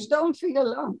please don't feel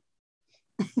alone.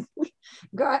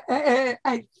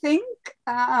 I think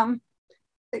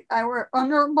our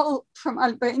honorable from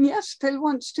Albania still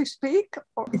wants to speak.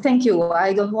 Thank you.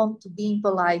 I don't want to be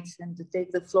impolite and to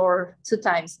take the floor 2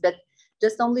 times, but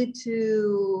just only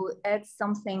to add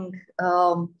something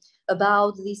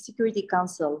about the Security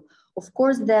Council. Of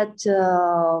course, that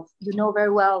you know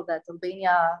very well that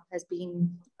Albania has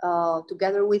been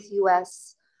together with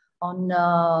US on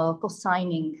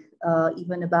co-signing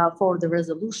even for the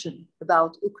resolution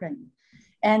about Ukraine.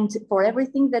 And for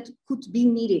everything that could be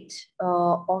needed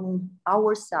on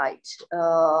our side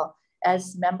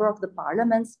as member of the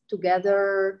parliaments,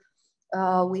 together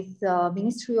with the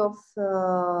Ministry of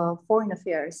Foreign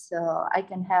Affairs, I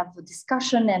can have a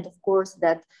discussion, and of course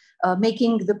that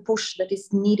making the push that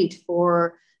is needed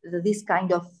for this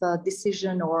kind of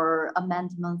decision or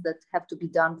amendments that have to be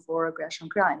done for aggression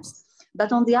crimes.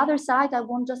 But on the other side, I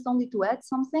want just only to add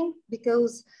something,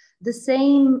 because the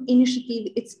same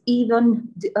initiative, it's even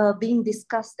being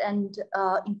discussed and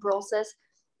in process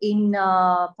in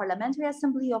Parliamentary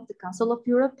Assembly of the Council of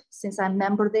Europe, since I'm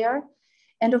member there.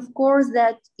 And of course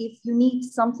that if you need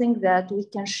something that we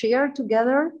can share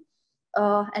together,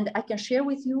 and I can share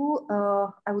with you,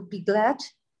 I would be glad,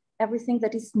 everything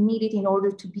that is needed in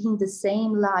order to be in the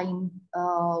same line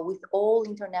with all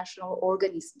international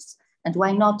organisms. And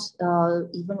why not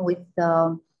even with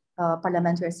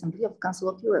Parliamentary Assembly of Council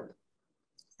of Europe.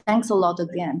 Thanks a lot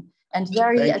again. And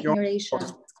very admiration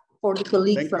for the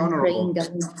colleague from Ukraine.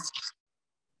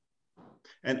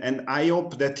 And I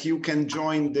hope that you can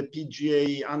join the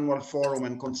PGA Annual Forum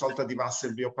and Consultative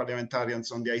Assembly of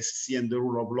Parliamentarians on the ICC and the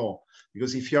rule of law.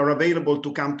 Because if you are available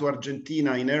to come to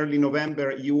Argentina in early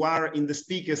November, you are in the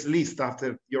speakers list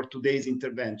after your today's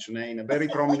intervention, in a very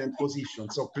prominent position.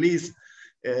 So please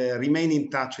remain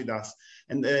in touch with us.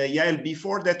 And Yael,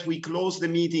 before that we close the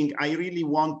meeting, I really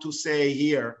want to say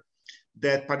here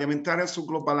that Parliamentarians of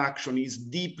Global Action is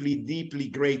deeply, deeply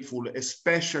grateful,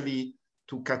 especially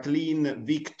to Kathleen,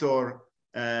 Victor,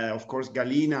 of course,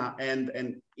 Galina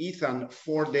and Ethan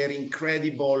for their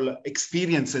incredible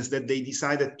experiences that they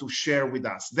decided to share with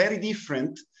us. Very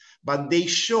different, but they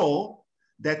show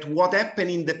that what happened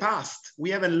in the past, we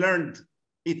haven't learned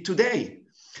it today.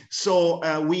 So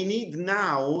we need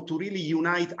now to really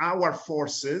unite our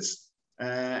forces.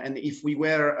 And if we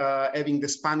were having the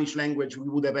Spanish language, we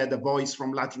would have had a voice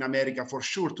from Latin America for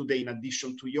sure today, in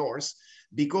addition to yours,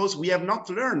 because we have not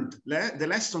learned the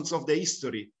lessons of the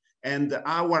history. And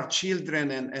our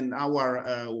children and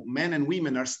our men and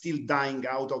women are still dying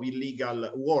out of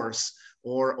illegal wars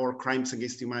or crimes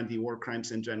against humanity, war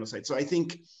crimes and genocide. So I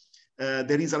think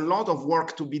there is a lot of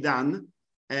work to be done.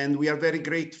 And we are very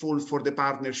grateful for the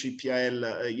partnership,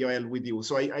 Yael, with you.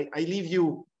 So I leave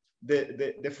you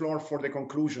the floor for the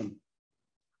conclusion.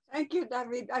 Thank you,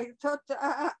 David. I thought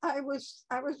I was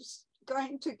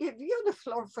going to give you the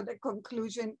floor for the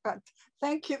conclusion, but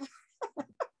thank you.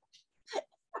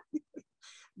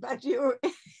 But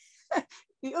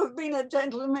you've been a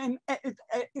gentleman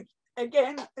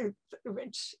again,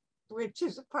 which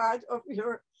is a part of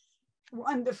your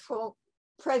wonderful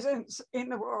presence in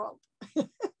the world.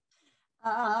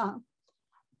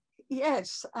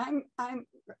 Yes, I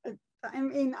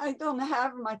mean, I don't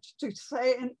have much to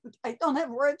say, and I don't have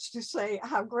words to say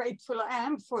how grateful I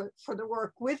am for the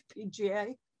work with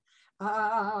PGA.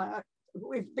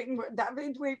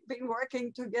 David, we've been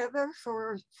working together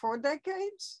for 4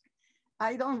 decades.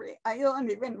 I don't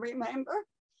even remember.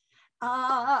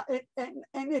 And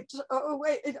it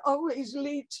always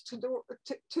leads to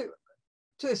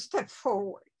a step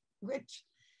forward, which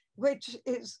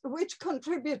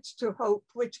contributes to hope,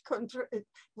 which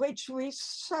we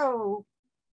so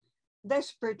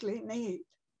desperately need.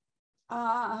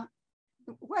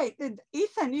 Wait,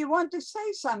 Ethan, you want to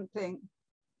say something?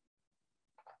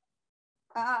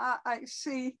 I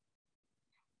see.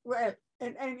 Well,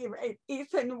 at any rate,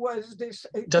 Ethan was this.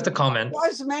 Just a comment.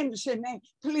 Was mentioning.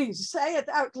 Please say it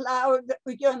out loud.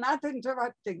 You're not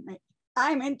interrupting me.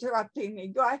 I'm interrupting me.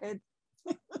 Go ahead.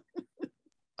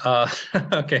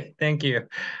 Okay, thank you.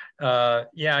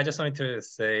 Yeah, I just wanted to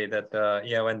say that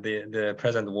yeah, when the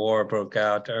present war broke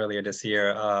out earlier this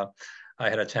year, I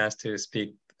had a chance to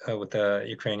speak with a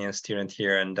Ukrainian student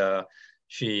here, and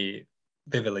she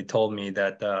vividly told me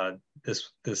that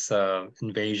this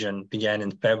invasion began in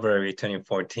February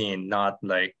 2014, not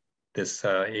like this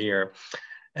year,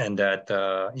 and that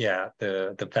yeah,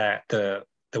 the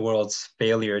world's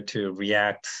failure to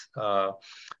react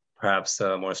perhaps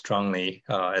more strongly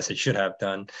as it should have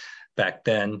done back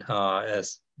then,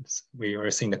 as we were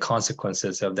seeing the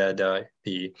consequences of that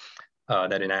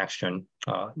that inaction.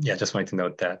 Yeah, just wanted to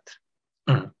note that.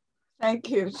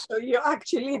 Thank you. So you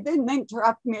actually didn't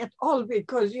interrupt me at all,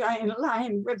 because you are in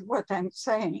line with what I'm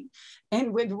saying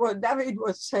and with what David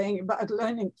was saying about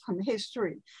learning from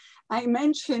history. I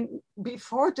mentioned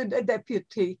before to the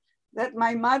deputy that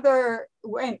my mother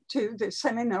went to the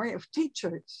seminary of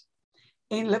teachers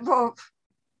in Lvov,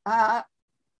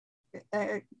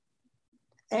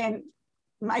 and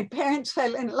my parents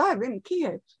fell in love in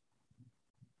Kiev.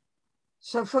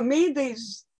 So for me,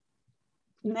 these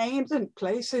names and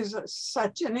places are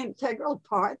such an integral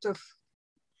part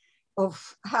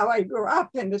of how I grew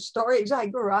up and the stories I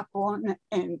grew up on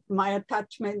and my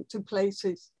attachment to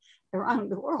places around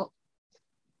the world.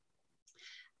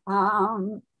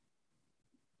 And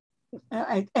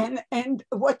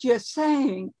what you're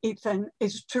saying, Ethan,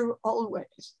 is true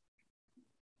always.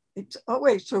 It's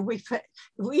always true.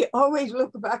 We always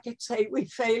look back and say we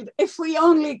failed. If we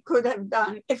only could have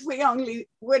done, if we only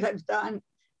would have done,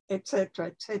 etc.,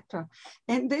 etc.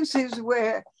 And this is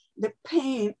where the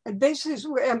pain, this is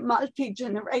where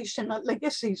multi-generational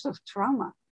legacies of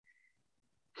trauma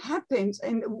happens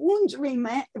and the wounds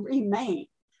remain.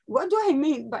 What do I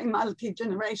mean by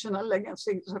multi-generational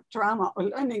legacies of trauma or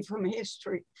learning from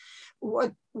history?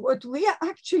 What we are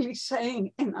actually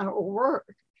saying in our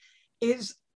work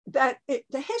is that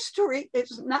the history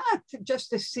is not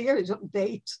just a series of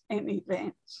dates and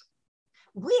events.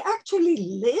 We actually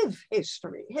live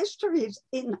history. History is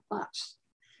in us.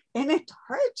 And it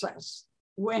hurts us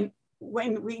when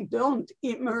we don't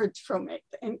emerge from it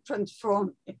and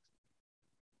transform it.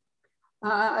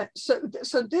 So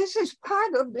this is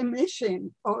part of the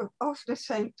mission of the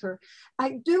center.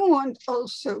 I do want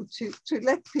also to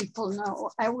let people know,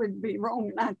 I would be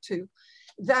wrong not to,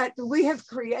 that we have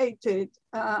created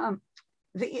the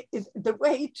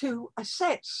way to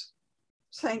assess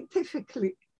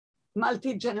scientifically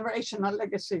multi-generational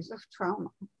legacies of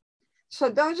trauma. So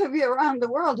those of you around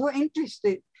the world who are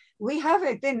interested, we have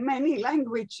it in many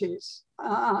languages,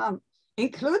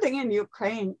 including in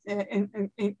Ukraine.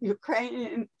 In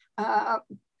Ukrainian,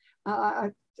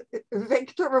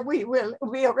 Victor, we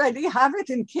already have it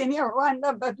in Kenya,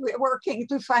 Rwanda, but we're working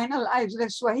to finalize the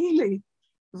Swahili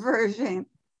version.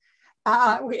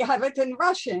 We have it in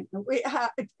Russian. We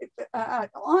have it,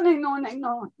 on and on and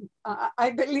on.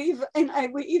 I believe,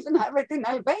 we even have it in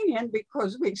Albanian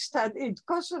because we studied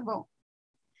Kosovo.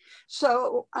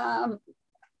 So,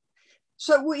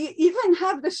 so we even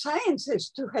have the sciences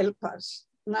to help us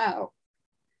now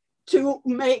to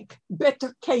make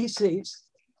better cases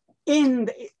in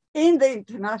the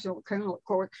International Criminal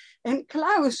Court. And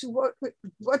Klaus, what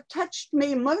touched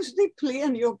me most deeply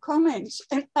in your comments,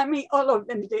 and I mean, all of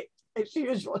them did, as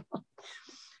usual,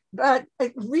 but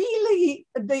really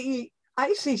the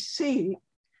ICC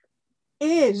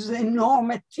is a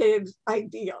normative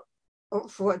ideal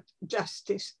of what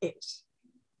justice is.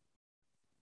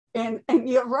 And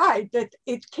you're right that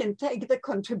it can take the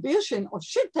contribution, or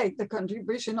should take the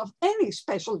contribution, of any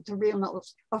special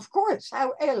tribunals. Of course,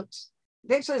 how else?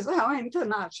 This is how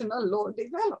international law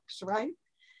develops, right?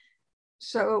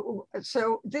 So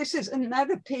this is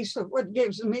another piece of what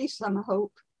gives me some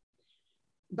hope.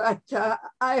 But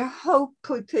I hope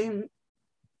Putin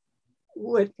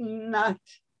would not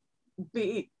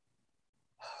be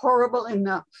horrible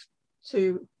enough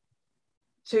to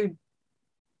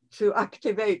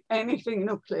activate anything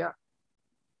nuclear.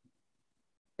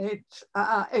 It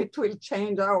will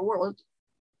change our world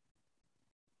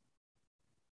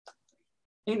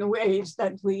in ways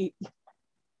that we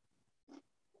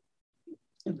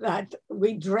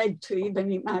dread to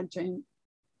even imagine.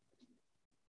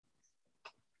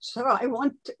 So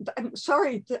I'm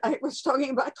sorry, I was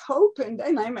talking about hope, and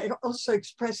then I'm also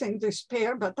expressing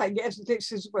despair, but I guess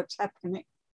this is what's happening.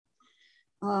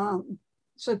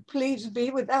 So please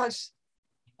be with us,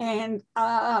 and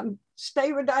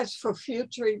stay with us for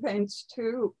future events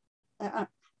too.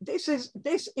 This is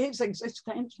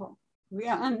existential. We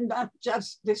are not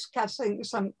just discussing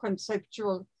some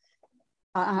conceptual,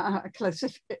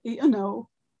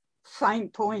 fine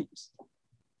points.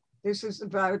 This is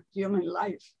about human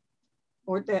life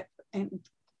or death, and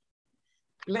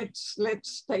let's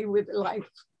stay with life.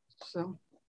 So.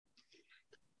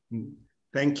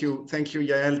 Thank you,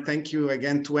 Yael. Thank you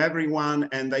again to everyone.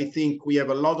 And I think we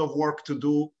have a lot of work to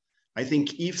do. I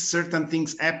think if certain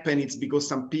things happen, it's because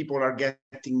some people are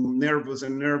getting nervous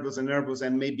and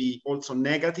maybe also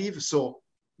negative. So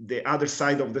the other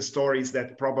side of the story is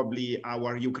that probably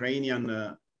our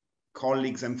Ukrainian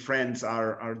colleagues and friends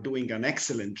are doing an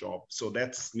excellent job. So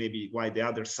that's maybe why the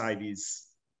other side is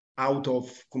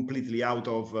completely out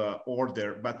of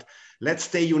order. But let's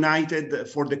stay united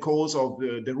for the cause of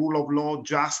the rule of law,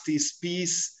 justice,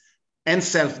 peace, and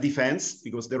self-defense,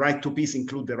 because the right to peace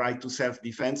includes the right to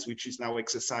self-defense, which is now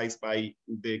exercised by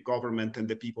the government and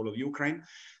the people of Ukraine.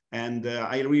 And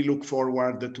I really look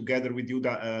forward, together with you,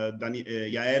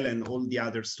 Yael, and all the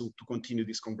others, to continue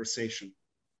this conversation.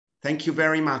 Thank you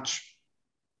very much.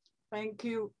 Thank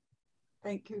you.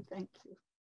 Thank you. Thank you.